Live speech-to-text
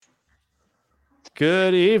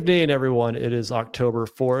Good evening, everyone. It is October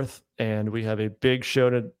 4th, and we have a big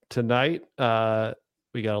show tonight.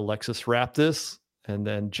 We got Alexis Raptis, and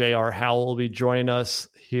then J.R. Howell will be joining us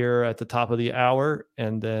here at the top of the hour,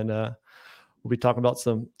 and then we'll be talking about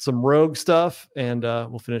some Rogue stuff, and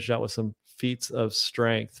we'll finish out with some feats of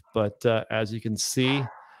strength. But as you can see,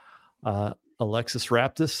 Alexis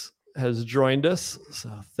Raptis has joined us.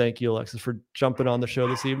 So thank you, Alexis, for jumping on the show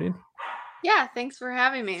this evening. Yeah, thanks for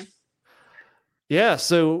having me. Yeah,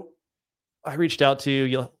 so I reached out to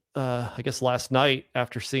you, I guess last night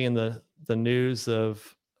after seeing the news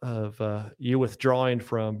of you withdrawing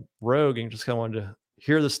from Rogue, and just kind of wanted to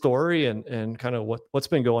hear the story and kind of what's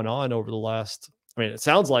been going on over the last. I mean, it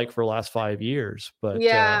sounds like for the last 5 years, but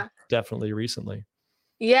Yeah. definitely recently.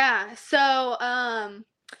 Yeah.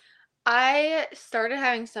 I started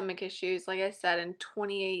having stomach issues, like I said, in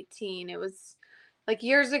 2018. It was like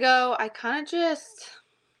years ago. I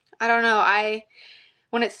don't know.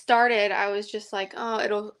 When it started, I was just like, oh,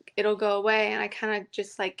 it'll go away. And I kind of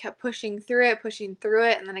just like kept pushing through it.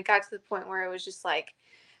 And then it got to the point where it was just like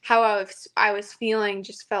how I was feeling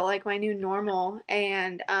just felt like my new normal.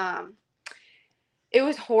 And, it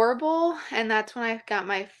was horrible, and that's when I got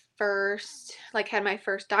my had my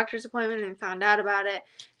first doctor's appointment and found out about it,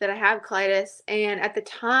 that I have colitis. And at the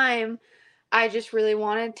time, I just really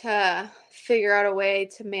wanted to figure out a way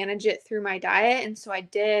to manage it through my diet, and so I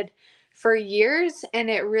did for years, and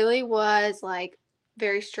it really was like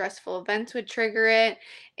very stressful events would trigger it,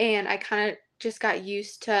 and I kind of just got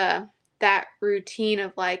used to that routine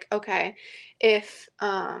of like, okay, if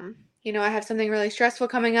I have something really stressful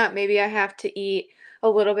coming up, maybe I have to eat a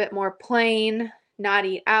little bit more plain, not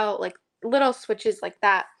eat out, like little switches like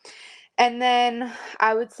that. And then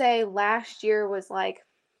I would say last year was like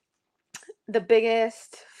the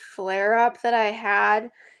biggest flare up that I had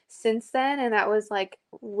since then. And that was like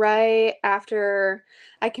right after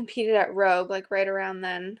I competed at Rogue, like right around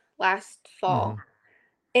then last fall.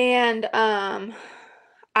 Mm-hmm. And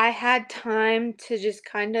I had time to just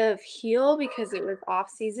kind of heal because it was off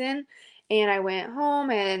season, and I went home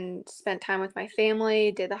and spent time with my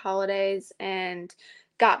family, did the holidays, and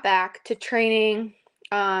got back to training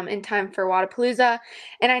in time for Wadapalooza.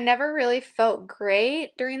 And I never really felt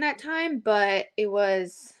great during that time, but it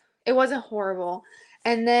wasn't horrible.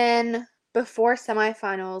 And then before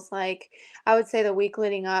semifinals, like I would say the week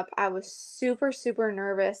leading up, I was super, super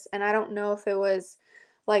nervous, and I don't know if it was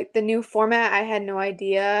like the new format. I had no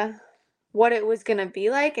idea what it was gonna be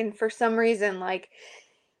like, and for some reason, like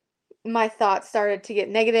my thoughts started to get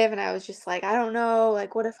negative, and I was just like, I don't know,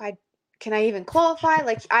 like what if I can I even qualify?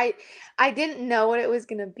 Like I didn't know what it was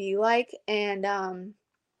gonna be like, and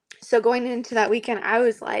so going into that weekend, I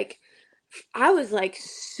was like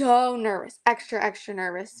so nervous, extra extra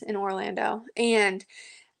nervous in Orlando. And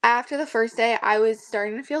after the first day, I was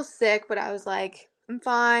starting to feel sick, but I was like, I'm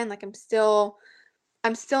fine, like I'm still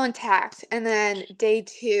intact. And then day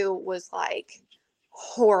 2 was like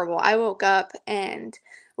horrible. I woke up and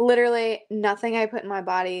literally nothing I put in my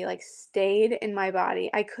body like stayed in my body.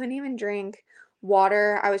 I couldn't even drink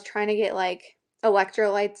water. I was trying to get like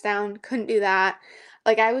electrolytes down, couldn't do that.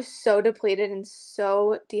 Like I was so depleted and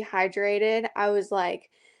so dehydrated. I was like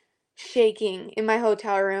shaking in my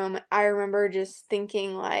hotel room. I remember just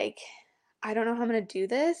thinking like, I don't know how I'm gonna do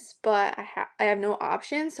this, but I have no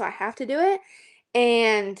option, so I have to do it.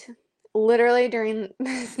 And literally during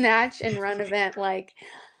the snatch and run event, like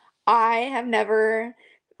I have never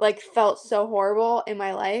like felt so horrible in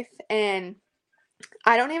my life. And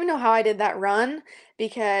I don't even know how I did that run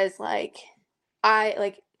because I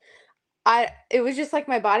like I it was just like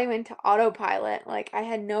my body went to autopilot. Like I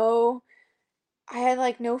had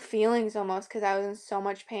like no feelings almost because I was in so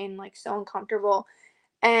much pain, like so uncomfortable.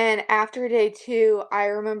 And after day 2, I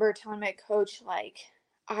remember telling my coach, like,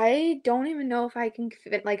 I don't even know if I can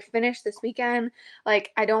finish this weekend.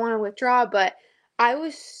 Like, I don't want to withdraw, but I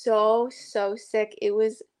was so, so sick. It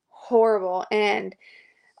was horrible. And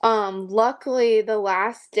luckily the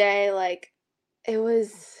last day, like, it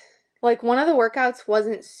was like one of the workouts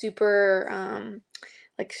wasn't super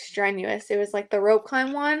like strenuous. It was like the rope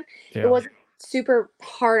climb one. It Yeah. wasn't super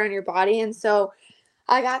hard on your body. And so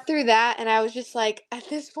I got through that, and I was just like, at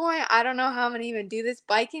this point, I don't know how I'm gonna even do this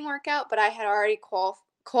biking workout, but I had already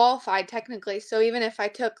qualified technically. So even if I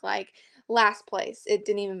took like last place, it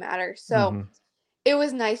didn't even matter. So Mm-hmm. it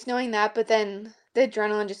was nice knowing that, but then the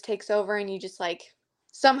adrenaline just takes over, and you just like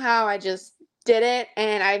somehow I just did it,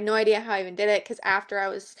 and I have no idea how I even did it because after I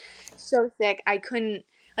was so sick, I couldn't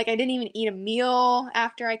I didn't even eat a meal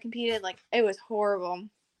after I competed. Like it was horrible.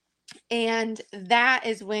 And that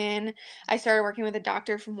is when I started working with a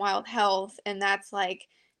doctor from Wild Health, and that's like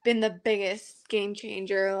been the biggest game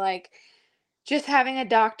changer. Like, just having a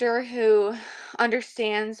doctor who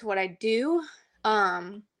understands what I do,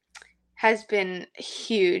 has been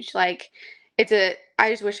huge. Like, I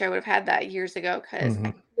just wish I would have had that years ago because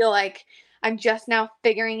I feel like I'm just now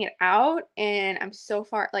figuring it out and I'm so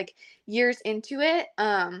far, like, years into it.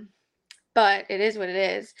 But it is what it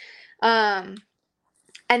is. And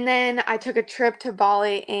then I took a trip to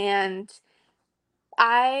Bali and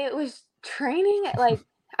I was training, like,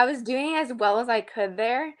 I was doing as well as I could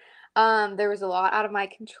there. There was a lot out of my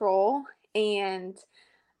control, and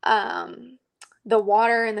um, the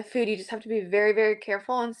water and the food, you just have to be very, very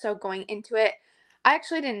careful. And so going into it, I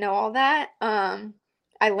actually didn't know all that.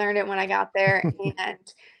 I learned it when I got there,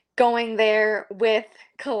 and going there with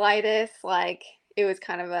colitis, like, it was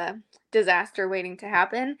kind of a disaster waiting to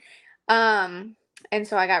happen. And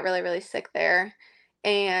so I got really, really sick there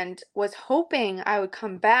and was hoping I would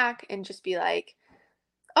come back and just be like,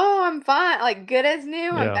 oh, I'm fine, like, good as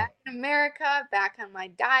new. I'm Yeah. back in America, back on my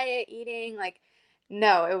diet, eating. Like,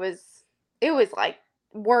 no, it was like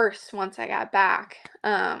worse once I got back.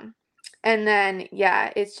 And then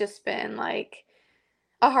yeah, it's just been like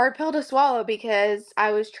a hard pill to swallow because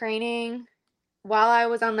I was training while I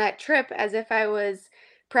was on that trip as if I was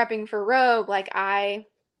prepping for Rogue. Like, I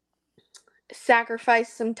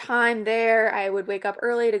sacrificed some time there. I would wake up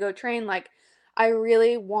early to go train. Like, I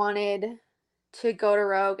really wanted to go to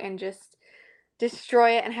Rogue and just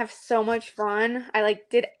destroy it and have so much fun. I, like,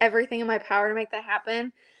 did everything in my power to make that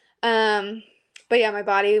happen. But yeah, my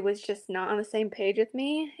body was just not on the same page with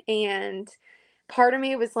me, and part of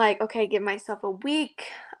me was like, okay, give myself a week.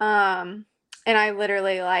 And I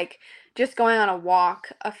literally, like, just going on a walk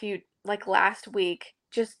last week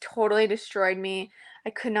just totally destroyed me. I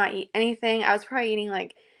could not eat anything. I was probably eating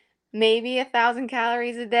like maybe 1,000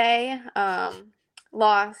 calories a day.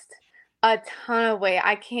 Lost a ton of weight.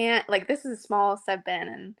 I can't, like, this is the smallest I've been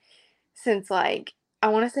in since, like, I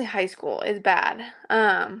want to say high school is bad.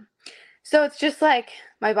 So it's just like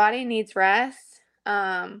my body needs rest.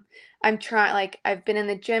 I'm trying, like, I've been in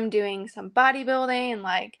the gym doing some bodybuilding and,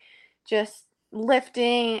 like, just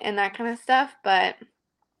lifting and that kind of stuff, but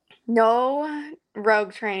no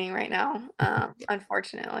Rogue training right now,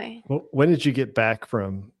 unfortunately. Well, when did you get back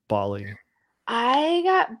from Bali? I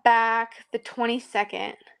got back the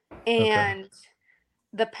 22nd, and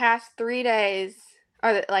the past 3 days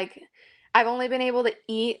like, I've only been able to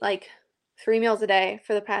eat like 3 meals a day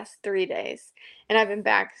for the past 3 days. And I've been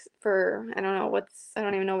back for, I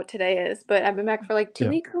don't even know what today is, but I've been back for like 2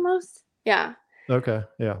 weeks almost. Yeah. Okay.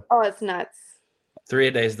 Yeah. Oh, it's nuts. 3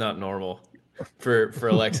 a day is not normal for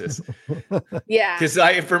Alexis. Yeah.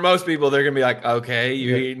 Because for most people, they're gonna be like, okay,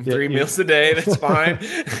 you're eating 3 meals a day, that's fine.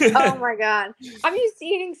 Oh my God. I'm used to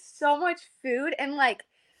eating so much food, and like,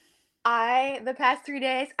 the past 3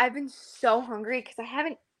 days, I've been so hungry because I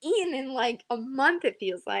haven't eaten in like a month, it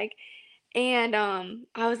feels like. And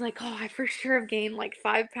I was like, oh, I for sure have gained like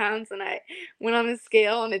 5 pounds, and I went on the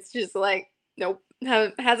scale, and it's just like, nope,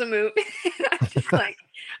 hasn't moved. I'm just like,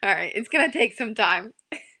 all right, it's gonna take some time.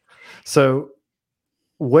 So,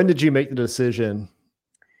 when did you make the decision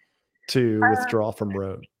to withdraw from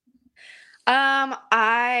Rogue?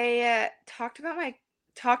 I talked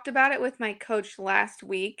about it with my coach last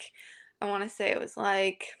week. I want to say it was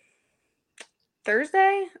like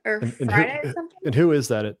Thursday or Friday or something. And who is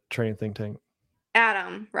that at Training Think Tank?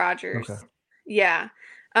 Adam Rogers. Okay. Yeah.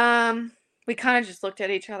 We kind of just looked at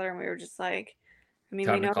each other and we were just like, I mean,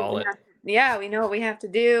 we know what we have to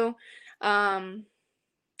do.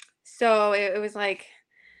 So it was like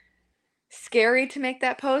scary to make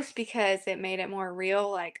that post because it made it more real.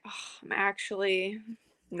 Like, oh, I'm actually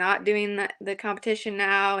not doing the competition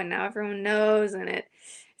now, and now everyone knows, and it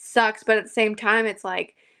sucks. But at the same time, it's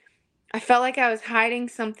like I felt like I was hiding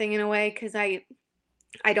something in a way because I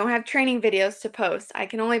don't have training videos to post. I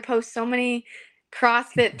can only post so many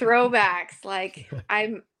CrossFit throwbacks. Like,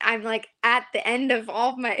 I'm like at the end of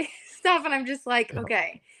all of my stuff, and I'm just like,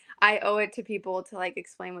 okay, I owe it to people to like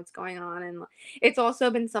explain what's going on. And it's also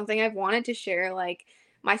been something I've wanted to share, like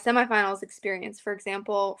my semifinals experience, for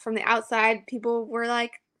example. From the outside, people were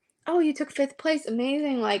like, oh, you took 5th place,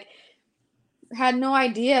 amazing. Like, had no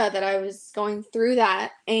idea that I was going through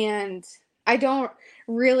that, and I don't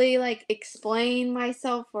really like explain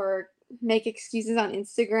myself or make excuses on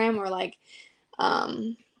Instagram, or like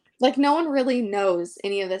no one really knows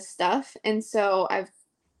any of this stuff. And so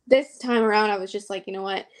this time around I was just like, you know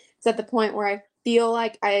what? It's at the point where I feel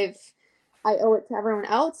like I owe it to everyone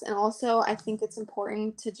else, and also I think it's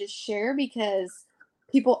important to just share because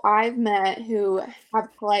people I've met who have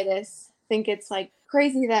colitis think it's like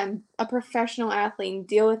crazy that I'm a professional athlete and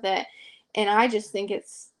deal with it. And I just think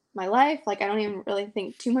it's my life. Like, I don't even really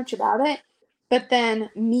think too much about it. But then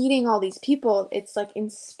meeting all these people, it's like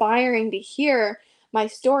inspiring to hear my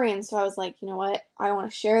story. And so I was like, you know what? I want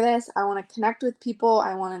to share this. I want to connect with people.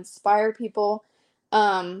 I want to inspire people.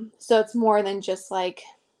 So it's more than just like,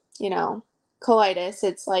 colitis.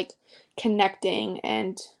 It's like connecting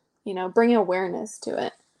and, bringing awareness to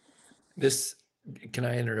it. Can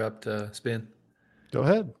I interrupt, Spin? Go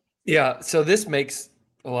ahead. Yeah. So this makes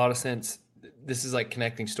a lot of sense. This is like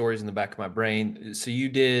connecting stories in the back of my brain. So you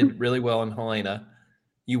did really well in Helena.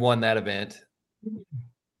 You won that event.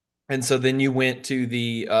 And so then you went to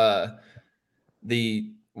the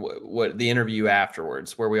interview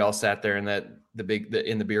afterwards, where we all sat there in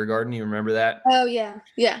in the beer garden. You remember that? Oh yeah.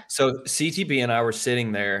 Yeah. So CTB and I were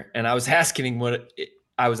sitting there, and I was asking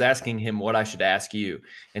him what I should ask you.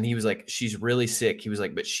 And he was like, she's really sick. He was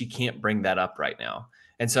like, but she can't bring that up right now.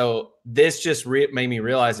 And so this just made me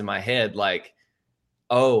realize in my head, like,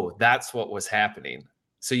 oh, that's what was happening.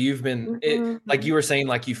 So you've been like you were saying,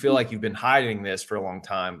 like, you feel like you've been hiding this for a long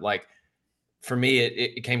time. Like, for me,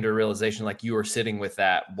 it came to a realization, like, you were sitting with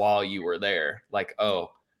that while you were there. Like,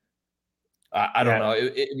 oh, I don't know.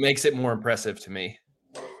 It makes it more impressive to me.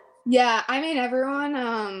 Yeah, I mean,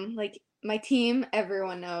 everyone, like my team,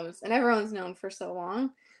 everyone knows, and everyone's known for so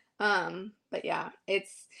long. But yeah,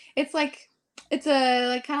 it's like it's a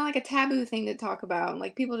like kind of like a taboo thing to talk about.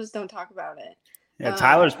 Like, people just don't talk about it. Yeah,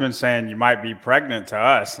 Tyler's been saying you might be pregnant to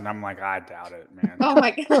us, and I'm like, I doubt it, man. Oh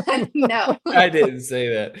my God, no. I didn't say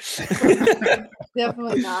that.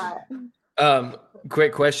 Definitely not.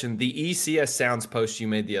 Quick question: the ECS Sounds post you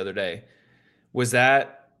made the other day, was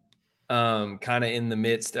that kind of in the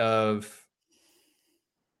midst of,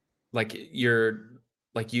 like, you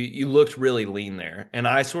looked really lean there, and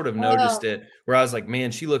I sort of noticed it, where I was like,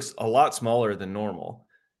 man, she looks a lot smaller than normal.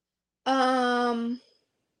 When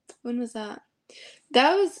was that?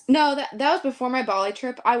 That was before my Bali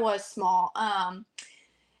trip. I was small.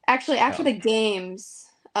 Actually, after the games,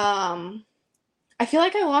 I feel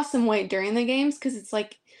like I lost some weight during the games, because it's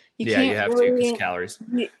like you have to, because calories.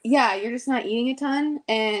 Yeah, you're just not eating a ton,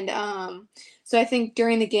 and so I think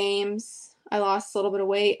during the games I lost a little bit of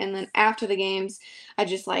weight, and then after the games I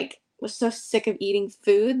just like was so sick of eating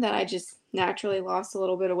food that I just naturally lost a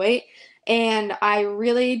little bit of weight, and I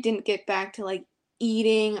really didn't get back to like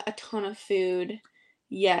eating a ton of food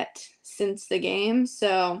yet since the game.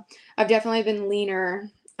 So I've definitely been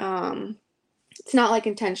leaner. It's not like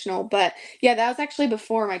intentional, but yeah, that was actually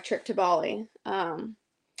before my trip to Bali.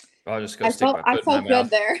 I'll just go stick my foot in my mouth. I felt good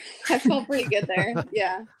there. I felt pretty good there.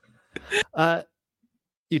 Yeah.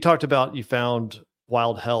 You talked about you found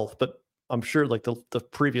Wild Health, but I'm sure like the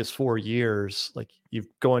previous 4 years, like you've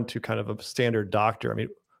gone to kind of a standard doctor. I mean,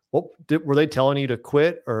 were they telling you to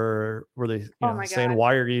quit, or were they saying,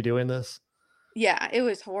 why are you doing this? Yeah, it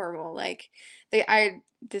was horrible. Like, I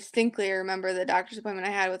distinctly remember the doctor's appointment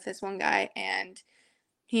I had with this one guy, and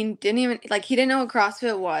he didn't know what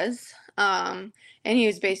CrossFit was. And he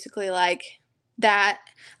was basically like, that,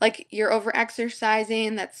 like, you're over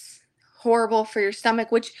exercising, that's horrible for your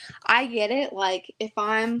stomach, which I get it. Like, if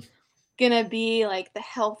I'm gonna be like the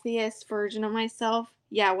healthiest version of myself,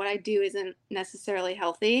 yeah, what I do isn't necessarily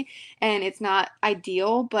healthy and it's not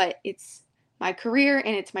ideal, but it's my career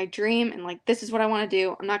and it's my dream, and like, this is what I want to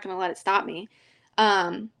do. I'm not gonna let it stop me.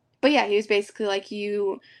 But yeah, he was basically like,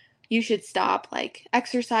 you should stop like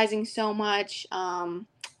exercising so much.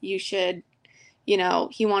 You should,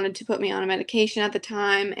 he wanted to put me on a medication at the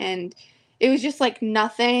time, and it was just like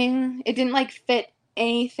nothing. It didn't like fit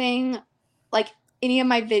anything, like any of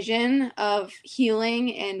my vision of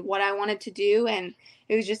healing and what I wanted to do. And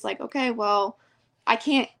it was just like, okay, well, I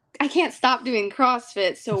can't stop doing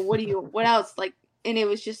CrossFit. So what else? Like, and it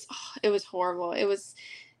was just, it was horrible. It was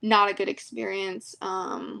not a good experience.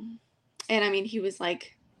 And I mean, he was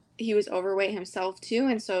overweight himself too.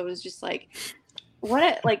 And so it was just like,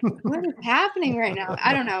 what is happening right now?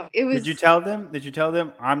 I don't know. It was. Did you tell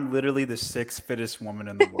them I'm literally the 6th fittest woman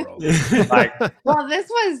in the world? Like, well, this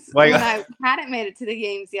was when I hadn't made it to the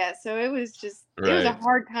games yet, so it was just It was a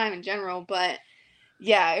hard time in general, but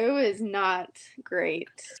yeah, it was not great.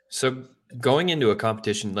 So going into a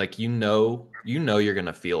competition, like, you're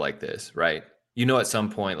gonna feel like this, right? At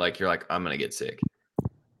some point, like, you're like, I'm gonna get sick,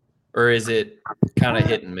 or is it kind of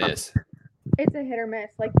hit and miss? It's a hit or miss.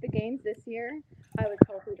 Like, the games this year, I was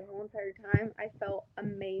healthy the whole entire time. I felt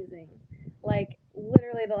amazing. Like,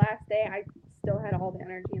 literally the last day, I still had all the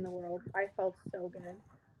energy in the world. I felt so good.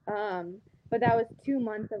 But that was 2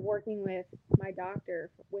 months of working with my doctor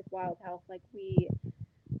with Wild Health. Like, we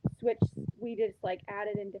just like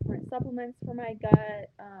added in different supplements for my gut,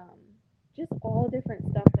 just all different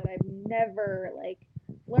stuff that I've never like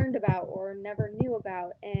learned about or never knew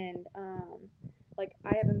about. And like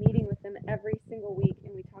I have a meeting with them every single week,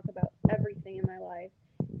 and we talk about everything in my life.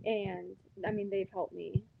 And I mean, they've helped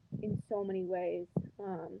me in so many ways.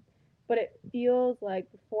 But it feels like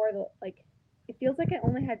it feels like I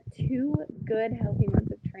only had 2 good healthy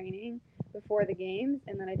months of training before the games,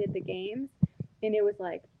 and then I did the games, and it was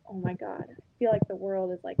like, oh my god, I feel like the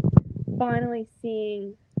world is like finally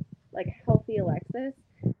seeing like healthy Alexis.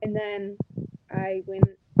 And then I went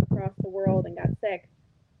across the world and got sick,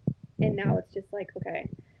 and now it's just like, okay,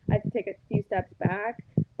 I have to take a few steps back,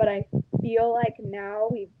 but I feel like now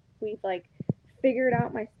we've like figured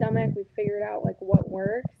out my stomach, we've figured out like what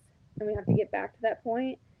works, and we have to get back to that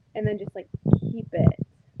point and then just like keep it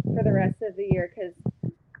for the rest of the year. Because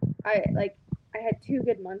I had 2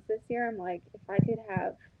 good months this year. I'm like, if I could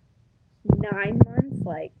have 9 months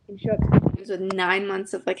like and show up to games with 9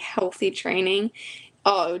 months of like healthy training,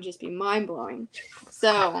 oh, it would just be mind blowing.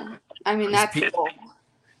 So I mean, that's the goal.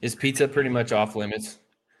 Is pizza pretty much off limits?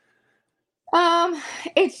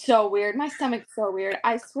 It's so weird. My stomach's so weird.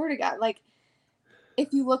 I swear to God, like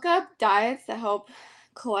if you look up diets that help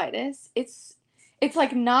colitis, it's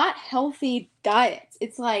like not healthy diets.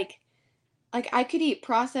 It's like I could eat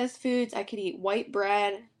processed foods, I could eat white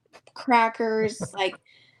bread, crackers, like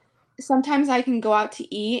sometimes I can go out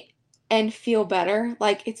to eat and feel better.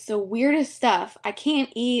 Like it's the weirdest stuff. I can't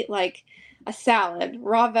eat like a salad,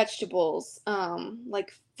 raw vegetables,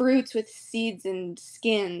 like fruits with seeds and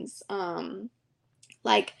skins,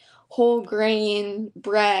 like whole grain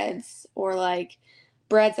breads, or like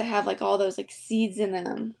breads that have like all those like seeds in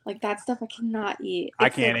them. Like that stuff I cannot eat. I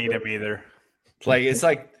can't eat them either. Like it's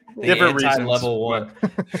like the Different anti-level reasons,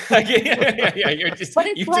 one. Like, yeah, you're just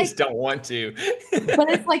you like, just don't want to. But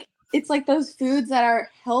it's like those foods that are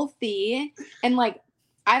healthy, and like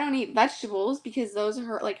I don't eat vegetables because those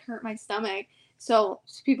hurt my stomach. So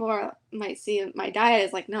people might see my diet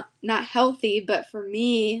as like not healthy, but for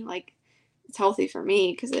me, like it's healthy for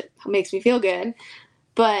me because it makes me feel good.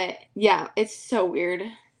 But yeah, it's so weird.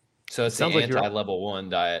 So it's the anti-level 1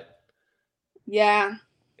 diet. Yeah.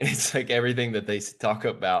 It's like everything that they talk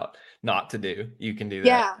about not to do, you can do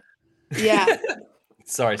that. Yeah.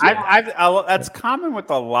 Sorry. That's common with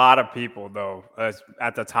a lot of people though.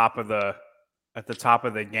 At the top of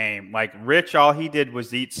the game, like Rich, all he did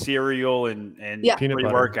was eat cereal and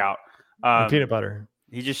pre-workout, and peanut butter.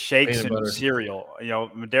 He just shakes and cereal. You know,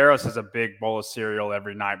 Medeiros has a big bowl of cereal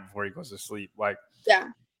every night before he goes to sleep. Like,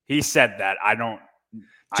 he said that. I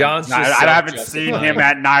haven't seen him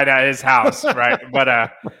at night at his house, right?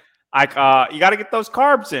 But you got to get those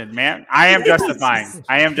carbs in, man. I am justifying.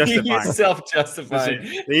 He is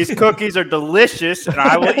self-justifying. These cookies are delicious, and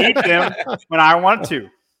I will eat them when I want to.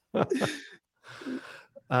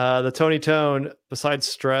 The Tony Tone, besides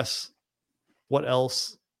stress, what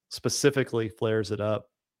else specifically flares it up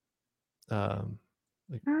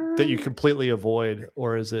that you completely avoid,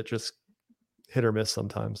 or is it just hit or miss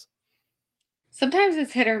sometimes? Sometimes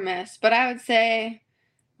it's hit or miss, but I would say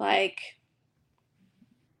like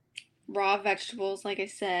raw vegetables, like I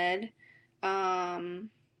said.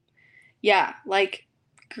 Yeah, like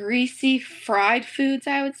greasy fried foods,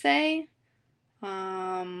 I would say.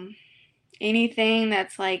 Anything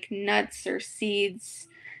that's like nuts or seeds,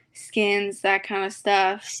 skins, that kind of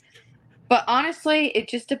stuff. But honestly, it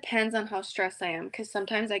just depends on how stressed I am, because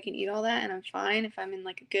sometimes I can eat all that and I'm fine if I'm in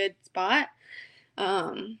like a good spot.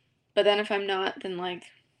 But then if I'm not, then like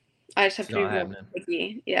I just have to be more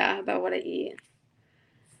picky, about what I eat.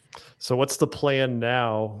 So what's the plan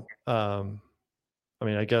now? I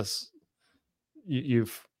mean, I guess you're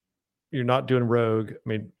not doing Rogue. I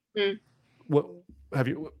mean,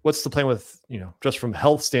 what's the plan with, just from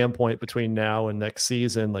health standpoint between now and next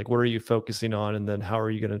season? Like, what are you focusing on? And then how are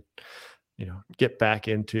you going to, get back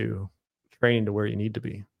into training to where you need to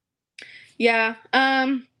be? Yeah.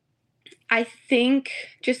 I think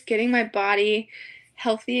just getting my body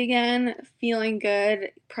healthy again, feeling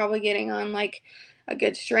good, probably getting on like a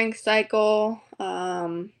good strength cycle,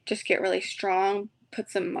 just get really strong, put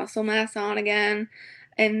some muscle mass on again,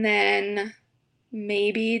 and then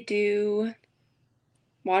maybe do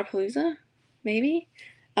Wadapalooza, maybe.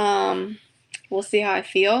 We'll see how I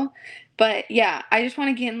feel. But yeah, I just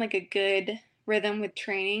want to get in like a good rhythm with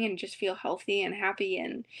training and just feel healthy and happy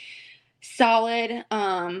and solid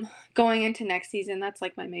going into next season. That's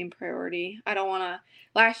like my main priority. I don't want to.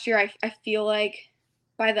 Last year I feel like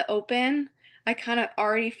by the Open I kind of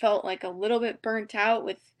already felt like a little bit burnt out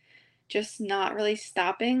with just not really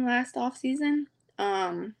stopping last off season.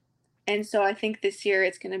 And so I think this year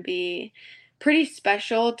it's going to be pretty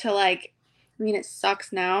special to like, I mean, it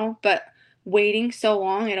sucks now, but waiting so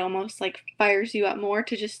long, it almost like fires you up more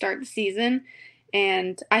to just start the season.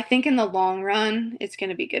 And I think in the long run, it's going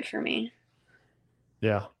to be good for me.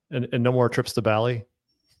 Yeah. And no more trips to Bali?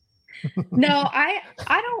 No, I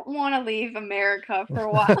don't want to leave America for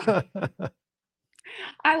a while.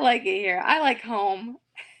 I like it here. I like home.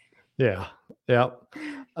 Yeah. Yeah.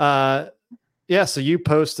 Yeah. So you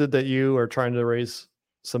posted that you are trying to raise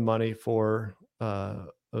some money for,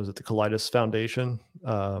 was it the Colitis Foundation,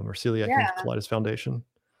 or Celiac and Colitis Foundation?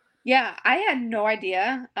 Yeah. I had no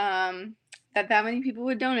idea, that many people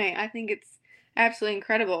would donate. I think it's absolutely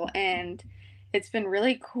incredible. And it's been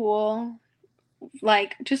really cool.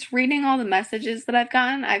 Like, just reading all the messages that I've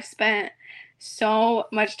gotten. I've spent so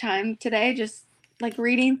much time today just like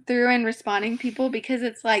reading through and responding to people, because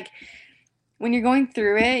it's like when you're going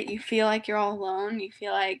through it, you feel like you're all alone. You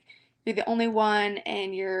feel like you're the only one,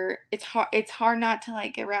 and it's hard not to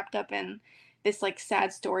like get wrapped up in this like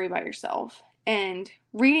sad story by yourself. And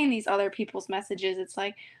reading these other people's messages, it's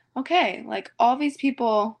like, okay, like all these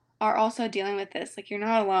people are also dealing with this. Like, you're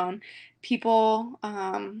not alone. People,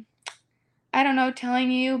 I don't know,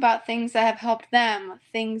 telling you about things that have helped them,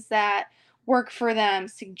 things that work for them,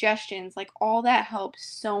 suggestions, like all that helps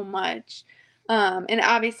so much. And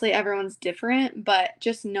obviously everyone's different, but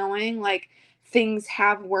just knowing like things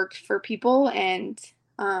have worked for people, and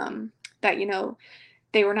that,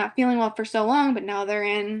 they were not feeling well for so long, but now they're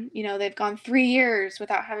they've gone 3 years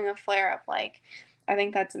without having a flare up. Like, I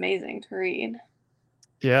think that's amazing to read.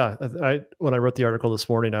 Yeah. When I wrote the article this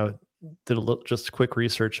morning, I did just quick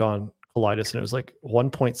research on colitis, and it was like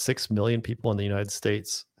 1.6 million people in the United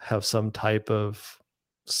States have some type of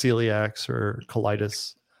celiacs or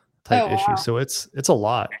colitis type issue. So it's a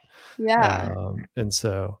lot. Yeah. And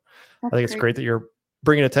so I think it's great that you're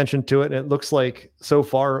bringing attention to it. And it looks like so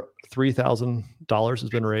far $3,000 has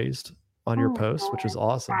been raised on your post, which is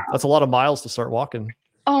awesome. Wow. That's a lot of miles to start walking.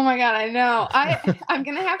 Oh my God, I know. I'm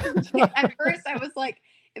gonna have to. At first, I was like,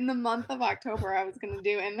 in the month of October, I was gonna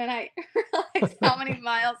do, and then I realized how many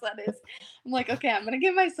miles that is. I'm like, okay, I'm gonna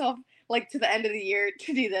give myself like to the end of the year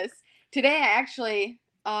to do this. Today, I actually,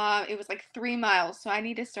 it was like 3 miles, so I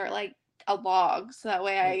need to start like a log, so that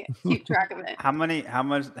way I keep track of it. How many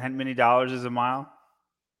dollars is a mile?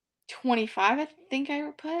 25, I think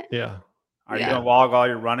I put. Yeah. Are you going to log all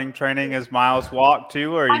your running training as miles walked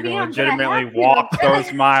too, or are you going to legitimately walk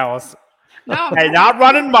those miles? No. Hey, not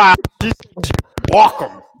running miles. Just walk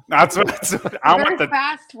them. That's what I want. The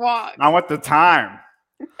fast walk. I want the time.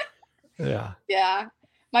 Yeah. Yeah.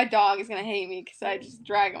 My dog is going to hate me because I just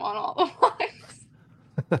drag him on all the walks.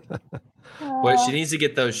 Well, she needs to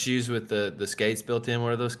get those shoes with the skates built in.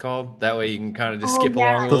 What are those called? That way you can kind of just skip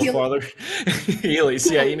along a little farther.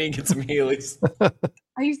 Heelys. Yeah, you need to get some Heelys.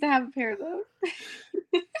 I used to have a pair of those.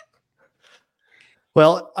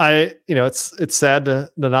 Well, it's sad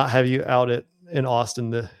to not have you out in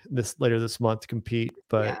Austin later this month to compete,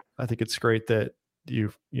 but I think it's great that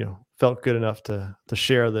you felt good enough to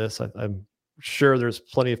share this. I'm sure there's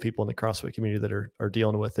plenty of people in the CrossFit community that are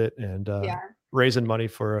dealing with it and raising money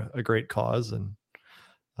for a great cause, and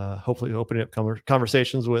hopefully opening up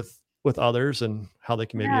conversations with others and how they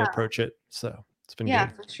can maybe approach it. So it's been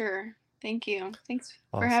good. For sure. Thank you. Thanks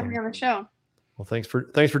for having me on the show. Well, thanks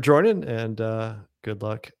for joining, and good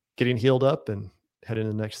luck getting healed up and heading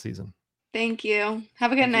into the next season. Thank you.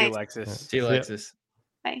 Have a good night. Alexis. See you, Alexis.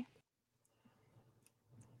 Bye.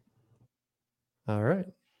 All right.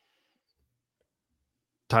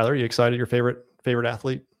 Tyler, you excited? Your favorite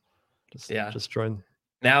athlete? Just join.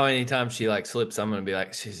 Now, anytime she like slips, I'm gonna be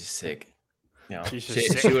like, she's just sick.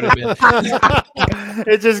 She would have been.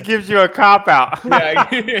 It just gives you a cop out. Yeah,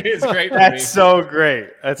 it's great. That's so great.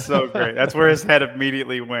 That's so great. That's where his head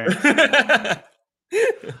immediately went.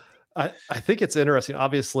 I think it's interesting.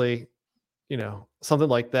 Obviously, something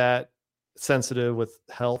like that, sensitive with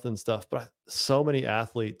health and stuff, but so many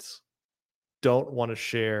athletes don't want to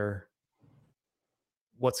share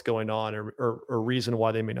what's going on or reason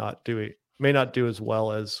why they may not do as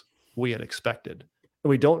well as we had expected. And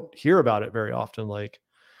we don't hear about it very often. Like,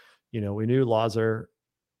 we knew Lazar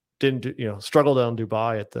didn't struggled on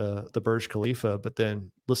Dubai at the Burj Khalifa, but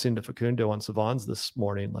then listening to Facundo on Savans this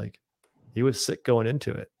morning, like he was sick going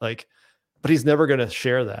into it. Like, but he's never going to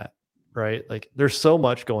share that, right? Like, there's so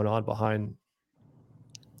much going on behind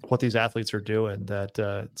what these athletes are doing that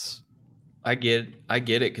it's. I get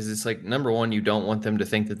it, because it's like, number one, you don't want them to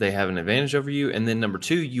think that they have an advantage over you, and then number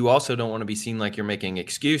two, you also don't want to be seen like you're making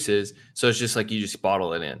excuses. So it's just like you just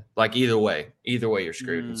bottle it in. Like either way you're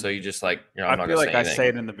screwed. And so you just like, I'm not I feel like I say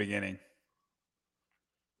it in the beginning.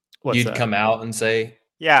 You'd come out and say,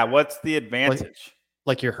 yeah, what's the advantage?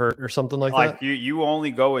 like you're hurt or something like that? Like you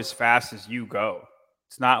only go as fast as you go.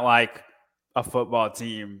 It's not like a football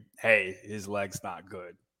team, hey, his leg's not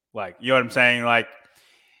good. Like, you know what I'm saying? Like,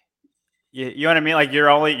 you know what I mean? Like you're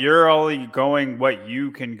only going what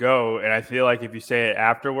you can go. And I feel like if you say it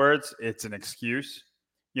afterwards, it's an excuse.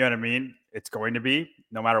 You know what I mean? It's going to be,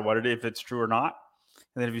 no matter what it is, if it's true or not.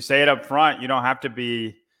 And then if you say it up front, you don't have to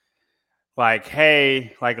be like,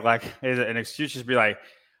 hey, like an excuse. Just be like,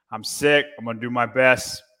 I'm sick. I'm going to do my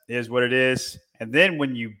best. It is what it is. And then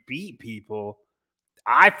when you beat people,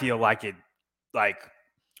 I feel like it like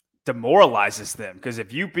demoralizes them, because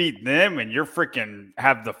if you beat them and you're freaking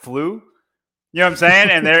have the flu, you know what I'm saying,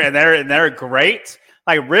 and they're great.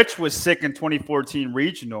 Like Rich was sick in 2014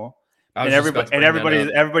 regional, and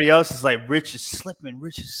everybody else is like, Rich is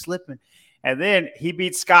slipping, and then he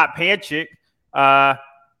beat Scott Panchik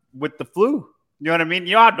with the flu. You know what I mean?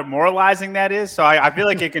 You know how demoralizing that is. So I feel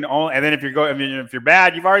like it can only. And then if you're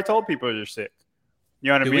bad, you've already told people you're sick.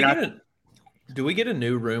 You know what I mean? Do we get a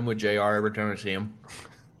new room with JR every time we see him?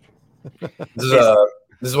 This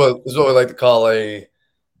is what we like to call a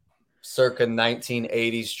circa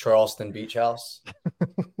 1980s Charleston beach house.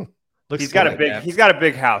 He's got a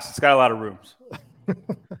big house. It's got a lot of rooms.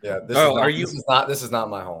 Yeah. This is not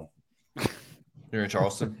my home. You're in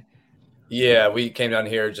Charleston? Yeah, we came down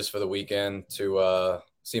here just for the weekend to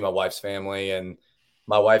see my wife's family, and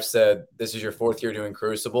my wife said, "This is your 4th year doing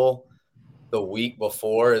Crucible. The week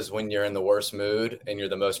before is when you're in the worst mood and you're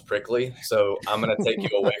the most prickly. So I'm going to take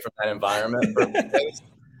you away from that environment for a few days,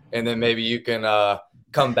 and then maybe you can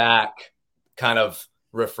come back kind of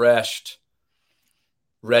refreshed,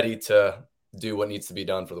 ready to do what needs to be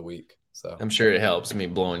done for the week." So I'm sure it helps me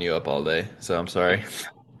blowing you up all day. So I'm sorry.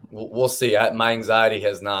 We'll see. My anxiety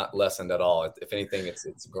has not lessened at all. If anything,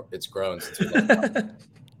 it's grown since we left.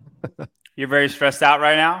 You're very stressed out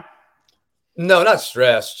right now? No, not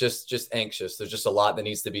stressed, just anxious. There's just a lot that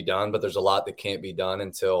needs to be done, but there's a lot that can't be done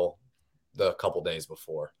until the couple days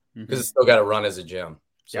before, because it's still got to run as a gym.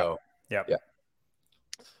 So, yeah,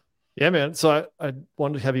 man. So I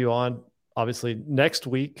wanted to have you on. Obviously, next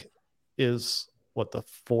week is the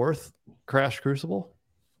 4th Crash Crucible?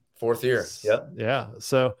 4th year. Yep. Yeah.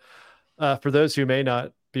 So for those who may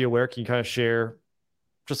not be aware, can you kind of share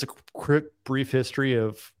just a quick, brief history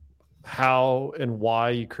of how and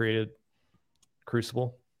why you created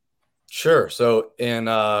Crucible? Sure. So in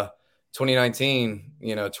 2019,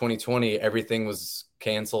 2020, everything was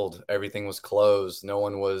canceled. Everything was closed. No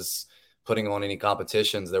one was putting on any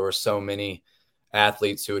competitions. There were so many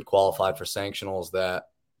athletes who had qualified for sanctionals that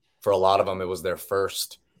for a lot of them, it was their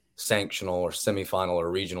first sanctional or semifinal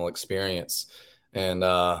or regional experience. And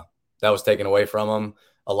that was taken away from them.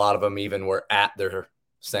 A lot of them even were at their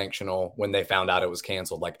sanctional when they found out it was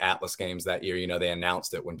canceled, like Atlas Games that year. They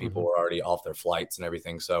announced it when people were already off their flights and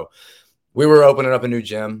everything. So we were opening up a new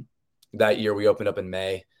gym that year. We opened up in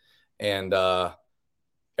May, and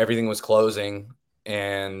everything was closing.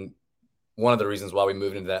 And one of the reasons why we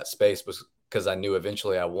moved into that space was because I knew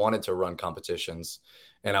eventually I wanted to run competitions,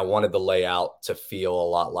 and I wanted the layout to feel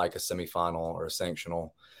a lot like a semifinal or a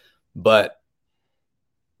sanctional. But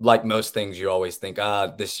like most things, you always think,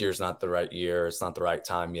 this year's not the right year. It's not the right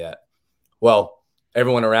time yet. Well,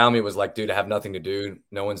 everyone around me was like, dude, I have nothing to do.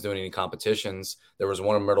 No one's doing any competitions. There was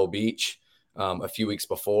one in Myrtle Beach a few weeks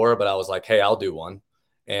before, but I was like, hey, I'll do one.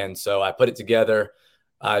 And so I put it together.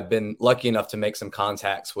 I've been lucky enough to make some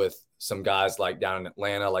contacts with some guys like down in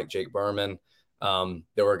Atlanta, like Jake Berman.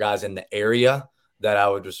 There were guys in the area that I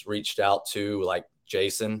would just reached out to, like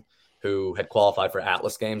Jason, who had qualified for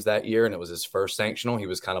Atlas Games that year, and it was his first sanctional. He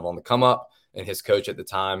was kind of on the come up, and his coach at the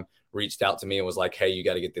time reached out to me and was like, hey, you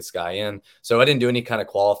got to get this guy in. So I didn't do any kind of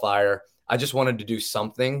qualifier. I just wanted to do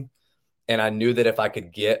something, and I knew that if I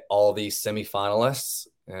could get all these semifinalists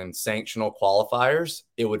and sanctional qualifiers,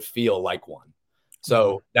 it would feel like one.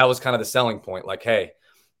 So that was kind of the selling point. Like, hey,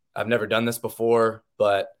 I've never done this before,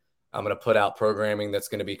 but I'm going to put out programming that's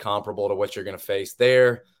going to be comparable to what you're going to face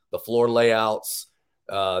there, the floor layouts,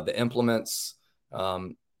 the implements.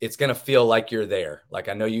 It's going to feel like you're there. Like,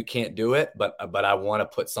 I know you can't do it, but I want to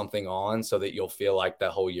put something on so that you'll feel like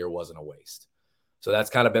that whole year wasn't a waste. So that's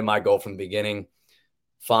kind of been my goal from the beginning.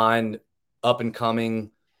 Find up and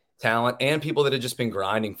coming talent and people that have just been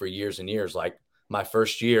grinding for years and years. Like my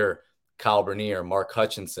first year, Kyle Bernier, Mark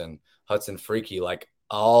Hutchinson, Hudson Freaky, like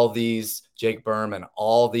all these, Jake Berman,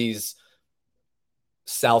 all these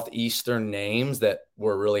Southeastern names that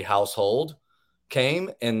were really household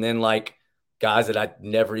came. And then like guys that I'd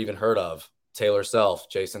never even heard of, Taylor Self,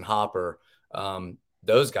 Jason Hopper,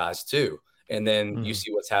 those guys too. And then you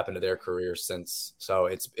see what's happened to their careers since. So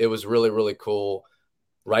it was really, really cool.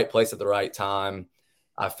 Right place at the right time.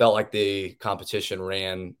 I felt like the competition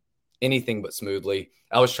ran anything but smoothly.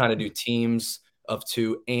 I was trying to do teams of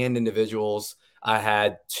 2 and individuals. I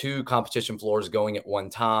had 2 competition floors going at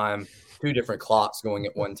one time, 2 different clocks going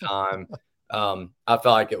at one time. I felt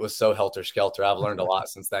like it was so helter-skelter. I've learned a lot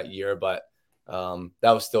since that year, but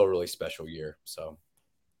that was still a really special year. So,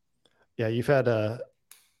 yeah, you've had the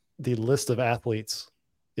list of athletes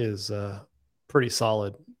is pretty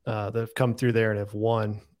solid that have come through there and have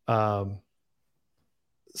won.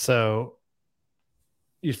 So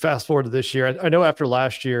you fast forward to this year. I know after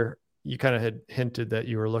last year, you kind of had hinted that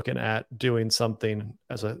you were looking at doing something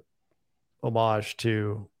as a homage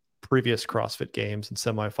to previous CrossFit Games and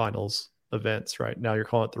semifinals events. Right now, you're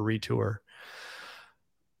calling it the Retour.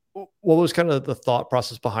 What was kind of the thought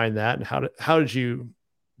process behind that, and how did you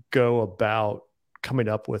go about coming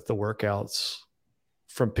up with the workouts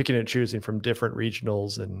from picking and choosing from different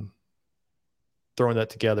regionals and throwing that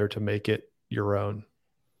together to make it your own?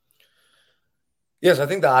 Yes, I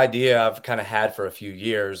think the idea I've kind of had for a few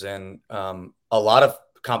years, and a lot of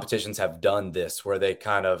competitions have done this where they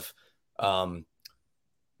kind of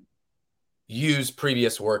use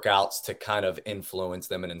previous workouts to kind of influence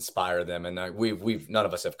them and inspire them. And we've none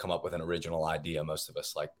of us have come up with an original idea. Most of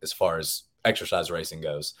us, like as far as exercise racing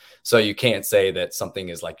goes. So you can't say that something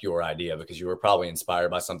is like your idea because you were probably inspired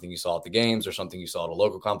by something you saw at the games or something you saw at a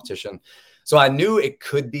local competition. So I knew it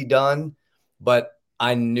could be done, but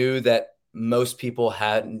I knew that most people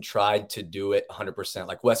hadn't tried to do it 100%.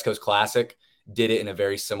 Like West Coast Classic did it in a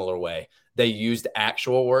very similar way. They used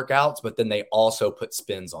actual workouts, but then they also put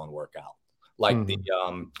spins on workout. Like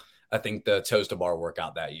I think the toes to bar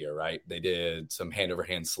workout that year, right? They did some hand over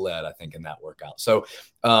hand sled, I think, in that workout. So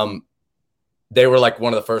they were like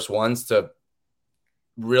one of the first ones to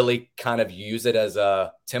really kind of use it as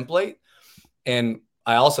a template. And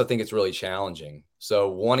I also think it's really challenging. So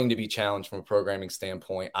wanting to be challenged from a programming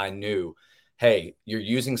standpoint, I knew, hey, you're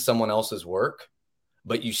using someone else's work,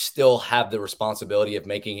 but you still have the responsibility of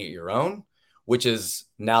making it your own, which is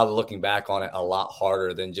now looking back on it a lot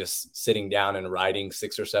harder than just sitting down and writing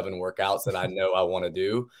 6 or 7 workouts that I know I want to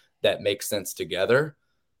do that make sense together.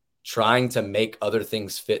 Trying to make other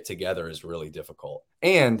things fit together is really difficult.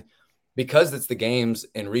 And because it's the games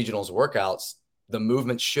and regionals workouts, the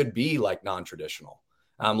movement should be like non-traditional.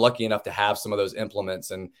 I'm lucky enough to have some of those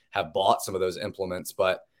implements and have bought some of those implements,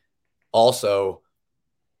 but also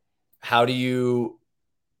how do you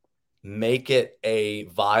make it a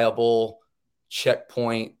viable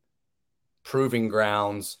checkpoint, proving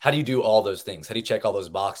grounds? How do you do all those things? How do you check all those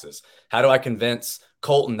boxes? How do I convince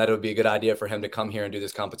Colton that it would be a good idea for him to come here and do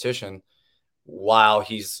this competition while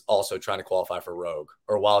he's also trying to qualify for Rogue,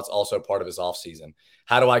 or while it's also part of his off season?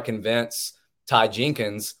 How do I convince Ty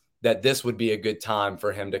Jenkins that this would be a good time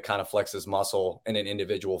for him to kind of flex his muscle in an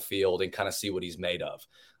individual field and kind of see what he's made of?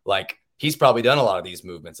 Like, he's probably done a lot of these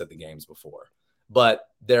movements at the games before, but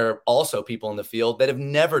there are also people in the field that have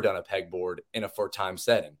never done a pegboard in a 4-time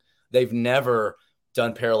setting. They've never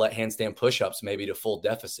done parallel handstand push-ups, maybe to full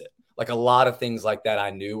deficit. Like a lot of things like that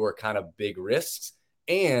I knew were kind of big risks.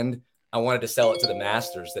 And I wanted to sell it to the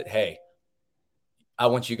masters that, hey, I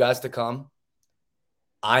want you guys to come.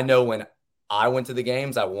 I know when I went to the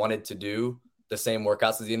games, I wanted to do the same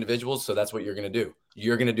workouts as the individuals. So that's what you're going to do.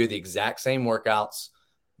 You're going to do the exact same workouts,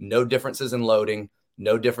 no differences in loading,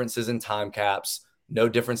 no differences in time caps, no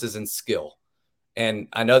differences in skill. And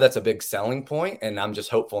I know that's a big selling point, and I'm just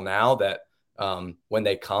hopeful now that when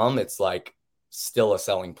they come, it's like still a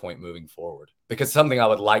selling point moving forward, because something I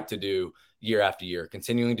would like to do year after year,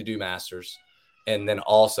 continuing to do masters, and then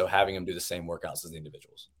also having them do the same workouts as the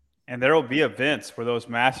individuals. And there will be events where those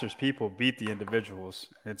masters people beat the individuals.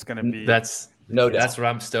 It's going to be that's what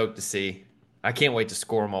I'm stoked to see. I can't wait to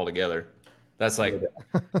score them all together. That's like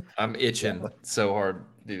I'm itching so hard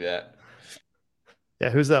to do that.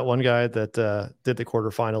 Yeah, who's that one guy that did the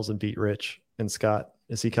quarterfinals and beat Rich and Scott?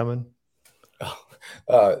 Is he coming?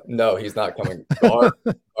 No, he's not coming.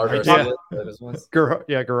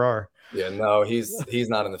 Garar. Yeah, no, he's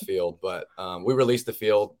not in the field. But we released the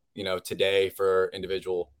field, today for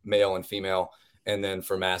individual male and female, and then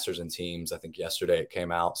for masters and teams, I think yesterday it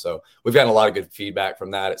came out. So we've gotten a lot of good feedback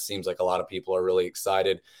from that. It seems like a lot of people are really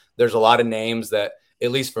excited. There's a lot of names that,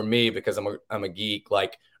 at least for me, because I'm a geek,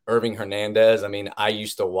 like Irving Hernandez. I mean, I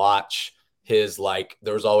used to watch his,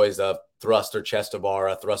 there was always a thruster chest to bar,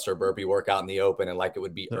 a thruster burpee workout in the open, and it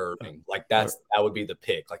would be Irving. That would be the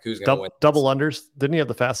pick. Like, who's going to win? Double unders? Didn't he have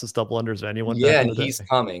the fastest double unders of anyone? Yeah, and he's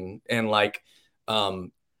coming. And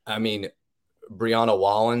I mean, Brianna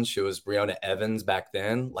Wallen. She was Brianna Evans back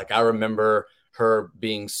then. Like, I remember her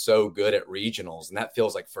being so good at regionals, and that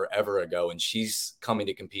feels like forever ago. And she's coming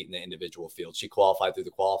to compete in the individual field. She qualified through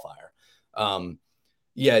the qualifier.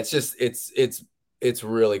 Yeah, it's just, it's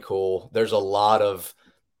really cool. There's a lot of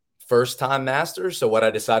first time masters. So what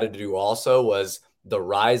I decided to do also was the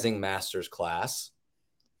rising masters class.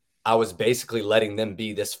 I was basically letting them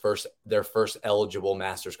be their first eligible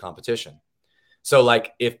masters competition. So,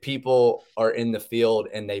 like, if people are in the field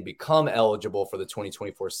and they become eligible for the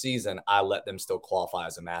 2024 season, I let them still qualify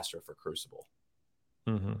as a master for Crucible.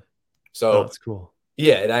 Mm-hmm. So that's cool.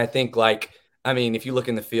 Yeah. And I think, like, I mean, if you look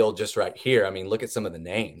in the field just right here, I mean, look at some of the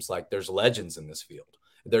names. Like, there's legends in this field.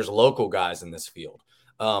 There's local guys in this field.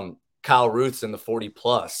 Kyle Ruth's in the 40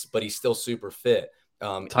 plus, but he's still super fit.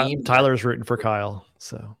 Tyler's rooting for Kyle.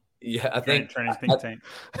 So yeah, I think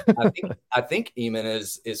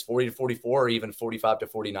Eamon is 40 to 44 or even 45 to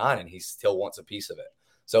 49, and he still wants a piece of it.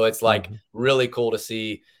 So it's like really cool to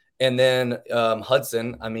see. And then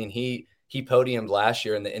Hudson, I mean, he podiumed last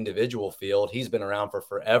year in the individual field. He's been around for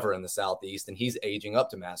forever in the Southeast, and he's aging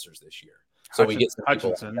up to masters this year. So we get some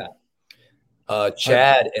people like that.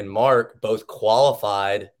 Chad and Mark both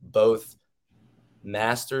qualified both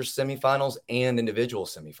masters semifinals and individual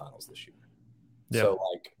semifinals this year. Yep. So,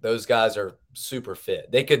 like, those guys are super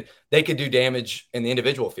fit. They could do damage in the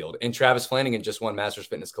individual field. And Travis Flanagan just won Masters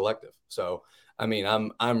Fitness Collective. So, I mean,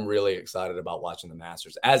 I'm really excited about watching the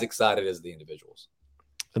Masters, as excited as the individuals.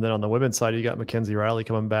 And then on the women's side, you got Mackenzie Riley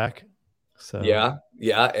coming back. So yeah,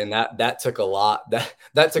 and that took a lot.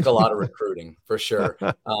 That took a lot of recruiting for sure.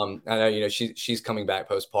 I know, you know, she's coming back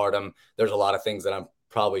postpartum. There's a lot of things that I'm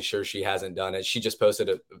probably sure she hasn't done it. She just posted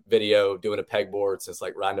a video doing a pegboard. So it's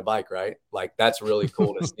like riding a bike, right? Like, that's really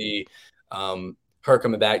cool to see her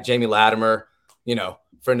coming back. Jamie Latimer, you know,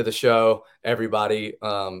 friend of the show, everybody,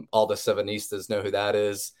 all the Sevenistas know who that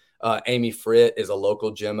is. Amy Fritt is a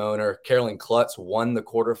local gym owner. Carolyn Klutz won the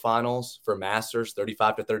quarterfinals for Masters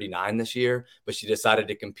 35 to 39 this year, but she decided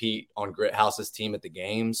to compete on Grit House's team at the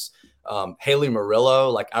games. Haley Murillo,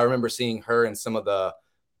 like, I remember seeing her in some of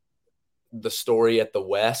the story at the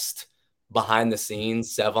West behind the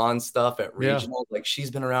scenes Sevon stuff at regional. Like,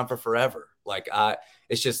 she's been around for forever. Like,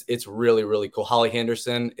 it's really, really cool. Holly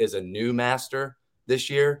Henderson is a new master this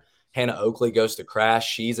year. Hannah Oakley goes to Crash.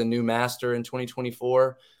 She's a new master in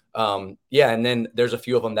 2024. And then there's a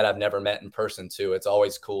few of them that I've never met in person too. It's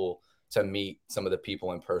always cool to meet some of the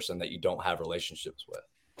people in person that you don't have relationships with.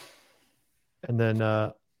 And then,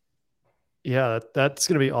 that's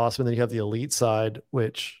going to be awesome. And then you have the elite side,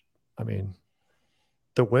 which, I mean,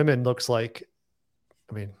 the women looks like,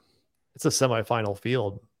 I mean, it's a semifinal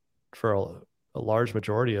field for a large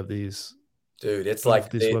majority of these. Dude, it's like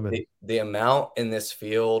the amount in this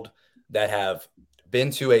field that have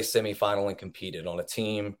been to a semifinal and competed on a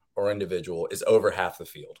team or individual is over half the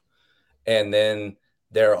field. And then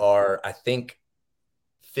there are, I think,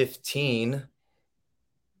 15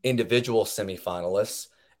 individual semifinalists.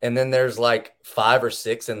 And then there's like 5 or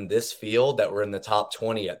 6 in this field that were in the top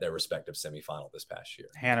 20 at their respective semifinal this past year.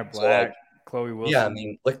 Hannah Black, Chloe Wilson. Yeah, I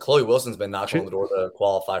mean, like, Chloe Wilson's been knocking on the door to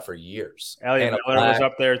qualify for years. Elliot Miller was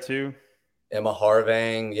up there too. Emma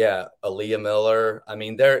Harvang, Aaliyah Miller. I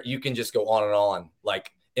mean, you can just go on and on.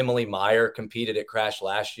 Like, Emily Meyer competed at Crash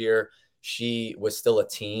last year. She was still a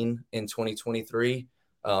teen in 2023,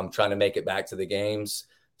 trying to make it back to the games.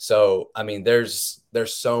 So, I mean, there's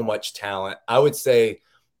so much talent. I would say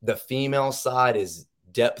the female side is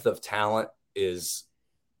depth of talent is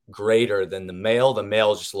greater than the male. The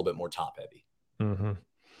male is just a little bit more top heavy. Mm-hmm.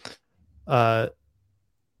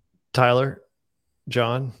 Tyler,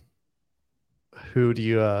 John, who do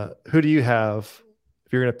you have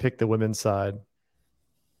if you're going to pick the women's side?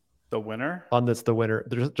 The winner on this, the winner,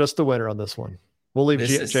 just the winner on this one. We'll leave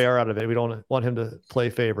JR out of it. We don't want him to play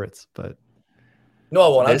favorites, but no, I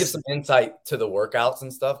won't. I'll give some insight to the workouts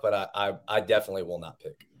and stuff, but I definitely will not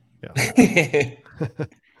pick. Yeah.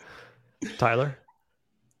 Tyler,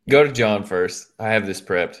 go to John first. I have this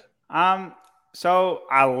prepped. So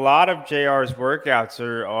a lot of JR's workouts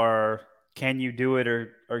are can you do it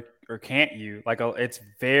or can't you? Like, it's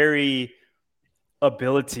very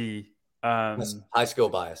ability. High skill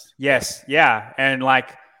bias. Yes. Yeah. And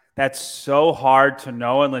like, that's so hard to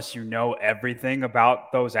know unless you know everything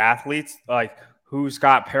about those athletes. Like, who's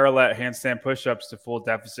got parallel handstand push-ups to full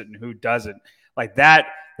deficit and who doesn't. Like, that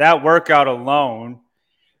workout alone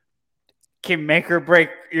can make or break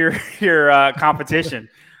your competition.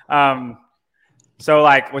 So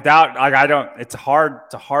like, without, like, it's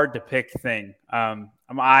hard to pick thing.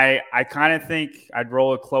 I kind of think I'd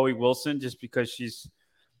roll with Chloe Wilson just because she's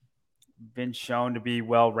been shown to be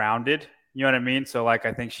well-rounded. You know what I mean? So like,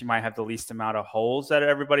 I think she might have the least amount of holes out of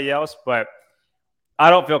everybody else, but I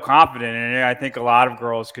don't feel confident in it. I think a lot of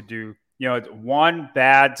girls could do, one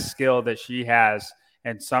bad skill that she has,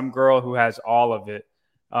 and some girl who has all of it,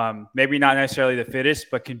 maybe not necessarily the fittest,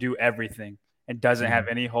 but can do everything and doesn't have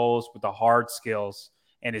any holes with the hard skills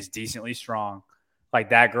and is decently strong.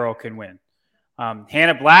 Like that girl can win.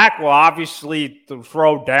 Hannah Black will obviously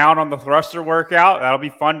throw down on the thruster workout. That'll be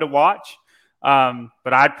fun to watch.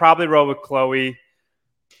 But I'd probably roll with Chloe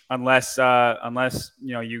unless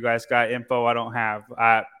you guys got info I don't have.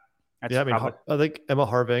 I think Emma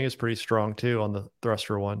Harvang is pretty strong too on the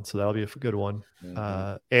thruster one, so that'll be a good one.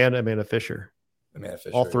 And Amanda Fisher.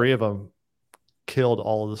 All three of them killed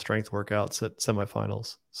all of the strength workouts at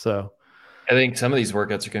semifinals. So I think some of these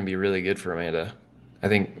workouts are going to be really good for Amanda. I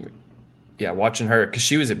think, watching her, because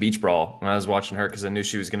she was at Beach Brawl, and I was watching her because I knew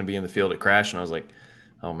she was going to be in the field at Crash, and I was like,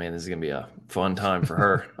 oh man, this is going to be a fun time for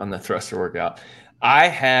her on the thruster workout. I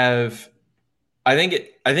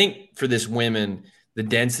think for this women, the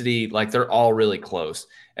density, like they're all really close.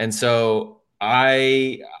 And so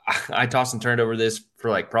I tossed and turned over this for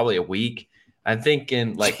like probably a week. I'm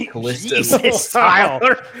thinking like Callista.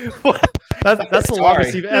 Tyler. That's the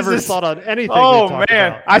longest you've ever thought on anything. Oh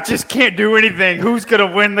man, about. I just can't do anything. Who's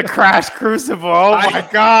gonna win the Crash Crucible? Oh my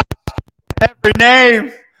God, every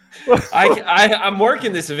name. I'm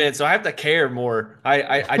working this event, so I have to care more.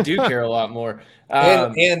 I do care a lot more.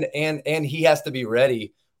 And he has to be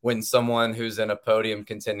ready when someone who's in a podium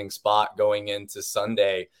contending spot going into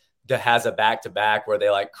Sunday has a back-to-back where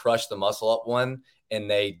they like crush the muscle up one and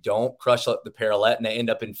they don't crush up the parallel and they end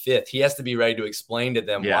up in fifth. He has to be ready to explain to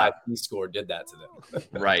them why P-score did that to them.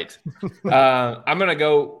 Right. I'm going to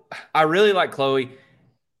go. I really like Chloe.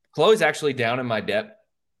 Chloe's actually down in my depth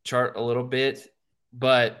chart a little bit,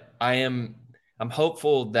 but I'm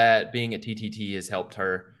hopeful that being at TTT has helped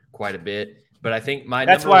her quite a bit. But I think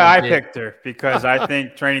that's why I picked her, because I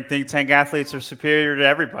think training think tank athletes are superior to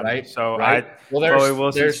everybody. Right. So Chloe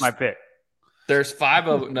Wilson's my pick. There's 5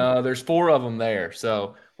 of them. No, there's 4 of them there.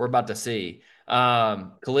 So we're about to see.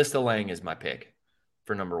 Callista Lang is my pick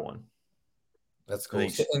for number 1. That's cool.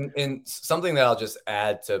 And something that I'll just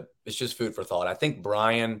add to, it's just food for thought. I think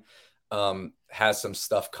Brian has some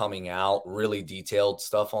stuff coming out, really detailed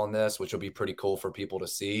stuff on this, which will be pretty cool for people to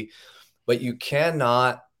see. But you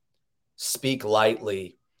cannot speak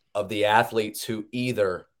lightly of the athletes who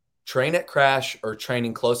either train at Crash or train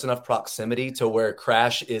in close enough proximity to where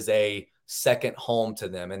Crash is a second home to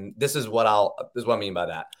them. And this is what I mean by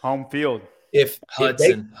that. Home field.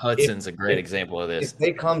 Hudson's a great example of this. If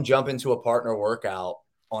they come jump into a partner workout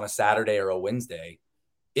on a Saturday or a Wednesday,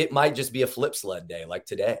 it might just be a flip sled day like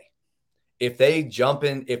today. If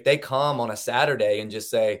they come on a Saturday and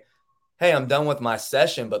just say, hey, I'm done with my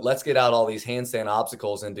session, but let's get out all these handstand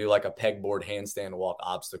obstacles and do like a pegboard handstand walk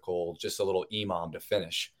obstacle, just a little EMOM to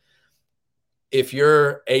finish. If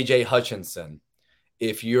you're AJ Hutchinson,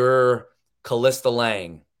 if you're Callista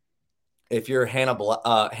Lang, if you're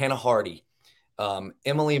Hannah Hardy,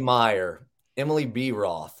 Emily Meyer, Emily B.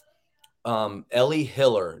 Roth, Ellie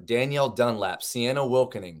Hiller, Danielle Dunlap, Sienna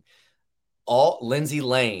Wilkening, Lindsay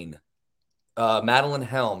Lane, Madeline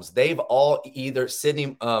Helms, they've all either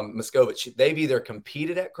Sydney Muscovich, they've either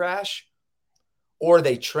competed at Crash or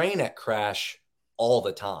they train at Crash all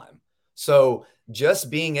the time. So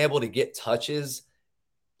just being able to get touches,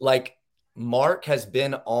 like Mark has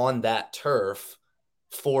been on that turf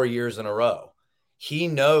 4 years in a row. He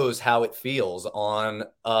knows how it feels on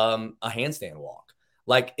a handstand walk.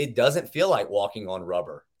 Like it doesn't feel like walking on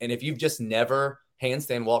rubber. And if you've just never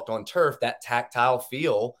handstand walked on turf, that tactile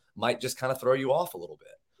feel might just kind of throw you off a little bit.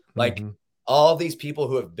 Like all these people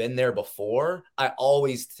who have been there before, I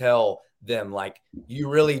always tell them like, you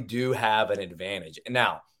really do have an advantage. And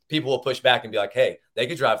now people will push back and be like, hey, they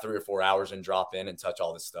could drive 3 or 4 hours and drop in and touch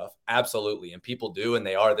all this stuff. Absolutely. And people do, and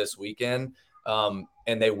they are this weekend.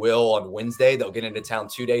 And they will on Wednesday. They'll get into town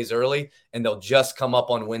 2 days early and they'll just come up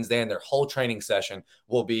on Wednesday and their whole training session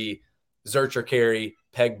will be Zercher carry,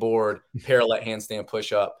 pegboard, parallel handstand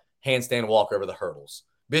push-up, handstand walk over the hurdles.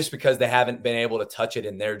 Just because they haven't been able to touch it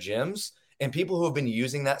in their gyms. And people who have been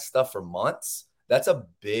using that stuff for months, that's a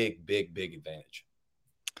big, big, big advantage.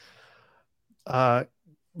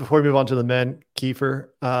 Before we move on to the men, Kiefer,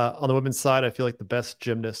 on the women's side, I feel like the best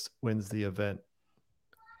gymnast wins the event.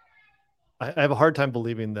 I have a hard time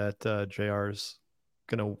believing that JR is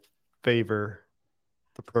going to favor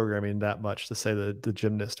the programming that much to say that the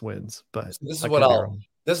gymnast wins. But this is what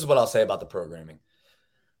I'll say about the programming.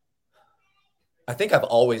 I think I've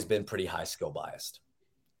always been pretty high skill biased.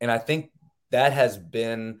 And I think that has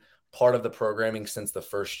been part of the programming since the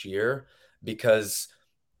first year, because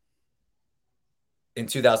in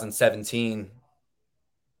 2017,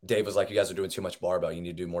 Dave was like, you guys are doing too much barbell. You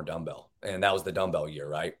need to do more dumbbell. And that was the dumbbell year,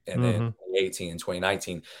 right? And then 2018 and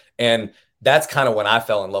 2019. And that's kind of when I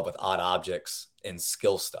fell in love with odd objects and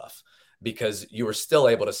skill stuff, because you were still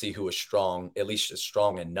able to see who was strong, at least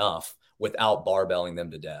strong enough, without barbelling them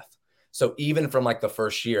to death. So even from like the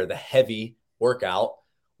first year, the heavy workout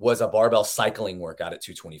was a barbell cycling workout at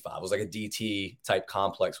 225. It was like a DT type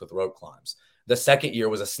complex with rope climbs. The second year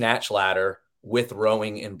was a snatch ladder with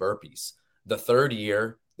rowing and burpees. The third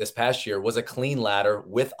year, this past year, was a clean ladder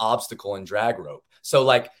with obstacle and drag rope. So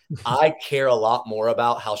like I care a lot more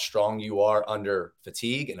about how strong you are under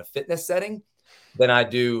fatigue in a fitness setting than I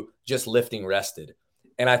do just lifting rested.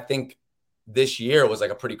 And I think this year was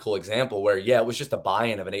like a pretty cool example where, yeah, it was just a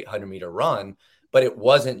buy-in of an 800-meter run, but it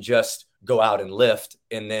wasn't just go out and lift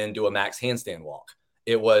and then do a max handstand walk.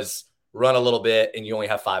 It was run a little bit and you only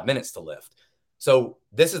have 5 minutes to lift. So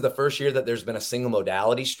this is the first year that there's been a single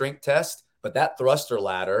modality strength test, but that thruster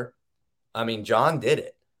ladder, I mean, John did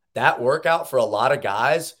it. That workout for a lot of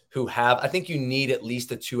guys who have, I think you need at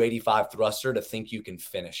least a 285 thruster to think you can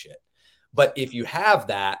finish it. But if you have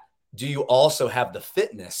that, do you also have the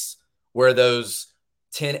fitness where those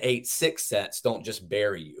 10, 8, 6 sets don't just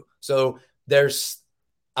bury you? So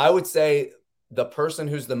I would say the person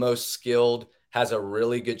who's the most skilled has a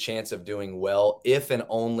really good chance of doing well if and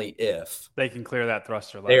only if they can clear that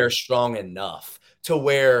thruster ladder. They are strong enough to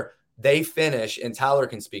where they finish, and Tyler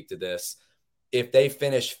can speak to this, if they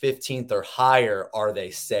finish 15th or higher, are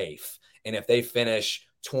they safe? And if they finish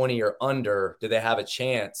 20 or under, do they have a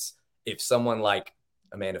chance if someone like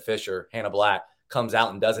Amanda Fisher, Hannah Black, comes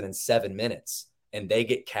out and does it in 7 minutes and they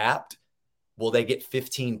get capped? Will they get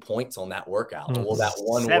 15 points on that workout? Or will that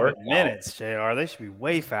one 7 minutes, JR? They should be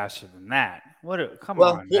way faster than that. Come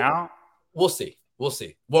on now. We'll see.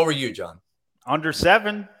 What were you, John? Under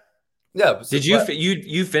 7. Yeah. Did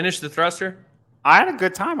you finish the thruster? I had a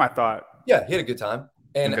good time, I thought. Yeah, he had a good time.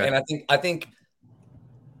 And I think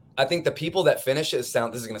the people that finish it this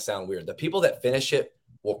is going to sound weird. The people that finish it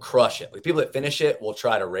will crush it. The people that finish it will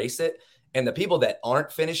try to race it. And the people that aren't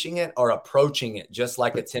finishing it are approaching it just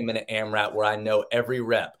like a 10-minute AMRAP, where I know every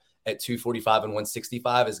rep at 245 and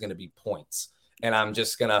 165 is going to be points. And I'm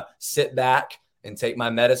just going to sit back and take my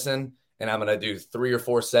medicine, and I'm going to do 3 or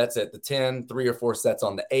 4 sets at the 10, 3 or 4 sets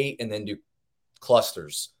on the 8, and then do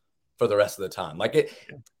clusters for the rest of the time. Like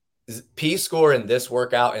P-score in this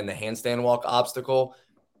workout and the handstand walk obstacle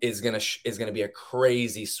is going to be a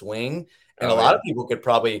crazy swing. And a lot of people could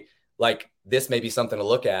probably, like, this may be something to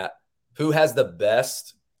look at. Who has the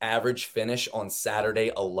best average finish on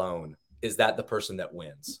Saturday alone? Is that the person that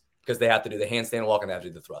wins? Because they have to do the handstand walk and they have to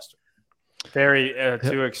do the thruster. Very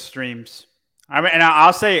two extremes. I mean, and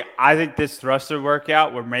I'll say, I think this thruster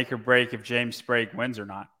workout will make or break if James Sprague wins or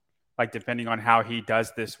not. Like, depending on how he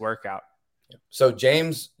does this workout. So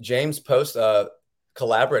James Post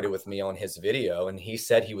collaborated with me on his video, and he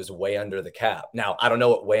said he was way under the cap. Now, I don't know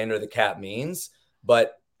what way under the cap means,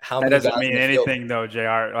 but that doesn't mean anything, though,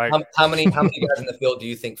 JR. Like, how many guys in the field do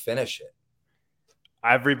you think finish it?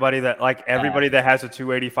 Everybody that has a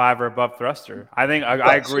 285 or above thruster. I think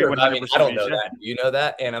I agree. Sure, 100%. I mean, I don't know that. You know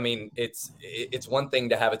that, and I mean, it's one thing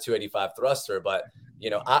to have a 285 thruster, but you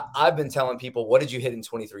know, I've been telling people, what did you hit in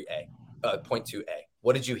 23A, 0.2A?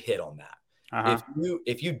 What did you hit on that? Uh-huh.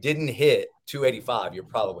 If you didn't hit 285, you're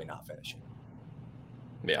probably not finishing.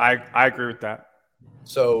 Yeah, I agree with that.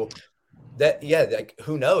 So like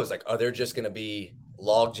who knows? Like, are there just going to be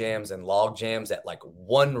log jams at like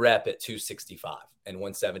one rep at 265 and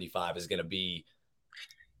 175 is going to be.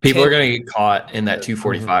 People are going to get caught in that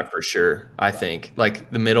 245 for sure. I think like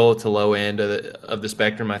the middle to low end of the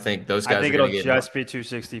spectrum. I think those guys. I think it'll just be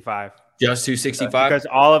 265. Just 265 because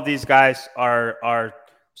all of these guys are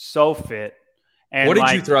so fit. And what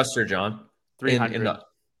did you thruster, John? 300.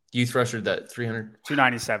 You thrustered that 300?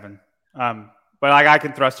 297. But like I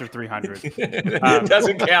can thruster 300. It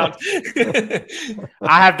doesn't count.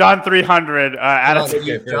 I have done 300.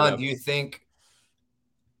 John, do you think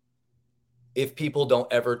if people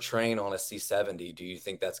don't ever train on a C70, do you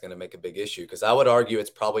think that's going to make a big issue? Because I would argue it's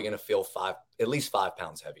probably going to feel at least 5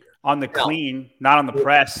 pounds heavier. On the clean, not on the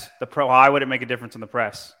press. Why would it make a difference on the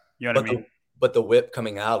press? You know what I mean? But the whip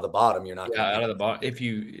coming out of the bottom, you're not. Out of the bottom.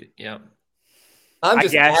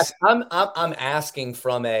 I'm asking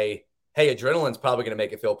from a. Hey, adrenaline's probably going to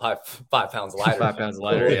make it feel 5 pounds lighter. 5 pounds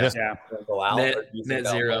lighter, yeah. Go out, net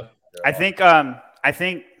zero. I think,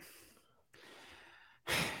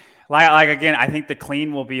 like again, I think the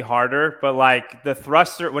clean will be harder, but like the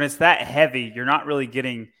thruster, when it's that heavy, you're not really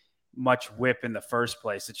getting much whip in the first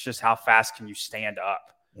place. It's just how fast can you stand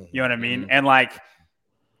up? You know what I mean? And like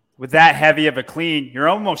with that heavy of a clean, you're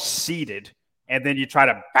almost seated, and then you try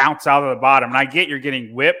to bounce out of the bottom. And I get you're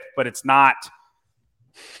getting whipped, but it's not.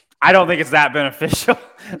 I don't think it's that beneficial.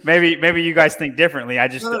 maybe you guys think differently. I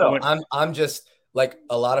just no. I'm just like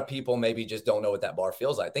a lot of people maybe just don't know what that bar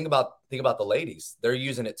feels like. Think about the ladies; they're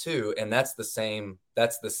using it too, and that's the same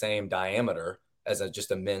diameter as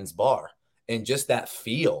just a men's bar. And just that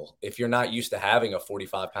feel, if you're not used to having a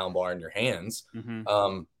 45-pound bar in your hands,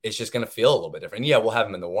 it's just going to feel a little bit different. Yeah, we'll have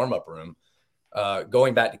them in the warm-up room.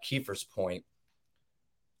 Going back to Kiefer's point,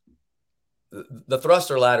 the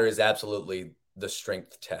thruster ladder is absolutely the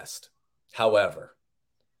strength test. However,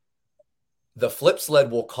 the flip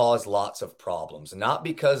sled will cause lots of problems, not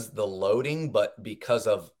because the loading, but because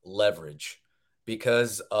of leverage.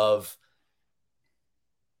 Because of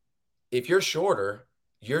if you're shorter,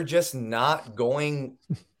 you're just not going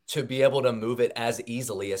to be able to move it as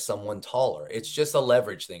easily as someone taller. It's just a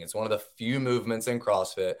leverage thing. It's one of the few movements in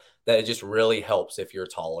CrossFit that it just really helps if you're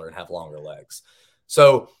taller and have longer legs.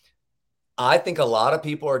 So I think a lot of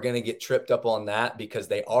people are going to get tripped up on that because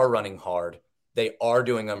they are running hard. They are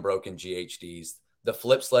doing unbroken GHDs. The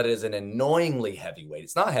flip sled is an annoyingly heavy weight.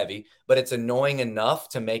 It's not heavy, but it's annoying enough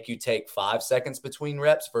to make you take 5 seconds between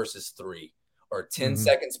reps versus 3, or 10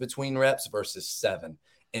 seconds between reps versus 7.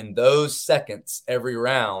 And those seconds every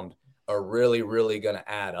round are really, really going to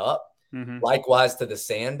add up. Likewise to the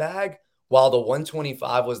sandbag, while the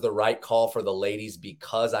 125 was the right call for the ladies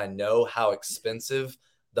because I know how expensive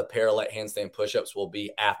the parallel handstand push-ups will be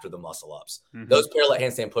after the muscle-ups. Those parallel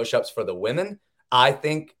handstand push-ups for the women, I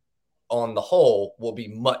think on the whole will be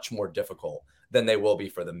much more difficult than they will be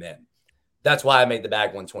for the men. That's why I made the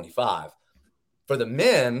bag 125. For the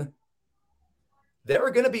men, there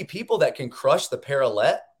are going to be people that can crush the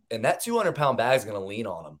parallel, and that 200-pound bag is going to lean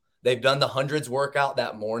on them. They've done the hundreds workout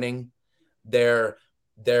that morning. They're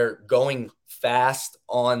going fast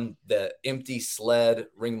on the empty sled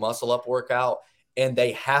ring muscle up workout, and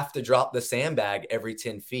they have to drop the sandbag every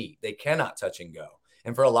 10 feet. They cannot touch and go.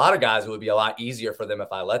 And for a lot of guys, it would be a lot easier for them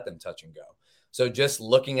if I let them touch and go. So just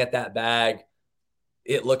looking at that bag,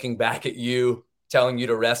 it looking back at you, telling you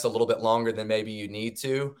to rest a little bit longer than maybe you need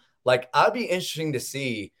to. Like, I'd be interesting to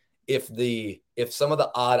see if some of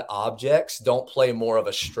the odd objects don't play more of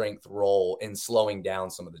a strength role in slowing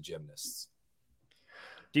down some of the gymnasts.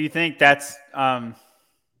 Do you think that's do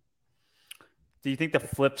you think the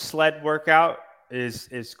flip sled workout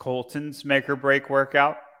is Colton's make or break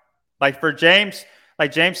workout? Like for James,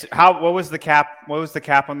 what was the cap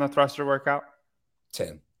on the thruster workout?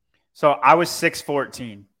 10. So I was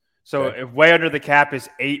 6'14". So if way under the cap is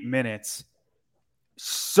 8 minutes.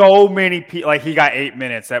 So many people, like he got 8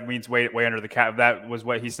 minutes. That means way under the cap. That was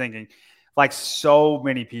what he's thinking. Like so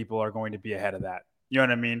many people are going to be ahead of that. You know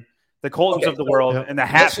what I mean? The Coltons of the world and the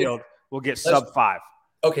Hatfield will get sub 5.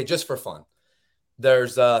 Okay, just for fun.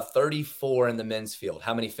 There's 34 in the men's field.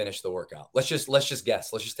 How many finished the workout? Let's just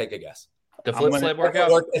guess. Let's just take a guess. The flip sled workout?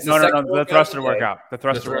 No. The thruster workout. The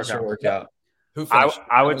thruster workout. Who finished?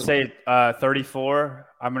 I would say 34.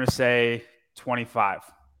 I'm going to say 25.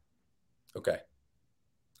 Okay.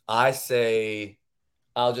 I say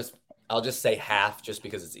I'll just say half just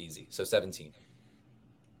because it's easy. So 17.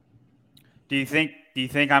 Do you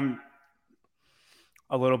think I'm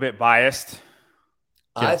a little bit biased?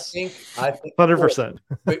 Yes. I think 100%.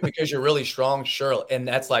 Because you're really strong, sure. And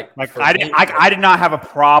that's like I did not have a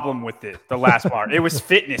problem with it. The last bar, it was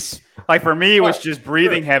fitness. Like for me, it was just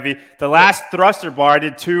breathing heavy. The last thruster bar I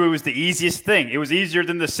did 2. It was the easiest thing. It was easier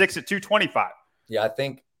than the 6 at 225. Yeah, I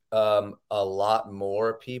think a lot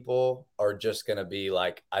more people are just going to be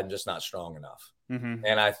like, I'm just not strong enough.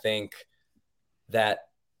 And I think that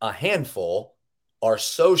a handful are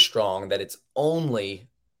so strong that it's only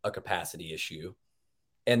a capacity issue.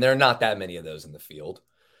 And there are not that many of those in the field.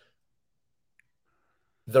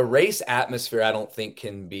 The race atmosphere, I don't think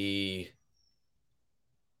can be.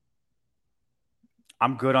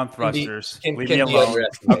 I'm good on thrusters. Leave me alone.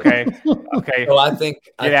 Okay. So I think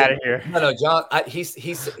get out of here. No, John.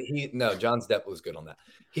 John's depth was good on that.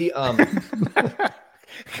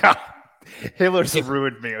 Hitler's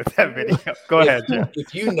ruined me with that video. Go ahead, Jeff.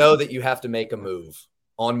 If you know that you have to make a move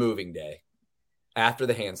on moving day after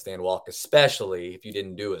the handstand walk, especially if you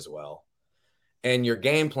didn't do as well, and your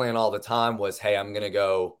game plan all the time was, hey, I'm going to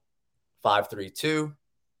go 5-3-2,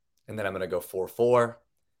 and then I'm going to go 4-4,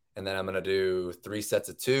 and then I'm going to do 3 sets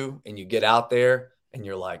of 2, and you get out there and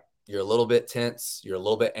you're like, you're a little bit tense, you're a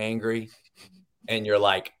little bit angry, and you're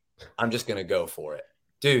like, I'm just going to go for it.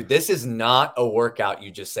 Dude, this is not a workout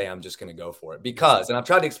you just say, I'm just going to go for it. Because, and I've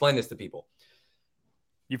tried to explain this to people.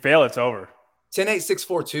 You fail, it's over.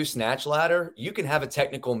 10-8-6-4-2 snatch ladder, you can have a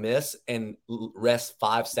technical miss and rest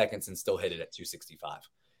 5 seconds and still hit it at 265.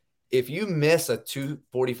 If you miss a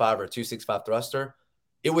 245 or 265 thruster,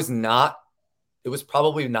 it was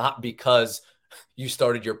probably not because you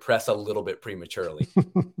started your press a little bit prematurely.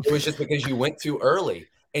 It was just because you went too early,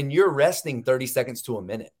 and you're resting 30 seconds to a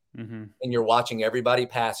minute, and you're watching everybody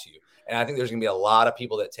pass you. And I think there's going to be a lot of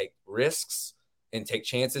people that take risks and take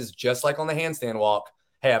chances, just like on the handstand walk.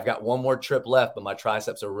 Hey, I've got one more trip left, but my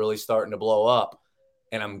triceps are really starting to blow up.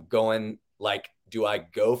 And I'm going like, do I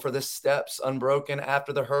go for the steps unbroken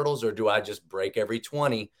after the hurdles, or do I just break every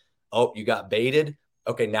 20? Oh, you got baited.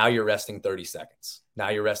 Okay, now you're resting 30 seconds. Now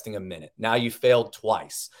you're resting a minute. Now you failed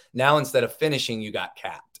twice. Now instead of finishing, you got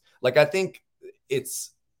capped. Like, I think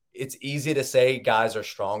it's easy to say guys are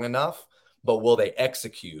strong enough, but will they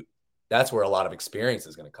execute? That's where a lot of experience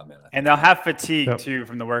is going to come in. And they'll have fatigue too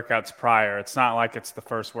from the workouts prior. It's not like it's the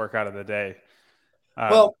first workout of the day.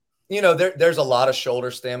 Well, you know, there's a lot of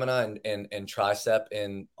shoulder stamina and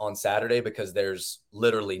tricep on Saturday because there's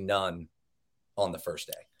literally none on the first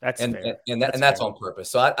day. That's fair. And that's on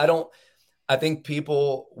purpose. So I think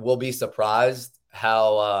people will be surprised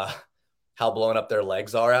how blown up their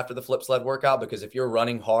legs are after the flip sled workout, because if you're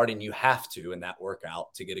running hard and you have to in that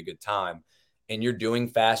workout to get a good time, and you're doing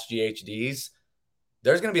fast GHDs,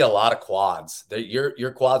 there's going to be a lot of quads.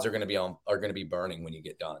 Your quads are going to be burning when you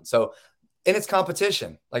get done. So, and it's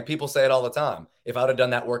competition. Like people say it all the time. If I would have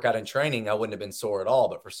done that workout in training, I wouldn't have been sore at all.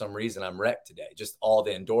 But for some reason, I'm wrecked today. Just all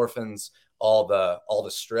the endorphins, all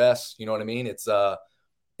the stress. You know what I mean? It's a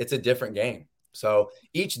different game. So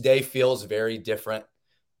each day feels very different.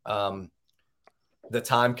 The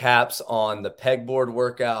time caps on the pegboard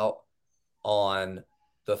workout, on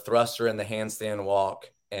the thruster and the handstand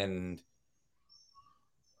walk, and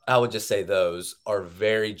I would just say those are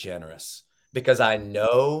very generous, because I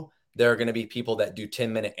know there are going to be people that do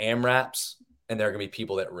 10-minute AMRAPs and there are going to be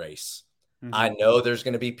people that race. I know there's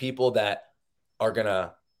going to be people that are going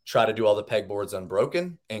to try to do all the pegboards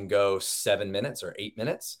unbroken and go 7 minutes or 8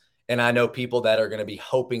 minutes. And I know people that are going to be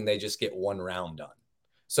hoping they just get one round done.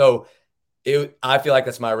 So I feel like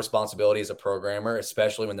that's my responsibility as a programmer,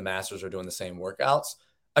 especially when the masters are doing the same workouts.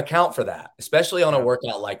 Account for that, especially on a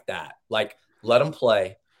workout like that. Like, let them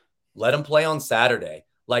play on Saturday.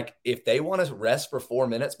 Like, if they want to rest for 4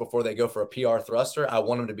 minutes before they go for a PR thruster, I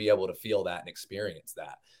want them to be able to feel that and experience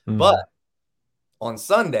that. But on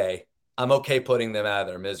Sunday, I'm okay putting them out of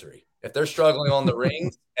their misery. If they're struggling on the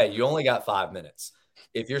rings, hey, you only got 5 minutes.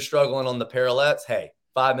 If you're struggling on the parallettes, hey,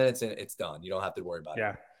 5 minutes and it's done. You don't have to worry about it.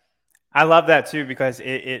 Yeah. I love that too, because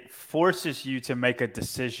it forces you to make a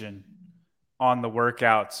decision on the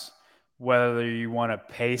workouts, whether you want to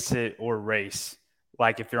pace it or race.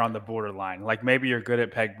 Like if you're on the borderline, like maybe you're good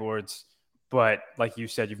at pegboards, but like you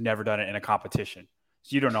said, you've never done it in a competition.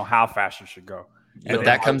 So you don't know how fast you should go. But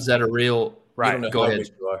that comes at a real right. Go ahead.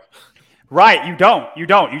 Right. You don't.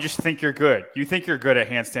 You just think you're good. You think you're good at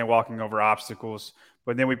handstand walking over obstacles,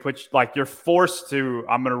 but then we put like you're forced to,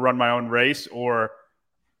 I'm going to run my own race or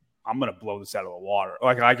I'm going to blow this out of the water.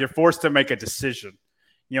 Like you're forced to make a decision.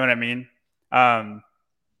 You know what I mean?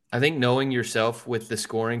 I think knowing yourself with the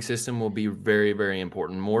scoring system will be very, very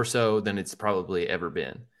important, more so than it's probably ever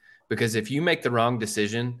been. Because if you make the wrong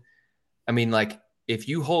decision, I mean, like if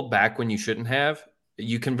you hold back when you shouldn't have,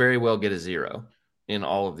 you can very well get a 0 in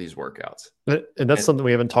all of these workouts. And that's something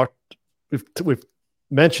we haven't talked, we've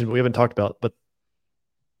mentioned, but we haven't talked about, but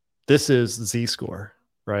this is Z score,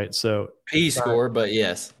 right? So P score, but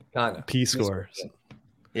yes. Kind of. P score.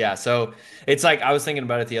 Yeah, so it's like I was thinking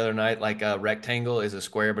about it the other night. Like a rectangle is a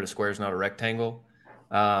square, but a square is not a rectangle.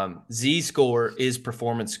 Z score is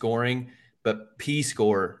performance scoring, but P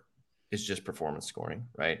score is just performance scoring,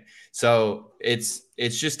 right? So it's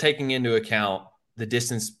just taking into account the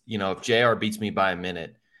distance. You know, if JR beats me by a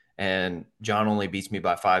minute and John only beats me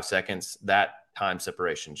by 5 seconds, that time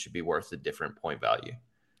separation should be worth a different point value.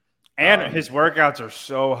 And his workouts are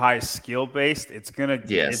so high skill based. It's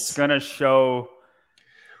gonna show.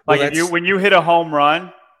 Like when you hit a home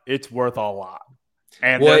run, it's worth a lot.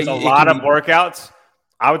 And there's a lot of workouts.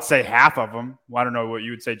 I would say half of them. Well, I don't know what you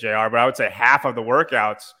would say, JR, but I would say half of the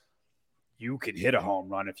workouts, you can hit a home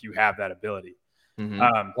run if you have that ability.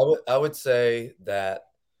 I would say that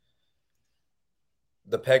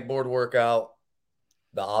the pegboard workout,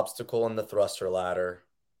 the obstacle and the thruster ladder,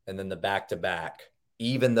 and then the back-to-back,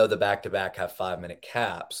 even though the back-to-back have 5-minute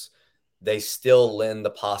caps, they still lend the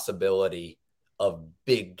possibility of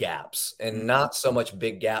big gaps, and not so much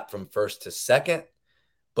big gap from first to second,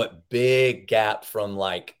 but big gap from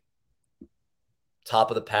like top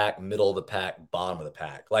of the pack, middle of the pack, bottom of the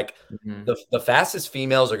pack. Like the fastest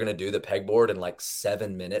females are going to do the pegboard in like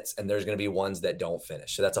 7 minutes, and there's going to be ones that don't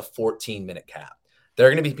finish. So that's a 14-minute cap. There are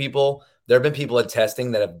going to be people. There have been people in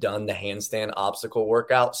testing that have done the handstand obstacle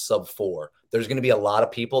workout sub 4. There's going to be a lot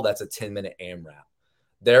of people that's a 10-minute AMRAP.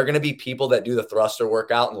 There are going to be people that do the thruster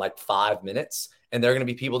workout in like 5 minutes, and there are going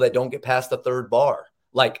to be people that don't get past the third bar.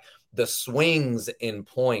 Like the swings in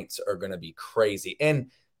points are going to be crazy.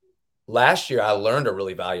 And last year I learned a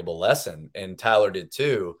really valuable lesson, and Tyler did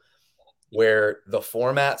too, where the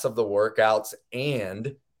formats of the workouts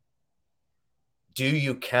and do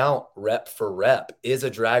you count rep for rep? Is a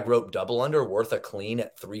drag rope double under worth a clean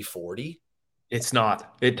at 340? It's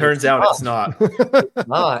not. It turns out it's not. It's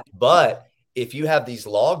not. But if you have these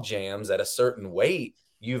log jams at a certain weight,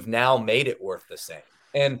 you've now made it worth the same.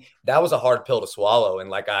 And that was a hard pill to swallow. And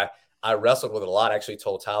like I wrestled with it a lot. I actually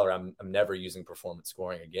told Tyler I'm never using performance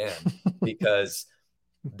scoring again because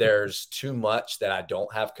there's too much that I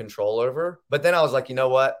don't have control over. But then I was like, you know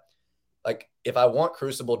what? Like if I want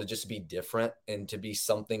Crucible to just be different and to be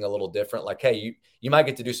something a little different, like, hey, you might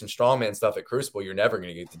get to do some strongman stuff at Crucible. You're never going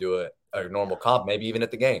to get to do it at a normal comp, maybe even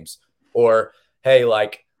at the games. Or, hey,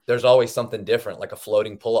 like there's always something different, like a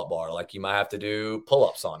floating pull-up bar. Like you might have to do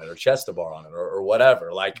pull-ups on it or chest to bar on it or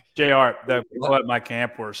whatever. Like JR, the people at my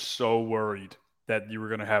camp were so worried that you were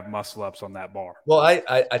going to have muscle ups on that bar. Well,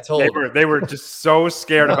 I told they were just so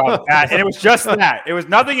scared about that. And it was just that. It was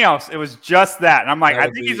nothing else. It was just that. And I'm like, I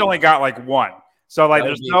think he's only got like one. So like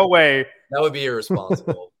there's no way. That would be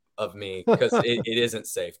irresponsible of me because it isn't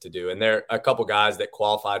safe to do. And there are a couple guys that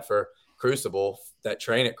qualified for Crucible that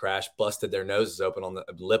train at Crash busted their noses open on the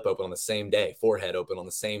lip open on the same day, forehead open on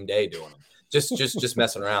the same day doing them. Just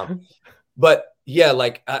messing around. But yeah,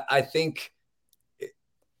 like I think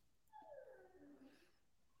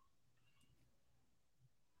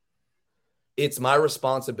it's my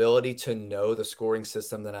responsibility to know the scoring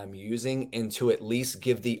system that I'm using and to at least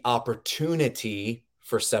give the opportunity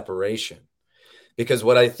for separation. Because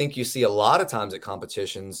what I think you see a lot of times at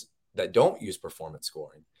competitions that don't use performance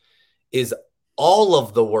scoring is all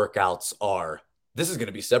of the workouts are, this is going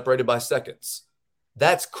to be separated by seconds.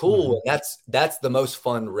 That's cool. And that's the most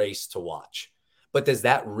fun race to watch. But does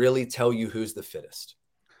that really tell you who's the fittest?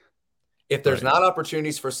 If there's not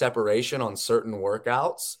opportunities for separation on certain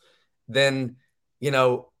workouts, then,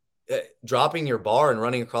 dropping your bar and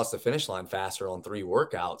running across the finish line faster on 3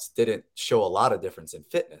 workouts didn't show a lot of difference in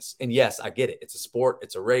fitness. And yes, I get it. It's a sport.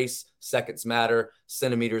 It's a race. Seconds matter.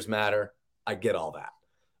 Centimeters matter. I get all that.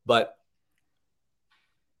 But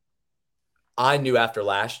I knew after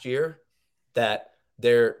last year that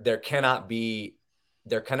there cannot be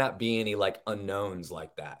any like unknowns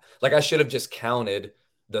like that. Like I should have just counted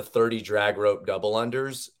the 30 drag rope double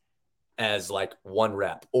unders as like 1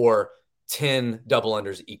 rep or 10 double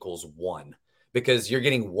unders equals 1 because you're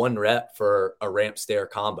getting 1 rep for a ramp stair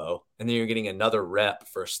combo. And then you're getting another rep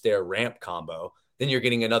for a stair ramp combo. Then you're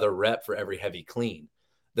getting another rep for every heavy clean.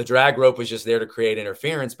 The drag rope was just there to create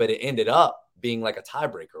interference, but it ended up being like a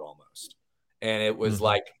tiebreaker almost. And it was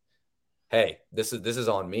like, hey, this is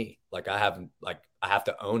on me. Like I have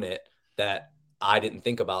to own it that I didn't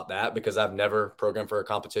think about that because I've never programmed for a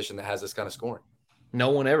competition that has this kind of scoring.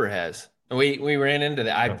 No one ever has. We ran into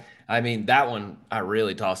that. I mean, that one I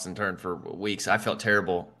really tossed and turned for weeks. I felt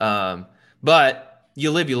terrible. But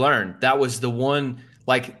you live, you learn. That was the one,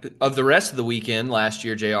 like, of the rest of the weekend last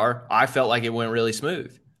year, JR, I felt like it went really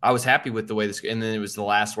smooth. I was happy with the way this, and then it was the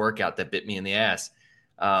last workout that bit me in the ass.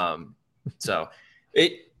 So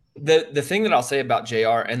the thing that I'll say about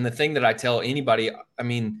JR and the thing that I tell anybody, I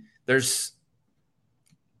mean,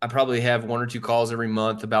 I probably have 1 or 2 calls every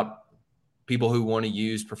month about people who want to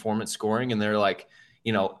use performance scoring, and they're like,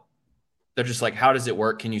 they're just like, how does it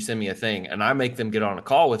work? Can you send me a thing? And I make them get on a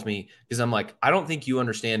call with me because I'm like, I don't think you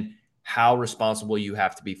understand how responsible you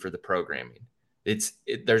have to be for the programming. It's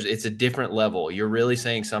a different level. You're really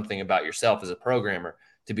saying something about yourself as a programmer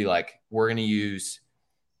to be like, we're going to use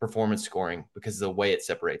performance scoring because of the way it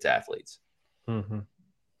separates athletes. Mm-hmm.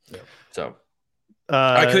 Yeah. So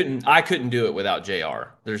I couldn't do it without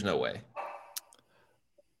JR. There's no way.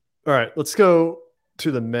 All right, let's go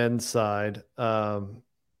to the men's side. We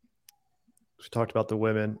talked about the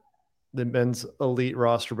women, the men's elite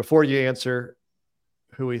roster. Before you answer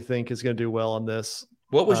who we think is going to do well on this,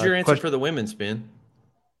 what was your answer for the women's, Ben?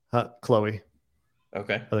 Chloe.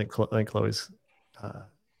 Okay, I think Chloe's.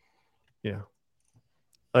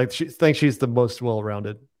 I think she's the most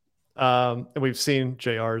well-rounded, and we've seen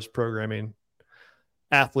JR's programming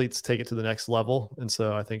athletes take it to the next level. And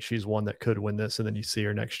so I think she's one that could win this. And then you see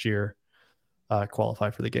her next year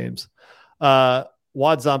qualify for the games.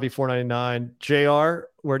 Wad Zombie 499. JR,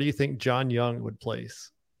 where do you think John Young would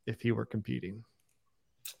place if he were competing?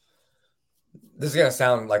 This is going to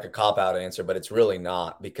sound like a cop-out answer, but it's really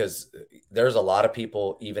not, because there's a lot of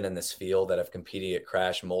people even in this field that have competed at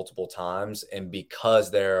Crash multiple times. And because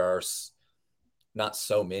there are not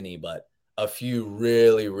so many, but a few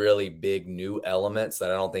really, really big new elements that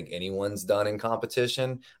I don't think anyone's done in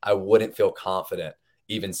competition, I wouldn't feel confident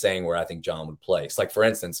even saying where I think John would place. Like, for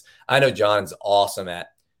instance, I know John's awesome at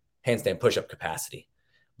handstand push-up capacity,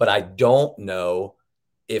 but I don't know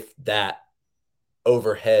if that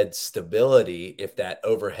overhead stability, if that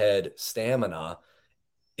overhead stamina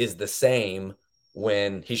is the same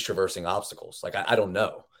when he's traversing obstacles. Like, I don't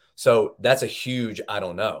know. So that's a huge I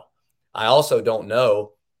don't know. I also don't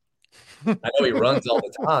know. I know he runs all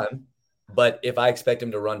the time, but if I expect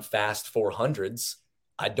him to run fast 400s,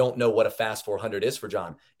 I don't know what a fast 400 is for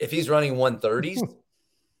John. If he's running 130s,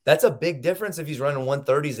 that's a big difference if he's running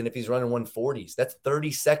 130s and if he's running 140s. That's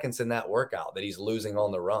 30 seconds in that workout that he's losing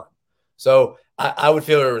on the run. So I would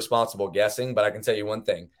feel irresponsible guessing, but I can tell you one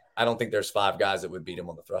thing. I don't think there's 5 guys that would beat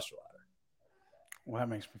him on the thruster ladder. Well, that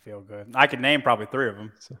makes me feel good. I could name probably 3 of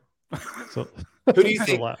them. So who do you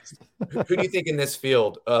think? Who do you think in this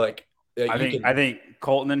field? I think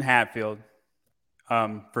Colton and Hatfield,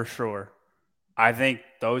 for sure. I think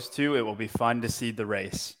those 2. It will be fun to see the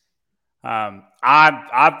race.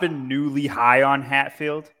 I've been newly high on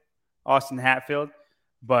Austin Hatfield,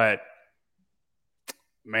 but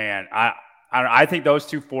man, I think those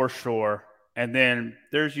 2 for sure. And then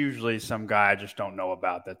there's usually some guy I just don't know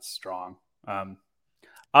about that's strong.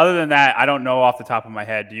 Other than that, I don't know off the top of my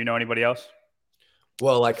head. Do you know anybody else?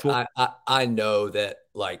 Well, like I know that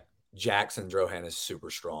like Jackson Drohan is super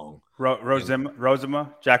strong. Jack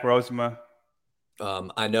Rosema.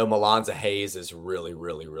 I know Melanza Hayes is really,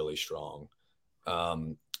 really, really strong.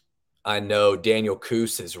 I know Daniel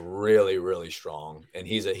Coos is really, really strong, and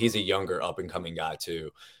he's a younger up and coming guy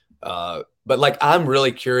too. But like, I'm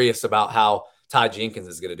really curious about how Ty Jenkins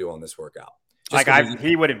is going to do on this workout.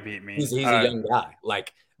 He wouldn't beat me. He's a young guy.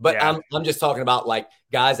 Like, but yeah. I'm just talking about like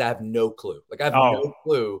guys I have no clue. Like, I have no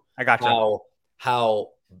clue. I got you.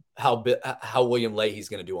 How William Leahy's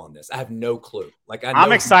going to do on this. I have no clue. Like,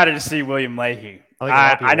 I'm excited to see William Leahy.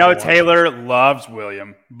 I know Taylor loves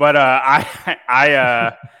William, but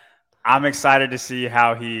I'm excited to see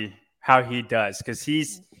how he does,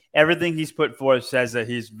 because everything he's put forth says that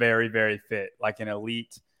he's very, very fit, like an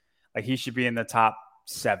elite. Like, he should be in the top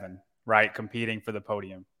 7, right, competing for the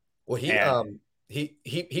podium. Well,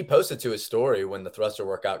 he posted to his story when the thruster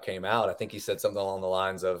workout came out. I think he said something along the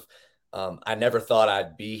lines of, I never thought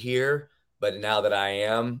I'd be here, but now that I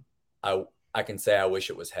am, I can say I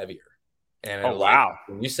wish it was heavier. And wow.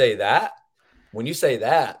 When you say that,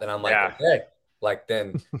 then I'm like, okay, like,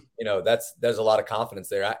 then, there's a lot of confidence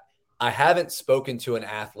there. I haven't spoken to an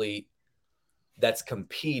athlete that's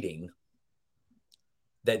competing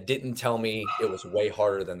that didn't tell me it was way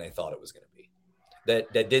harder than they thought it was going to be.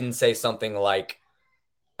 That didn't say something like,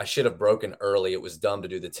 I should have broken early. It was dumb to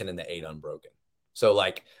do the 10 and the 8 unbroken. So,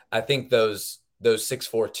 like, I think those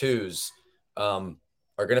 6.42s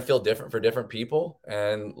are going to feel different for different people.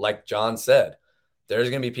 And like John said, there's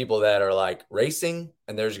going to be people that are like racing,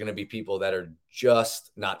 and there's going to be people that are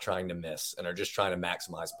just not trying to miss and are just trying to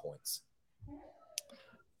maximize points.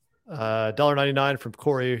 $1.99 from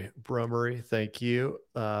Corey Bromery. Thank you.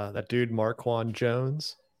 That dude, Marquand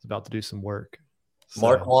Jones, is about to do some work.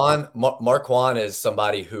 So. Marquand is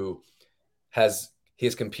somebody who has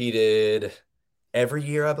competed every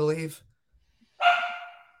year, I believe.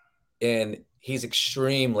 And he's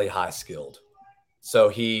extremely high skilled. So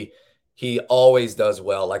he always does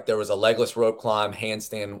well. Like, there was a legless rope climb,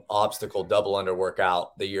 handstand obstacle, double under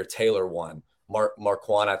workout the year Taylor won.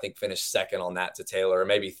 Marquand, I think, finished second on that to Taylor, or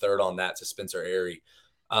maybe third on that to Spencer Airy.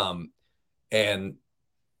 And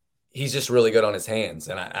he's just really good on his hands.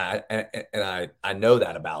 And I know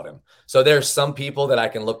that about him. So there's some people that I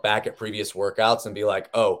can look back at previous workouts and be like,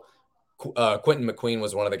 oh, Quentin McQueen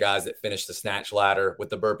was one of the guys that finished the snatch ladder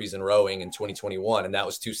with the burpees and rowing in 2021, and that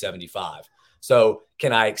was 275. So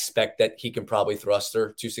can I expect that he can probably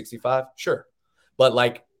thruster 265? Sure. But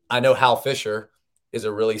like, I know Hal Fisher is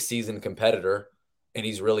a really seasoned competitor and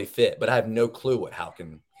he's really fit, but I have no clue what Hal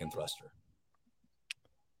can thruster.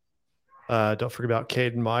 Don't forget about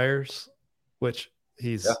Caden Myers, which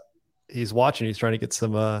he's watching. He's trying to get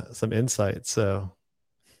some insight. So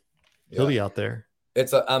he'll be out there.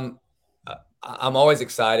 I'm always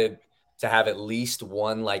excited to have at least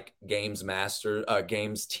one like games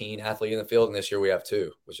teen athlete in the field. And this year we have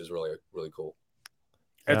 2, which is really, really cool.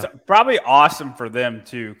 It's probably awesome for them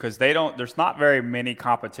too, because there's not very many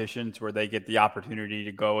competitions where they get the opportunity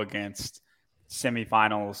to go against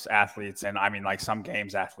semifinals athletes. And I mean, like some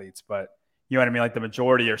games athletes, but you know what I mean? Like the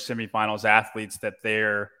majority are semifinals athletes that's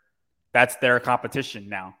their competition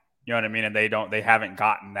now. You know what I mean? And they haven't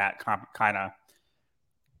gotten that kind of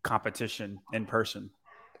competition in person.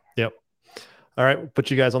 Yep. All right. We'll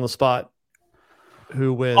put you guys on the spot.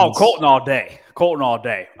 Who wins? Oh, Colton all day.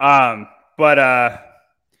 But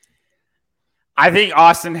I think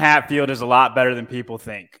Austin Hatfield is a lot better than people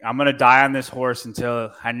think. I'm going to die on this horse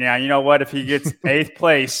until, and now you know what? If he gets 8th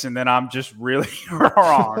place and then I'm just really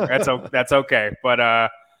wrong, that's okay. But I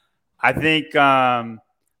think I'm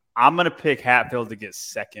going to pick Hatfield to get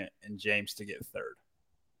 2nd and James to get 3rd.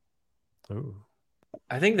 Ooh.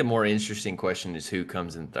 I think the more interesting question is who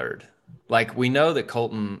comes in 3rd. Like, we know that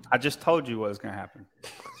Colton. I just told you what was going to happen.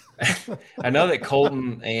 I know that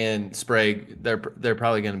Colton and Sprague, they're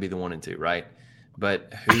probably going to be the 1 and 2, right?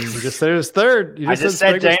 But who? You just said it was 3rd. I just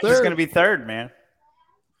said James is going to be 3rd, man.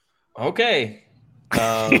 Okay.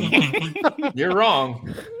 You're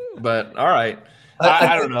wrong, but all right.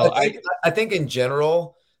 I don't know. I think in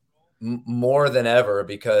general, more than ever,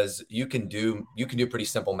 because you can do pretty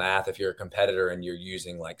simple math if you're a competitor and you're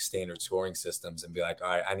using like standard scoring systems and be like, all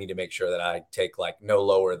right, I need to make sure that I take like no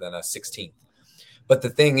lower than a 16th. But the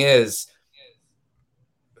thing is,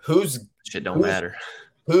 whose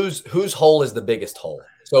hole is the biggest hole?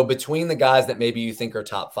 So between the guys that maybe you think are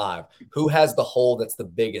top 5, who has the hole that's the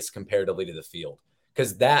biggest comparatively to the field?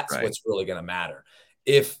 Because that's what's really going to matter.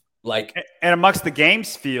 If like, and amongst the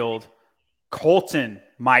games field, Colton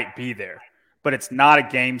might be there, but it's not a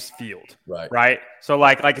games field, right? So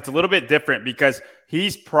like it's a little bit different because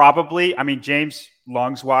he's probably, I mean, James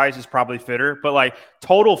lungs wise is probably fitter, but like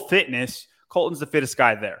total fitness, Colton's the fittest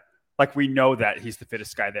guy there. Like we know that he's the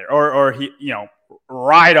fittest guy there, or he, you know,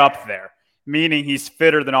 right up there, meaning he's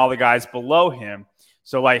fitter than all the guys below him.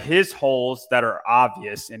 So like his holes that are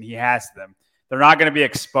obvious and he has them, they're not going to be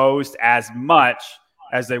exposed as much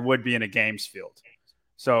as they would be in a games field.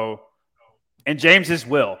 So, and James's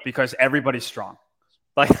will, because everybody's strong.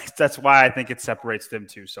 Like that's why I think it separates them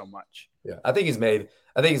two so much. Yeah, I think he's made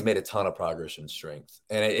a ton of progress in strength,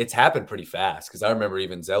 and it's happened pretty fast. Because I remember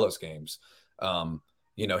even Zelos games,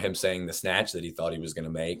 you know, him saying the snatch that he thought he was going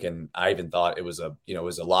to make, and I even thought it was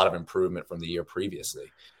a lot of improvement from the year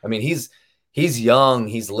previously. I mean, he's young,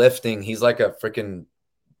 he's lifting, he's like a freaking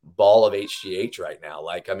ball of HGH right now.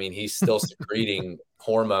 Like, I mean, he's still secreting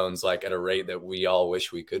hormones like at a rate that we all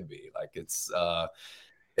wish we could be. Like it's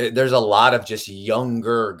there's a lot of just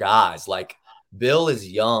younger guys. Like Bill is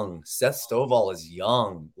young, Seth Stovall is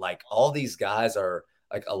young. Like all these guys are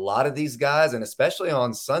like a lot of these guys, and especially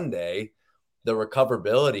on Sunday, the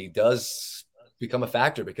recoverability does become a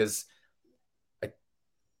factor because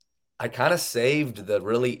I kind of saved the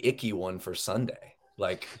really icky one for Sunday.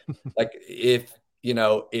 Like if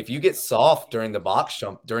you get soft during the box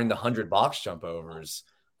jump, during the 100 box jump overs,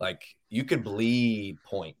 like you could bleed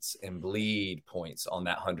points on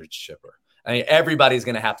that 100 shipper. I mean, everybody's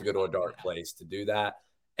going to have to go to a dark place to do that.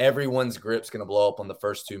 Everyone's grip's going to blow up on the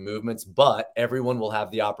first two movements, but everyone will have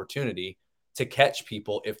the opportunity to catch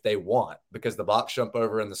people if they want, because the box jump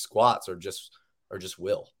over and the squats are just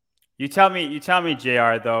will. You tell me,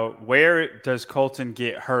 JR, though, where does Colton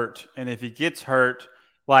get hurt? And if he gets hurt,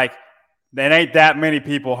 like, there ain't that many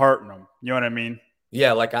people hurting him. You know what I mean?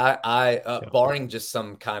 Yeah, like I barring just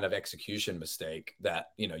some kind of execution mistake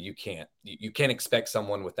that, you know, you can't expect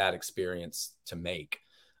someone with that experience to make.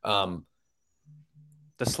 The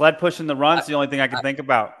sled pushing the run's the only thing I can think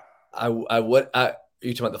about.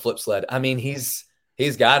 You talking about the flip sled? I mean, he's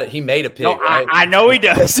got it. He made a pick. No, right? I know he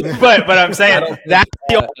does, but I'm saying that's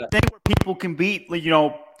the only thing where people can beat. You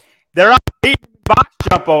know, they're not beating box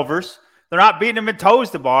jump overs. They're not beating him in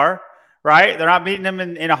toes to bar, right? They're not beating him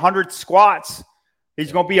in 100 squats.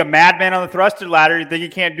 He's going to be a madman on the thruster ladder. You think he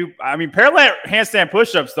can't do? I mean, parallel handstand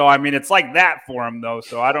push-ups, though. I mean, it's like that for him, though.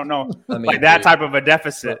 So I don't know, that type of a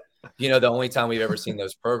deficit. You know, the only time we've ever seen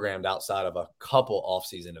those programmed outside of a couple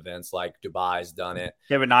off-season events, like Dubai's done it.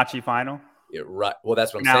 Fibonacci final. Right. Well,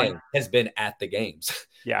 that's what I'm saying. Has been at the games.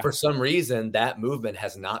 Yeah. For some reason, that movement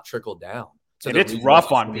has not trickled down. So it's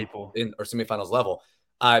rough on people in or semifinals level.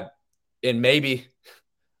 And maybe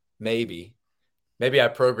I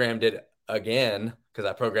programmed it again because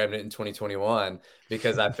I programmed it in 2021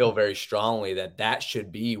 because I feel very strongly that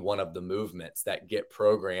should be one of the movements that get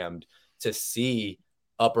programmed to see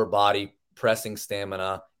upper body pressing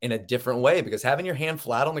stamina in a different way, because having your hand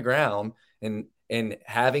flat on the ground and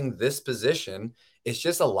having this position, it's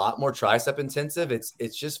just a lot more tricep intensive.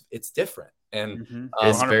 It's different. And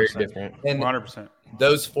it's very different. And 100%.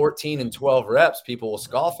 Those 14 and 12 reps people will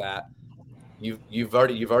scoff at. You've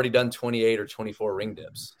already done 28 or 24 ring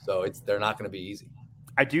dips, so they're not going to be easy.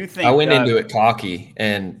 I do think I went into it cocky,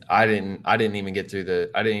 and I didn't even get through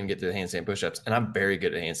the handstand push-ups, and I'm very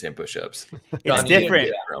good at handstand push-ups. It's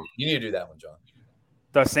different. You need to do that one, John.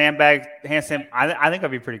 The sandbag handstand, I think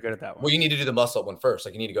I'd be pretty good at that one. Well, you need to do the muscle up one first.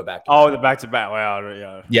 Like you need to go back. The back-to-back. Well,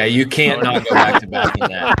 yeah. Yeah, you can't not go back-to-back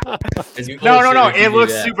in that. No. It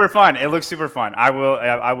looks super fun. It looks super fun. I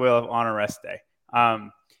will on a rest day.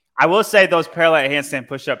 I will say those parallel handstand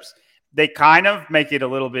push-ups, they kind of make it a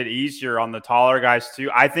little bit easier on the taller guys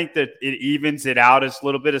too. I think that it evens it out a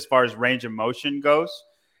little bit as far as range of motion goes,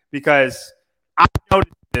 because I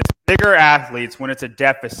noticed this, bigger athletes, when it's a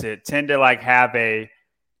deficit, tend to have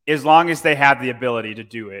as long as they have the ability to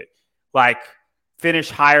do it,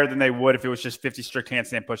 finish higher than they would if it was just 50 strict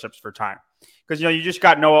handstand push-ups for time. Because, you just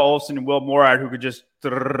got Noah Olson and Will Morad who could just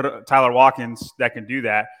Tyler Watkins that can do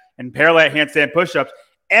that. And parallel handstand push-ups,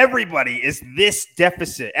 everybody is this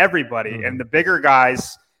deficit, everybody. Mm-hmm. And the bigger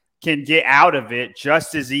guys can get out of it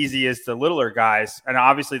just as easy as the littler guys. And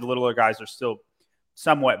obviously the littler guys are still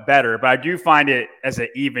somewhat better, but I do find it as an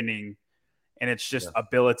evening, and it's just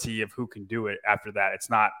ability of who can do it after that. It's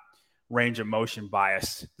not range of motion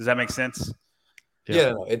bias. Does that make sense?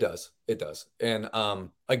 Yeah, no, it does. It does. And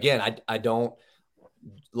again, I don't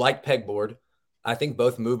like pegboard. I think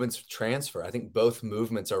both movements transfer. I think both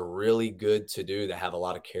movements are really good to do that have a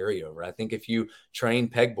lot of carryover. I think if you train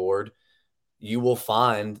pegboard, you will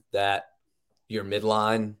find that your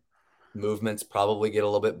midline movements probably get a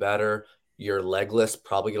little bit better. Your legless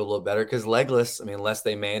probably get a little better, because legless, unless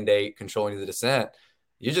they mandate controlling the descent,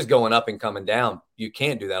 you're just going up and coming down. You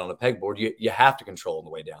can't do that on a pegboard. You have to control on the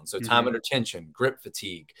way down. So time under tension, grip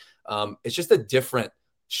fatigue. It's just a different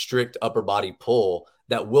strict upper body pull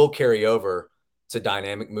that will carry over to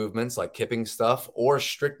dynamic movements like kipping stuff or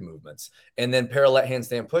strict movements. And then parallel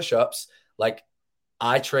handstand push-ups,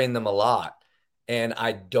 I train them a lot, and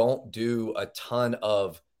I don't do a ton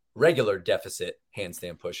of regular deficit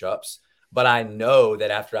handstand push-ups, but I know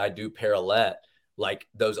that after I do parallel,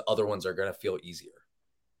 those other ones are going to feel easier.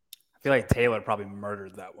 I feel like Taylor probably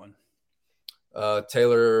murdered that one.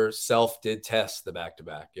 Taylor self did test the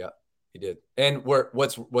back-to-back. Yeah, he did. And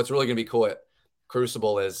what's really going to be cool at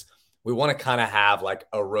Crucible is we want to kind of have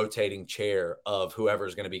a rotating chair of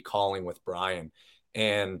whoever's going to be calling with Brian.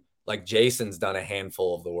 And Jason's done a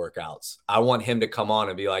handful of the workouts. I want him to come on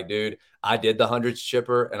and be like, dude, I did the 100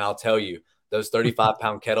 chipper, and I'll tell you, those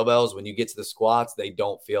 35-pound kettlebells, when you get to the squats, they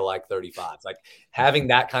don't feel like 35s. Having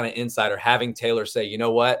that kind of insight, or having Taylor say, you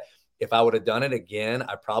know what, if I would have done it again,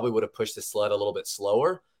 I probably would have pushed the sled a little bit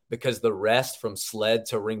slower, because the rest from sled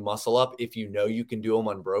to ring muscle up, if you know you can do them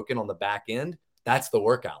unbroken on the back end, that's the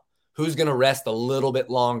workout. Who's going to rest a little bit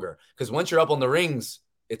longer? Because once you're up on the rings,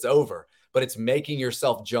 it's over. But it's making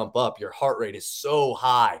yourself jump up. Your heart rate is so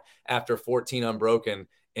high after 14 unbroken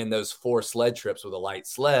in those 4 sled trips with a light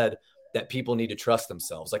sled that people need to trust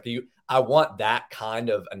themselves. I want that kind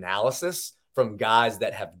of analysis from guys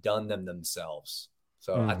that have done them themselves.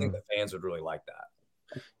 So I think the fans would really like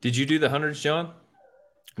that. Did you do the 100s, John?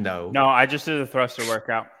 No, I just did the thruster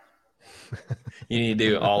workout. You need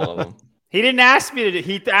to do all of them. He didn't ask me to do.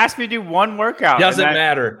 He asked me to do one workout. Doesn't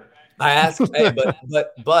matter. I asked,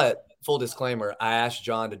 but full disclaimer, I asked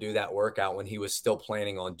John to do that workout when he was still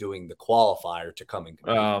planning on doing the qualifier to come and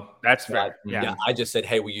compete. Oh, that's fair. Yeah, I just said,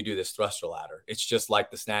 hey, will you do this thruster ladder? It's just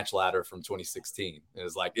like the snatch ladder from 2016.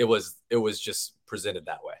 It was just presented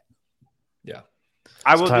that way. Yeah.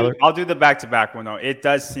 I'll do the back-to-back one though. It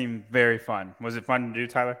does seem very fun. Was it fun to do,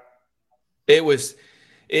 Tyler? It was.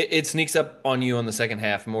 It sneaks up on you on the second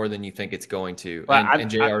half more than you think it's going to. And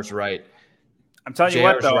JR's right. I'm telling you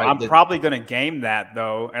what, though, I'm probably going to game that,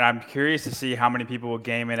 though, and I'm curious to see how many people will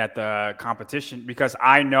game it at the competition, because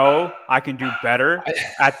I know I can do better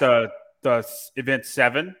at the event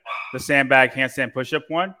 7, the sandbag handstand push-up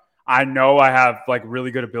one. I know I have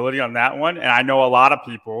really good ability on that one, and I know a lot of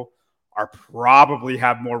people are probably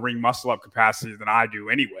have more ring muscle up capacity than I do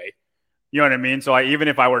anyway. You know what I mean? So even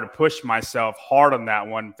if I were to push myself hard on that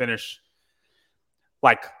one, finish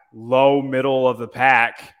low middle of the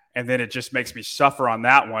pack, and then it just makes me suffer on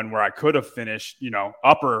that one where I could have finished,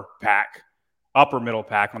 upper middle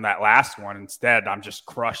pack on that last one. Instead, I'm just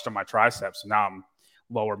crushed on my triceps. And now I'm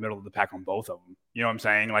lower middle of the pack on both of them. You know what I'm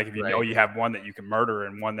saying? If you know you have one that you can murder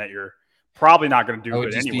and one that you're probably not going to do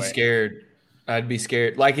good anyway. I would just be scared. I'd be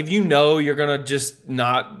scared. If you know you're going to just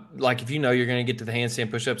not – if you know you're going to get to the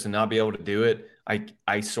handstand push-ups and not be able to do it,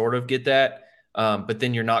 I sort of get that. But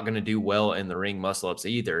then you're not going to do well in the ring muscle-ups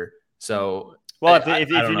either. So Well, if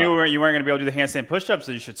you knew you weren't going to be able to do the handstand push-ups,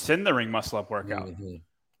 then you should send the ring muscle up workout,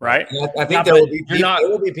 right? I think there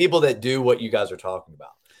will be people that do what you guys are talking about.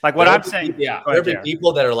 Like what I'm saying. There'll be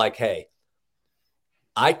people that are like, hey,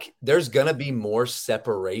 there's going to be more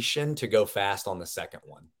separation to go fast on the second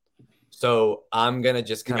one. So I'm going to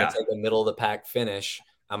just kind of take a middle of the pack finish.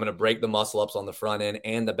 I'm going to break the muscle ups on the front end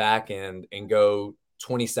and the back end and go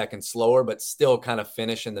 20 seconds slower, but still kind of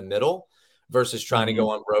finish in the middle versus trying to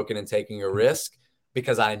go unbroken and taking a risk,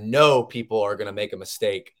 because I know people are going to make a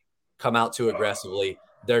mistake, come out too aggressively.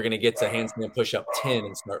 They're going to get to handstand push up 10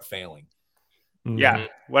 and start failing. Yeah.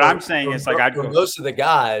 What I'm saying is like, for most of the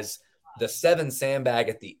guys, the 7 sandbag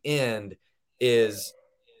at the end is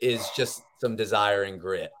just some desire and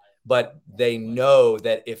grit, but they know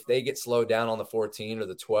that if they get slowed down on the 14 or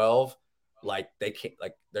the 12, like they can't,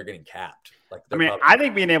 like they're getting capped. Like I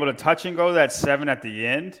think being able to touch and go that 7 at the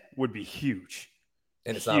end would be huge.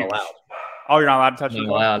 And it's not allowed. Oh, you're not allowed to touch and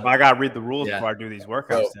go? Well, I got to read the rules before I do these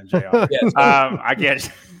workouts then, JR. I get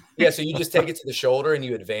it. Yeah, so you just take it to the shoulder and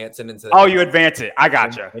you advance it into the you advance it. I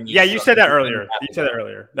gotcha. You said that earlier.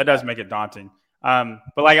 That does make it daunting. But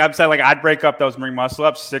like I'm saying, like I'd break up those ring muscle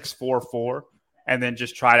ups 6-4-4 and then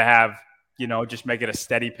just try to have, just make it a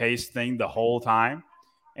steady pace thing the whole time.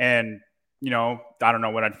 And, I don't know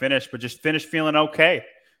when I'd finish, but just finish feeling okay.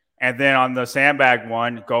 And then on the sandbag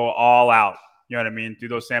one, go all out. You know what I mean? Do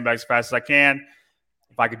those sandbags as fast as I can.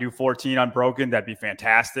 If I could do 14 unbroken, that'd be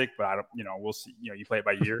fantastic. But I don't, we'll see. You play it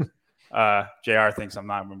by ear. JR thinks I'm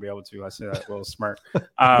not going to be able to. I say that with a little smirk.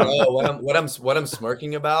 What I'm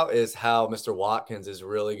smirking about is how Mr. Watkins is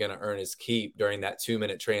really going to earn his keep during that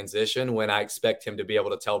 2-minute transition, when I expect him to be able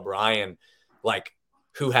to tell Brian, like,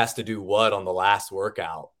 who has to do what on the last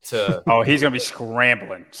workout to. Oh, he's going to be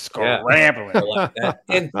scrambling. Yeah. Like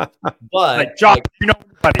that. But like, John, you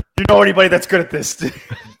know anybody that's good at this?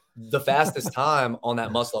 The fastest time on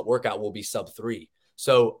that muscle up workout will be sub-3.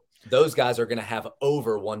 So those guys are going to have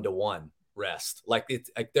over 1-to-1 rest. Like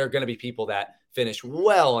there are going to be people that finish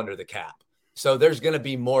well under the cap. So there's going to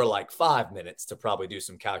be more like 5 minutes to probably do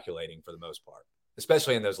some calculating for the most part,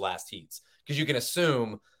 especially in those last heats. Because you can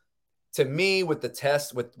assume, to me, with the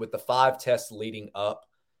test, with the 5 tests leading up,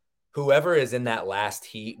 whoever is in that last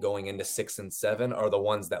heat going into 6 and 7 are the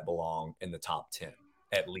ones that belong in the top 10,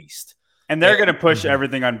 at least. And they're going to push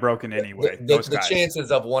everything unbroken anyway. The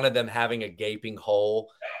chances of one of them having a gaping hole,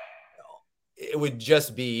 it would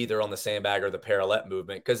just be either on the sandbag or the parallel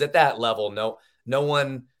movement. Because at that level, no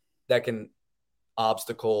one that can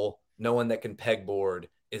obstacle, no one that can pegboard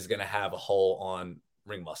is going to have a hole on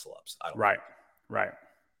ring muscle ups. Right.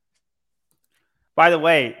 By the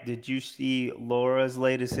way, did you see Laura's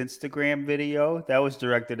latest Instagram video? That was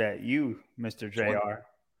directed at you, Mr. JR.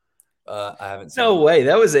 I haven't seen No way.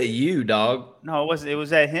 That was at you, dog. No, it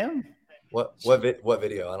was at him. What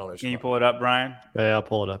video? I don't know. Can you pull it up, Brian? Yeah, I'll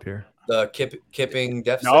pull it up here. The kipping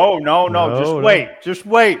deficit? No. Just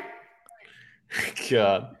wait.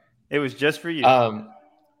 God. It was just for you. No,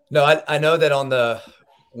 I know that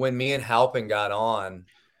when me and Halpin got on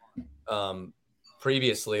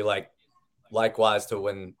previously, like likewise to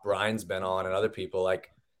when Brian's been on and other people, like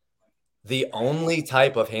the only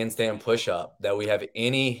type of handstand push-up that we have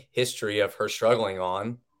any history of her struggling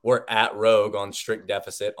on, we're at Rogue on strict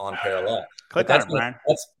deficit on parallel. Click on it, Brian.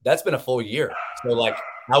 That's been a full year. So like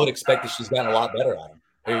I would expect that she's gotten a lot better at them.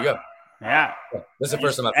 There you go. Yeah. This is the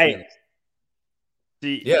first time I've seen it.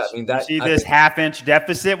 See this half-inch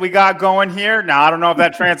deficit we got going here? Now, I don't know if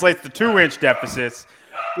that translates to 2-inch deficits.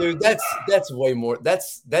 Dude, that's way more.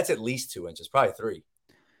 That's at least 2 inches, probably 3.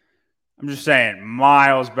 I'm just saying,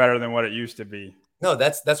 miles better than what it used to be. No,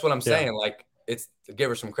 that's what I'm saying. Like, it's to give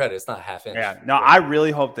her some credit. It's not half inch. Yeah. No, I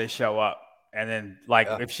really hope they show up. And then,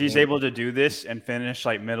 if she's able to do this and finish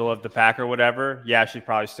like middle of the pack or whatever, she's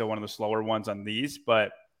probably still one of the slower ones on these.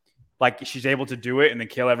 But like, she's able to do it and then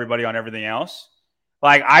kill everybody on everything else.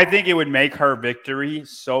 Like, I think it would make her victory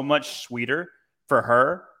so much sweeter for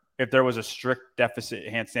her if there was a strict deficit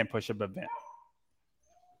handstand push-up event.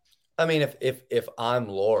 I mean, if I'm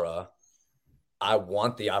Laura, I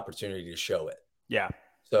want the opportunity to show it. Yeah.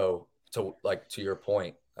 So to your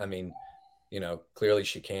point, I mean, clearly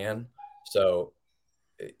she can. So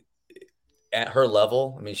at her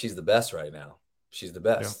level, I mean, she's the best right now. She's the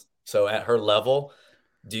best. Yeah. So at her level,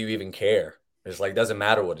 do you even care? It's like, doesn't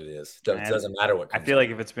matter what it is. It doesn't matter what comes I feel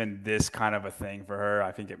like if it's been this kind of a thing for her,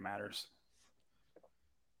 I think it matters.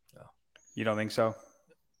 No. You don't think so?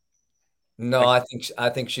 No, I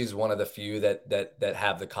think she's one of the few that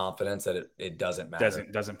have the confidence that it doesn't matter.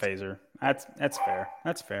 Doesn't phase her. That's fair.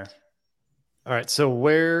 That's fair. All right. So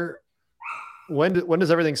when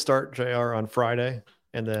does everything start, JR, on Friday?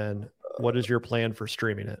 And then what is your plan for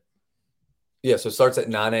streaming it? Yeah, so it starts at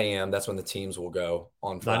 9 a.m. That's when the teams will go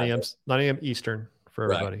on Friday. 9 a.m. Eastern for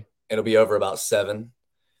everybody. Right. It'll be over about 7.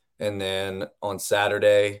 And then on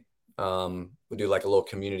Saturday, we do like a little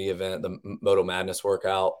community event, the Moto Madness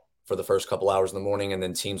workout for the first couple hours in the morning. And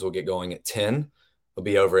then teams will get going at 10. We'll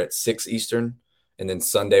be over at 6 Eastern. And then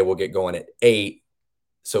Sunday we'll get going at 8.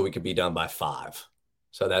 So we could be done by 5.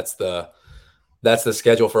 So that's the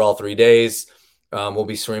schedule for all 3 days. We'll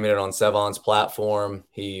be streaming it on Sevon's platform.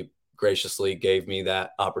 He graciously gave me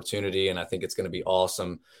that opportunity, and I think it's going to be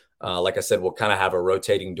awesome. Like I said, we'll kind of have a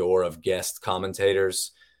rotating door of guest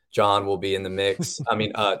commentators. John will be in the mix.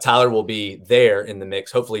 Tyler will be there in the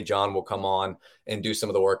mix. Hopefully John will come on and do some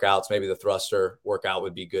of the workouts. Maybe the thruster workout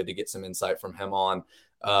would be good to get some insight from him on.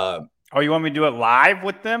 You want me to do it live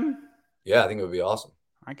with them? Yeah, I think it would be awesome.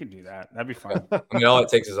 I could do that. That'd be fun. All it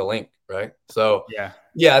takes is a link, right? So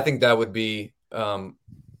yeah, I think that would be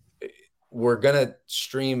we're going to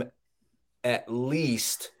stream at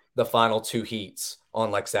least the final 2 heats on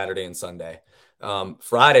like Saturday and Sunday.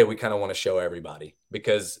 Friday, we kind of want to show everybody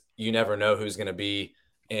because you never know who's going to be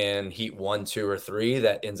in heat 1, 2, or 3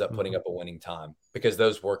 that ends up putting up a winning time, because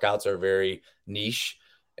those workouts are very niche.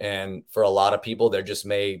 And for a lot of people, there just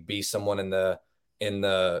may be someone in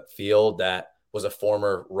the field that was a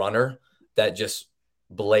former runner that just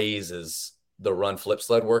blazes the run flip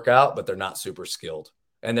sled workout, but they're not super skilled.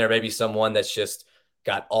 And there may be someone that's just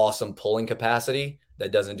got awesome pulling capacity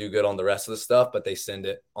that doesn't do good on the rest of the stuff, but they send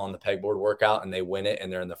it on the pegboard workout and they win it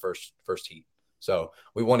and they're in the first heat. So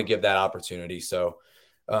we want to give that opportunity. So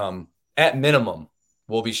at minimum,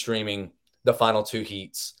 we'll be streaming the final 2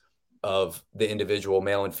 heats of the individual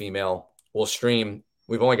male and female. We'll stream.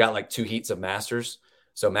 We've only got like 2 heats of masters.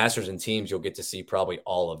 So masters and teams, you'll get to see probably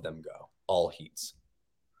all of them go, all heats.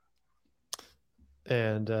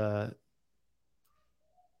 And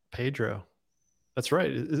Pedro. That's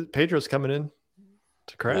right. Pedro's coming in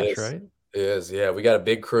to Crash, right? It is. Yeah. We got a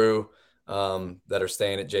big crew that are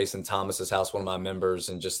staying at Jason Thomas's house, one of my members,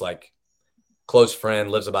 and just like close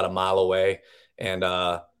friend, lives about a mile away. And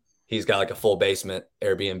he's got like a full basement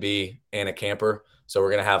Airbnb and a camper. So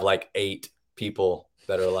we're going to have like 8 people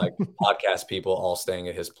that are like podcast people all staying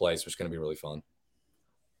at his place, which is going to be really fun.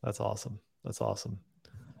 That's awesome.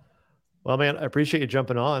 Well, man, I appreciate you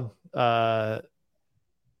jumping on.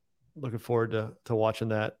 Looking forward to watching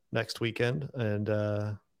that next weekend, and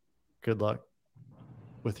good luck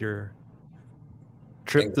with your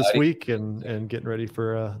trip this week and getting ready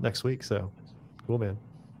for next week. So cool, man.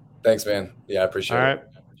 Thanks, man. Yeah, I appreciate it.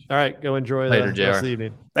 All right. Go enjoy Later, the rest of the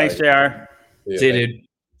evening. Thanks, JR. See you, dude.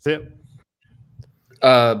 See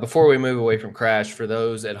ya. Before we move away from Crash, for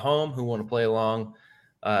those at home who want to play along,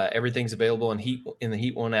 everything's available in the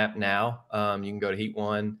Heat One app now. You can go to Heat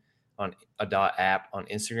One on a .app on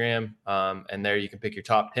Instagram, and there you can pick your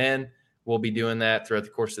top 10. We'll be doing that throughout the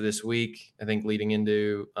course of this week. I think leading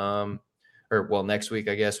into next week,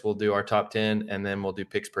 I guess we'll do our top 10, and then we'll do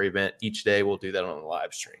picks per event each day. We'll do that on the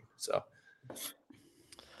live stream. So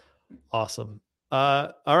awesome.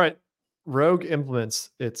 All right, Rogue Implements.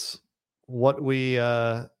 It's what we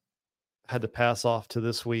had to pass off to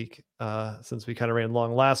this week since we kind of ran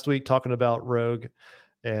long last week talking about Rogue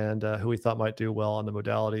and who we thought might do well on the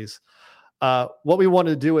modalities. What we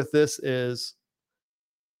wanted to do with this is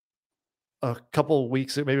a couple of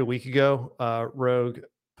weeks, maybe a week ago, Rogue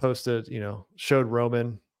posted, showed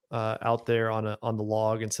Roman out there on the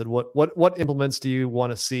log and said, what implements do you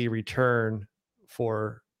want to see return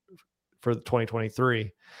for the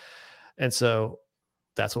 2023? And so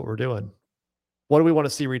that's what we're doing. What do we want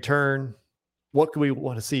to see return? What do we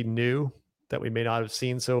want to see new that we may not have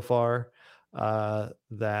seen so far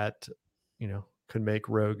that, could make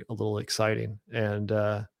Rogue a little exciting? And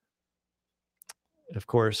of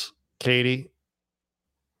course, Katie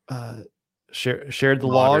shared the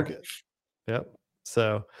log. Yep.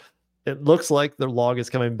 So it looks like the log is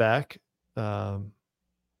coming back.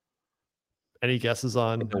 Any guesses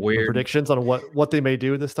on predictions on what they may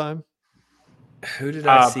do this time? Who did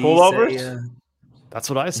I see? Pullovers? That's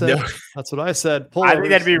what I said. No. That's what I said. I think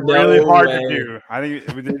that'd be really hard to do. I think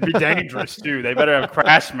it'd be dangerous too. They better have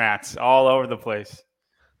crash mats all over the place.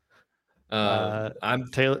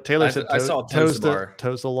 Taylor said I saw toast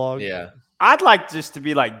the log. Yeah. I'd like just to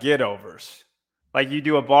be like get overs. Like you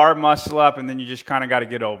do a bar muscle up and then you just kind of got to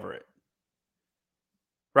get over it.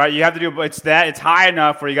 Right? You have to do it's high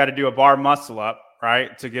enough where you got to do a bar muscle up,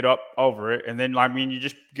 right? To get up over it. And then you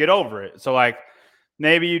just get over it. So like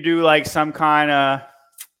maybe you do like some kind of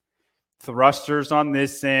thrusters on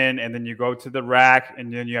this end, and then you go to the rack,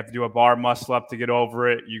 and then you have to do a bar muscle up to get over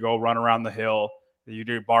it. You go run around the hill. You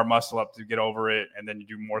do bar muscle up to get over it, and then you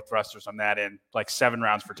do more thrusters on that end, like 7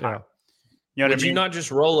 rounds for time. You know what I mean? Would you not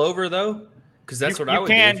just roll over though? Because that's what I would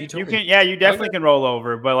do. If you told me. Yeah, you definitely can roll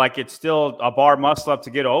over, but like it's still a bar muscle up to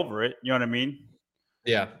get over it. You know what I mean?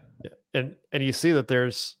 Yeah. And you see that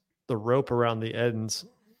there's the rope around the ends,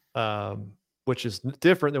 which is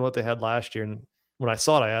different than what they had last year. And when I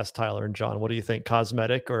saw it, I asked Tyler and John, what do you think,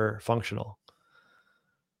 cosmetic or functional?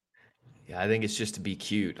 Yeah, I think it's just to be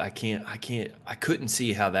cute. I couldn't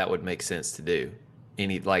see how that would make sense to do.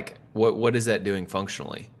 What is that doing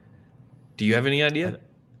functionally? Do you have any idea?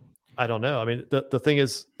 I don't know. I mean, the thing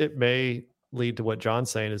is, it may lead to what John's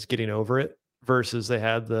saying is getting over it versus they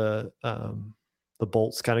had the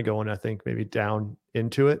bolts kind of going, I think, maybe down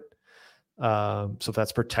into it. So if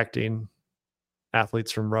that's protecting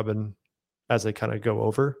athletes from rubbing as they kind of go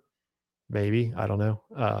over, maybe, I don't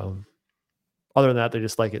know. Other than that, they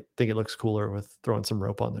just think it looks cooler with throwing some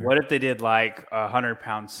rope on there. What if they did like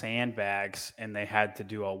 100-pound sandbags and they had to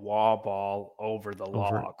do a wall ball over the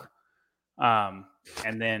log?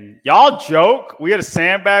 And then y'all joke. We had a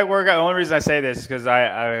sandbag workout. The only reason I say this is because we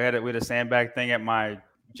had a sandbag thing at my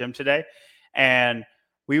gym today, and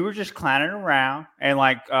we were just clowning around. And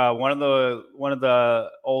like one of the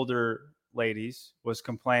older ladies was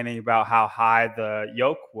complaining about how high the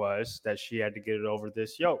yoke was, that she had to get it over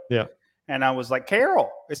this yoke. Yeah. And I was like, Carol,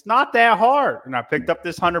 it's not that hard. And I picked up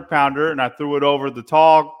this 100-pounder and I threw it over the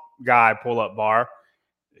tall guy pull-up bar.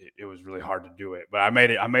 It was really hard to do it, but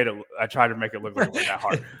I tried to make it look like it wasn't that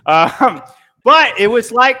hard. But it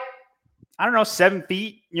was like, I don't know, 7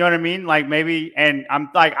 feet. You know what I mean? Like maybe, and I'm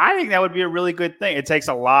like, I think that would be a really good thing. It takes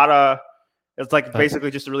it's like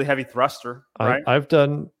basically just a really heavy thruster, right? I've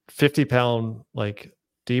done 50-pound like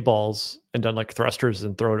D-balls and done like thrusters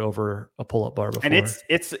and throw it over a pull-up bar before. And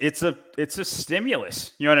it's a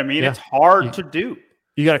stimulus. You know what I mean? Yeah. It's hard to do.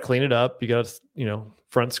 You got to clean it up. You got to,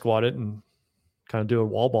 front squat it and kind of do a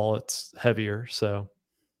wall ball. It's heavier, so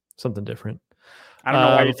something different. I don't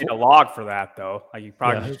know why you need a log for that though. Like you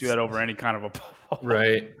probably just do that over any kind of a ball.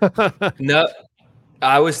 Right. No,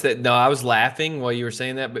 I was laughing while you were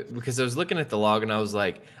saying that, but because I was looking at the log and I was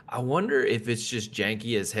like, I wonder if it's just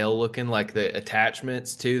janky as hell looking, like the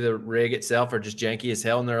attachments to the rig itself are just janky as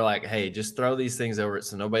hell. And they're like, hey, just throw these things over it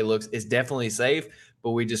so nobody looks. It's definitely safe, but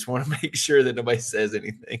we just want to make sure that nobody says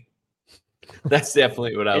anything. That's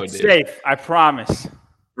definitely what I would do. It's safe, I promise.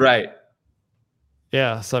 Right.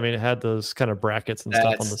 Yeah. So, I mean, it had those kind of brackets and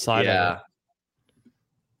stuff on the side of it.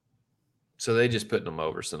 So they just put them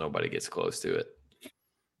over so nobody gets close to it.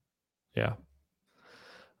 Yeah.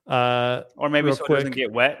 Or maybe so it doesn't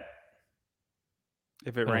get wet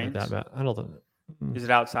if it rains. I don't think. Is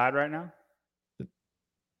it outside right now?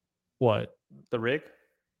 What? The rig?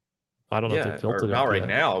 I don't know if they filtered it. Not right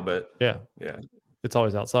now, but yeah. It's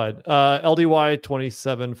always outside. LDY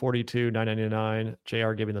 2742 999.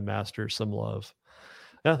 JR giving the Masters some love.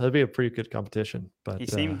 Yeah, that'd be a pretty good competition. But he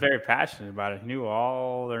seemed very passionate about it. He knew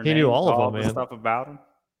all their names. He knew all of them, man. Stuff about them.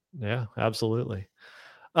 Yeah, absolutely.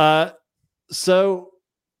 So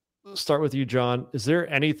start with you, John. Is there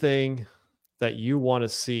anything that you want to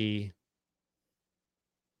see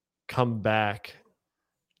come back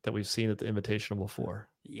that we've seen at the Invitational before?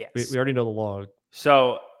 Yes. We already know the log.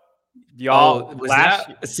 So y'all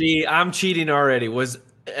see, I'm cheating already. Was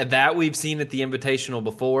that we've seen at the Invitational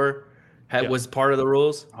before was part of the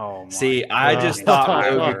rules? Oh my see, I just thought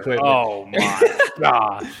Rogue equipment. Oh my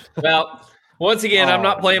gosh. Well, once again, I'm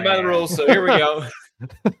not playing by the rules, so here we go.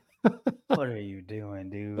 What are you doing,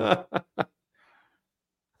 dude?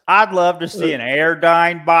 I'd love to see an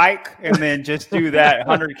Airdyne bike and then just do that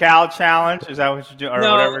 100 cal challenge. Is that what you do, or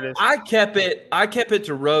whatever it is? I kept it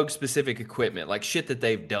to Rogue specific equipment, like shit that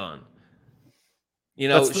they've done.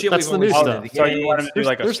 That's shit that's we've the new stuff. So you want to do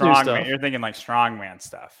like a strongman? You're thinking like strongman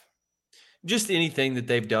stuff. Just anything that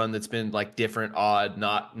they've done that's been like different, odd,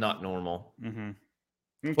 not normal. Mm-hmm.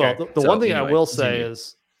 Okay. Well, the one thing I will say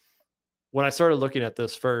is when I started looking at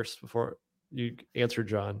this first, before you answered,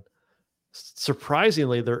 John,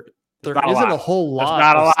 surprisingly, there isn't a whole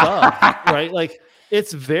lot of stuff, right? Like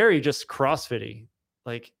it's very just CrossFit-y.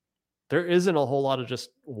 Like there isn't a whole lot of just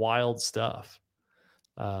wild stuff.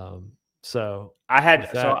 So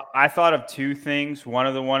I thought of two things. One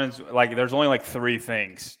of the one is like there's only like 3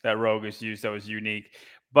 things that Rogue has used that was unique,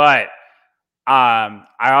 but I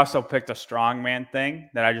also picked a strongman thing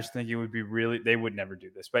that I just think it would be they would never do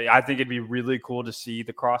this, but I think it'd be really cool to see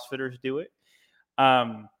the CrossFitters do it.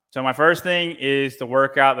 So my first thing is the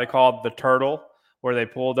workout they called the turtle, where they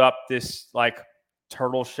pulled up this like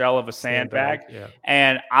turtle shell of a sandbag. Yeah.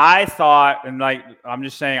 And I thought, and like, I'm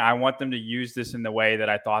just saying, I want them to use this in the way that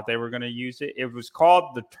I thought they were going to use it. It was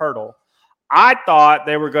called the turtle. I thought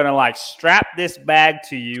they were going to like strap this bag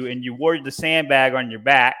to you and you wore the sandbag on your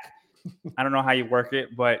back. I don't know how you work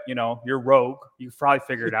it, but you're Rogue. You can probably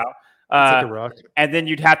figure it out. Like a rock. And then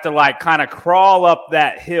you'd have to like kind of crawl up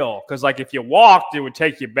that hill. Cause like if you walked, it would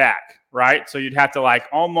take you back. Right. So you'd have to like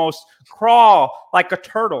almost crawl like a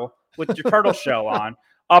turtle with your turtle shell on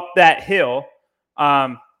up that hill.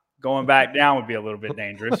 Going back down would be a little bit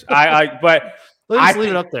dangerous. But let's leave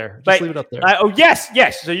it up there. Just leave it up there.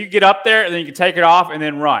 Yes. So you get up there and then you can take it off and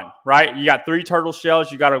then run, right? You got 3 turtle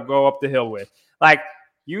shells you got to go up the hill with. Like,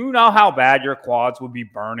 you know how bad your quads would be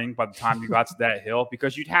burning by the time you got to that hill,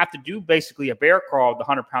 because you'd have to do basically a bear crawl with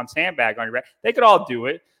the 100-pound sandbag on your back. They could all do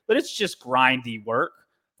it, but it's just grindy work,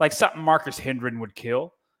 like something Marcus Hendren would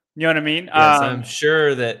kill. You know what I mean? Yes, I'm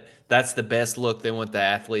sure that's the best look they want the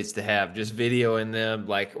athletes to have. Just videoing them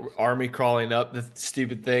like army crawling up the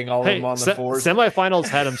stupid thing, all of them on the force. Semifinals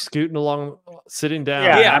had them scooting along, sitting down.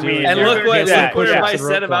 Yeah, I mean, and look what everybody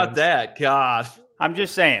said about that. God, I'm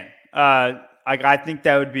just saying. I think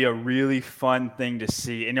that would be a really fun thing to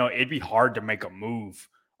see. It'd be hard to make a move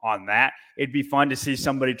on that. It'd be fun to see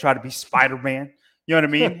somebody try to be Spider-Man. You know what I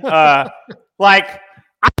mean? It'd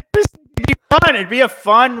be fun. It'd be a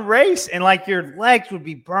fun race, and like your legs would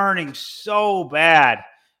be burning so bad.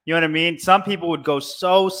 You know what I mean? Some people would go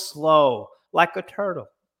so slow, like a turtle.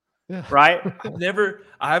 Yeah. Right?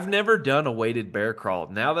 I've never done a weighted bear crawl.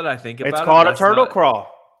 Now that I think about it, it's called a turtle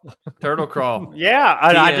crawl. Turtle crawl. Yeah,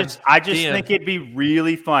 I just think it'd be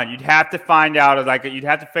really fun. You'd have to find out you'd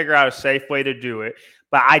have to figure out a safe way to do it.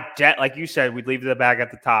 But like you said, we'd leave the bag at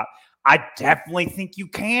the top. I definitely think you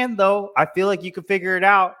can, though. I feel like you could figure it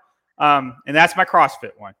out. And that's my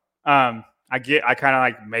CrossFit one. I kind of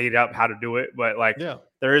like made up how to do it, but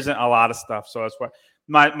there isn't a lot of stuff. So that's why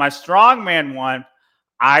my strongman one,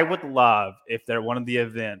 I would love if one of the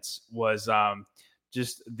events was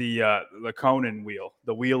just the Conan wheel,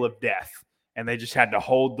 the wheel of death. And they just had to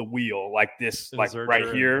hold the wheel like this, like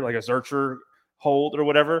right here, like a Zercher hold or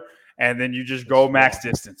whatever. And then you just go max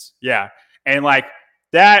distance. Yeah. And like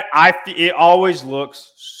that, it always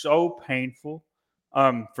looks so painful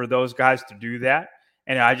for those guys to do that.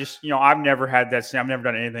 And I just, I've never had that. I've never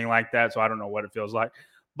done anything like that. So I don't know what it feels like.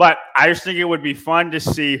 But I just think it would be fun to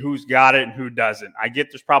see who's got it and who doesn't. I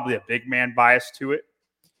get there's probably a big man bias to it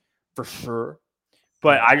for sure.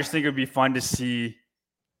 But I just think it would be fun to see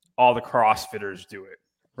all the CrossFitters do it,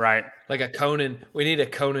 right? Like a Conan. We need a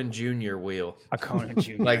Conan Jr. wheel. A Conan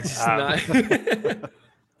Jr. Like,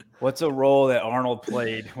 what's a role that Arnold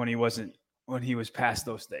played when he was past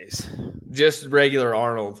those days? Just regular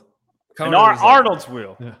Arnold. Arnold's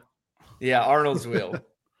wheel. Yeah, Arnold's wheel.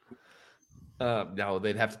 No,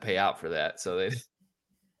 they'd have to pay out for that. So they.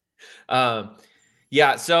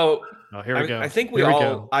 Yeah. So here we go. I think we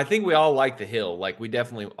all like the hill. Like, we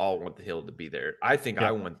definitely all want the hill to be there. I think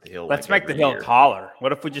I want the hill. Let's make the hill taller.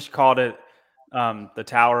 What if we just called it the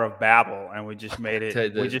Tower of Babel, and we just made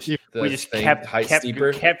it? We just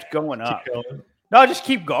kept going up. No, just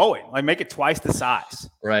keep going. Like, make it twice the size.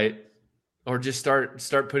 Right. Or just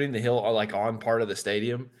start putting the hill like on part of the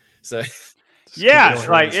stadium. So. Yeah,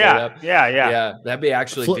 That'd be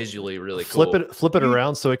actually visually really cool. Flip it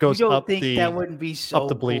around so it goes up that wouldn't be so up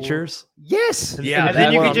the bleachers. Cool. Yes. Yeah, and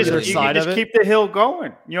then you can just keep the hill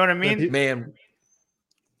going. You know what I mean? Man,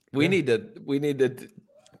 we need to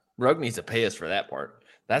Rogue needs to pay us for that part.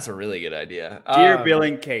 That's a really good idea. Dear Bill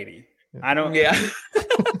and Katie. I don't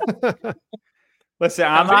Listen,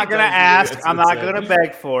 I'm not going to ask. I'm not going to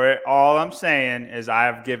beg for it. All I'm saying is I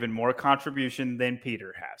have given more contribution than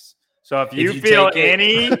Peter has. So if you feel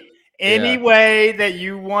any way that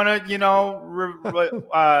you want to,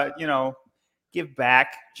 give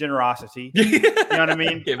back generosity, you know what I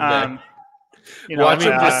mean? Watch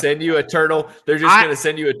them just send you a turtle. They're just going to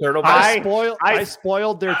send you a turtle. I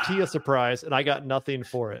spoiled their Tia surprise, and I got nothing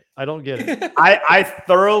for it. I don't get it. I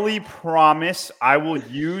thoroughly promise I will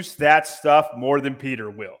use that stuff more than Peter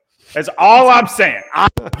will. That's all I'm saying. I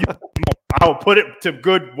will put it to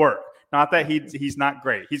good work. Not that he's not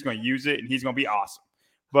great. He's going to use it, and he's going to be awesome.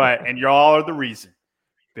 And y'all are the reason.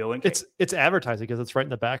 Bill and Kate. It's advertising because it's right in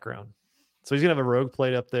the background. So he's going to have a Rogue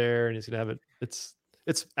plate up there, and he's going to have it.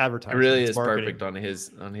 It's advertising. It really is marketing. Perfect on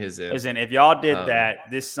his end. Listen, if y'all did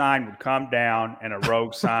that, this sign would come down, and a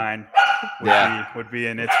Rogue sign would be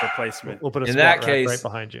in its replacement. We'll put a squat rack right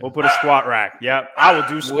behind you. We'll put a squat rack. Yep, I will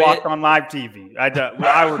do squats on live TV. I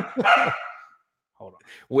would. Hold on.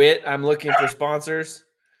 Whit, I'm looking for sponsors.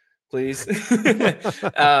 Please.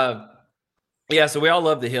 So we all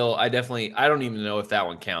love the hill. I don't even know if that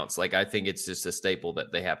one counts. Like, I think it's just a staple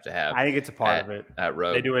that they have to have. I think it's a part of it. At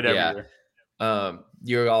Rogue. They do it every year.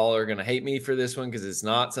 You all are going to hate me for this one because it's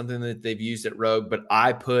not something that they've used at Rogue, but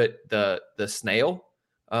I put the snail,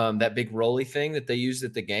 that big rolly thing that they used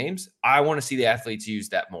at the games. I want to see the athletes use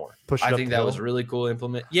that more. I think that was a really cool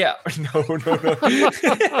implement. Yeah. No.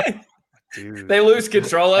 Dude. They lose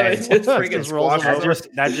control of it. Just freaking squash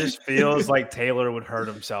that just feels like Taylor would hurt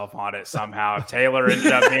himself on it somehow. If Taylor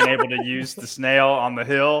ended up being able to use the snail on the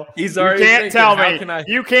hill, he's already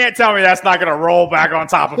you can't tell me that's not going to roll back on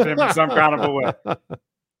top of him in some kind of a way.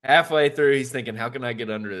 Halfway through, he's thinking, how can I get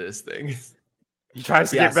under this thing? He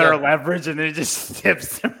tries to get better leverage, and then it just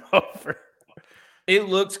tips him over. It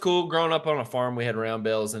looks cool. Growing up on a farm, we had round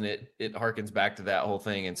bells, and it harkens back to that whole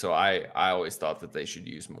thing. And so I always thought that they should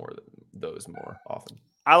use those more often.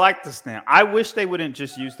 I like the snail. I wish they wouldn't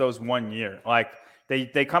just use those 1 year. Like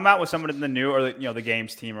they come out with something in the new, or the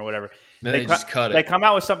games team or whatever. They just cut it. They come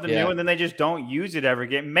out with something new, and then they just don't use it ever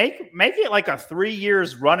again. Make it like a 3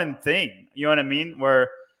 years running thing. You know what I mean? Where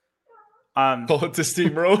call it the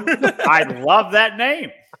steamroller. I love that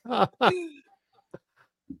name.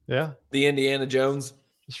 Yeah, the Indiana Jones.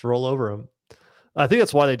 Just roll over him. I think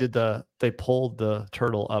that's why they pulled the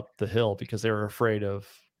turtle up the hill, because they were afraid of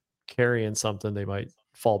carrying something. They might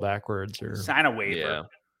fall backwards or sign a waiver.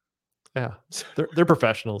 Yeah. They're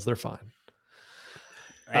professionals. They're fine.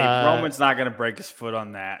 Hey, Roman's not going to break his foot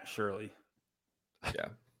on that, surely.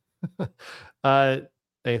 Yeah.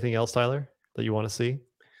 Anything else, Tyler, that you want to see?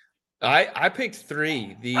 I picked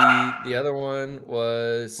 3. The other one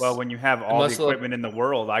was, well, when you have all the equipment in the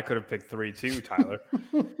world, I could have picked 3 too, Tyler.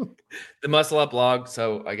 The muscle up log.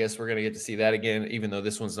 So I guess we're gonna get to see that again, even though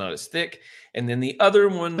this one's not as thick. And then the other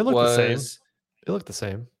one was it looked the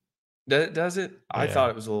same. Does it? I thought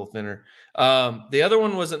it was a little thinner. The other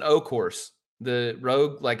one was an O course. The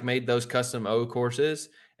Rogue made those custom O courses,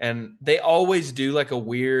 and they always do like a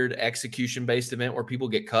weird execution based event where people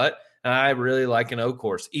get cut. And I really like an O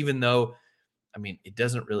course, even though, I mean, it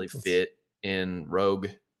doesn't really fit in Rogue.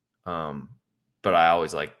 But I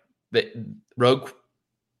always like the Rogue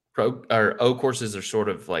or O courses are sort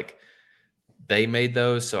of like they made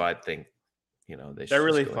those. So I think, they're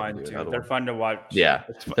really fun too. They're fun to watch. Yeah,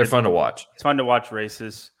 they're fun to watch. It's fun to watch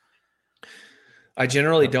races. I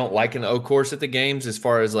generally don't like an O course at the games as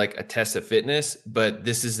far as like a test of fitness, but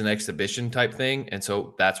this is an exhibition type thing. And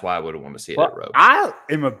so that's why I would want to see it at Rogue. I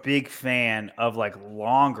am a big fan of like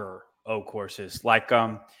longer O courses. Like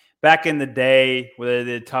back in the day where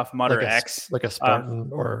they did Tough Mudder X. Like a Spartan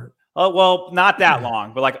or. Oh, well, not that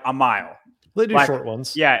long, but like a mile. They do short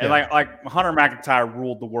ones. Yeah. And like Hunter McIntyre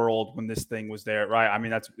ruled the world when this thing was there, right? I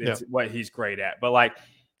mean, that's what he's great at. But like,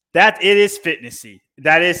 that it is fitnessy.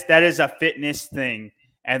 That is a fitness thing.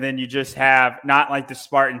 And then you just have not like the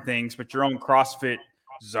Spartan things, but your own CrossFit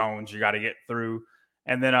zones you got to get through.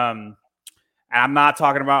 And then I'm not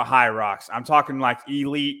talking about high rocks. I'm talking like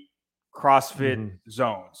elite CrossFit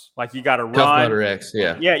zones. Like you got to run. Tough Mudder X,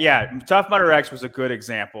 yeah. Yeah. Tough Mudder X was a good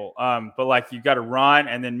example. But like you got to run,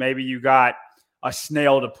 and then maybe you got a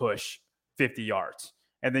snail to push 50 yards.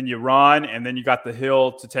 And then you run, and then you got the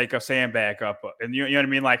hill to take a sandbag up. And you know what I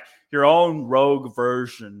mean? Like your own Rogue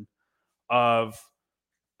version of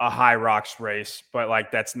a high rocks race. But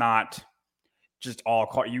like that's not just all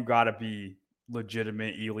you got to be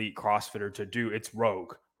legitimate elite CrossFitter to do. It's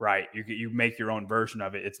Rogue, right? You make your own version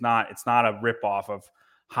of it. It's not a ripoff of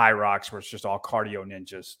high rocks where it's just all cardio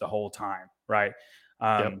ninjas the whole time, right?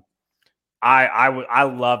 I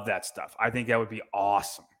love that stuff. I think that would be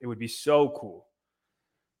awesome. It would be so cool.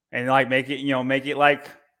 And like make it like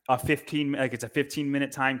a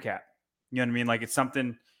 15-minute time cap. You know what I mean? Like it's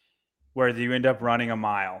something where you end up running a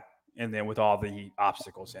mile, and then with all the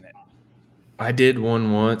obstacles in it. I did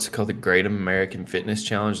one once called the Great American Fitness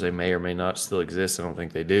Challenge. They may or may not still exist. I don't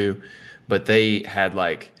think they do, but they had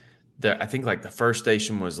I think like the first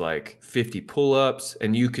station was like 50 pull-ups,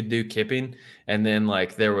 and you could do kipping, and then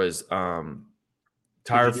like there was tire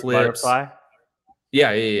flips. Butterfly?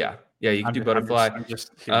 Yeah. Yeah, you can do butterfly. I'm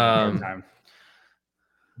just time.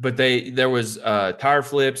 But there was tire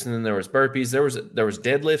flips, and then there was burpees. There was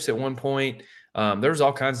deadlifts at one point. There was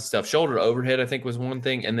all kinds of stuff. Shoulder to overhead, I think, was one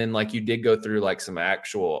thing. And then like you did go through like some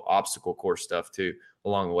actual obstacle course stuff too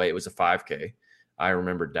along the way. It was a 5K. I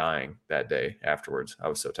remember dying that day afterwards. I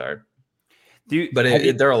was so tired.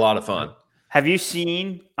 They're a lot of fun. Have you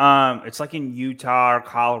seen it's like in Utah or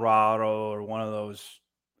Colorado or one of those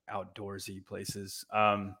outdoorsy places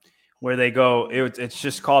where they go, it's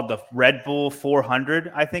just called the Red Bull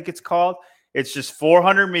 400, I think it's called. It's just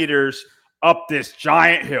 400 meters up this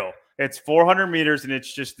giant hill. It's 400 meters, and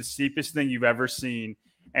it's just the steepest thing you've ever seen.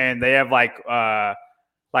 And they have like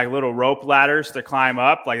little rope ladders to climb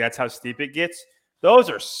up. Like that's how steep it gets. Those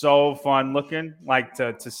are so fun looking, like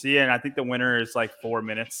to see. And I think the winner is like 4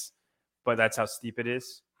 minutes, but that's how steep it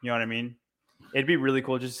is. You know what I mean? It'd be really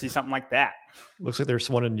cool just to see something like that. Looks like there's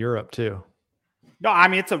one in Europe too. No, I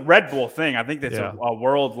mean, it's a Red Bull thing. I think that's a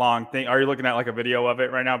world long thing. Are you looking at like a video of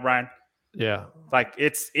it right now, Brian? Yeah. Like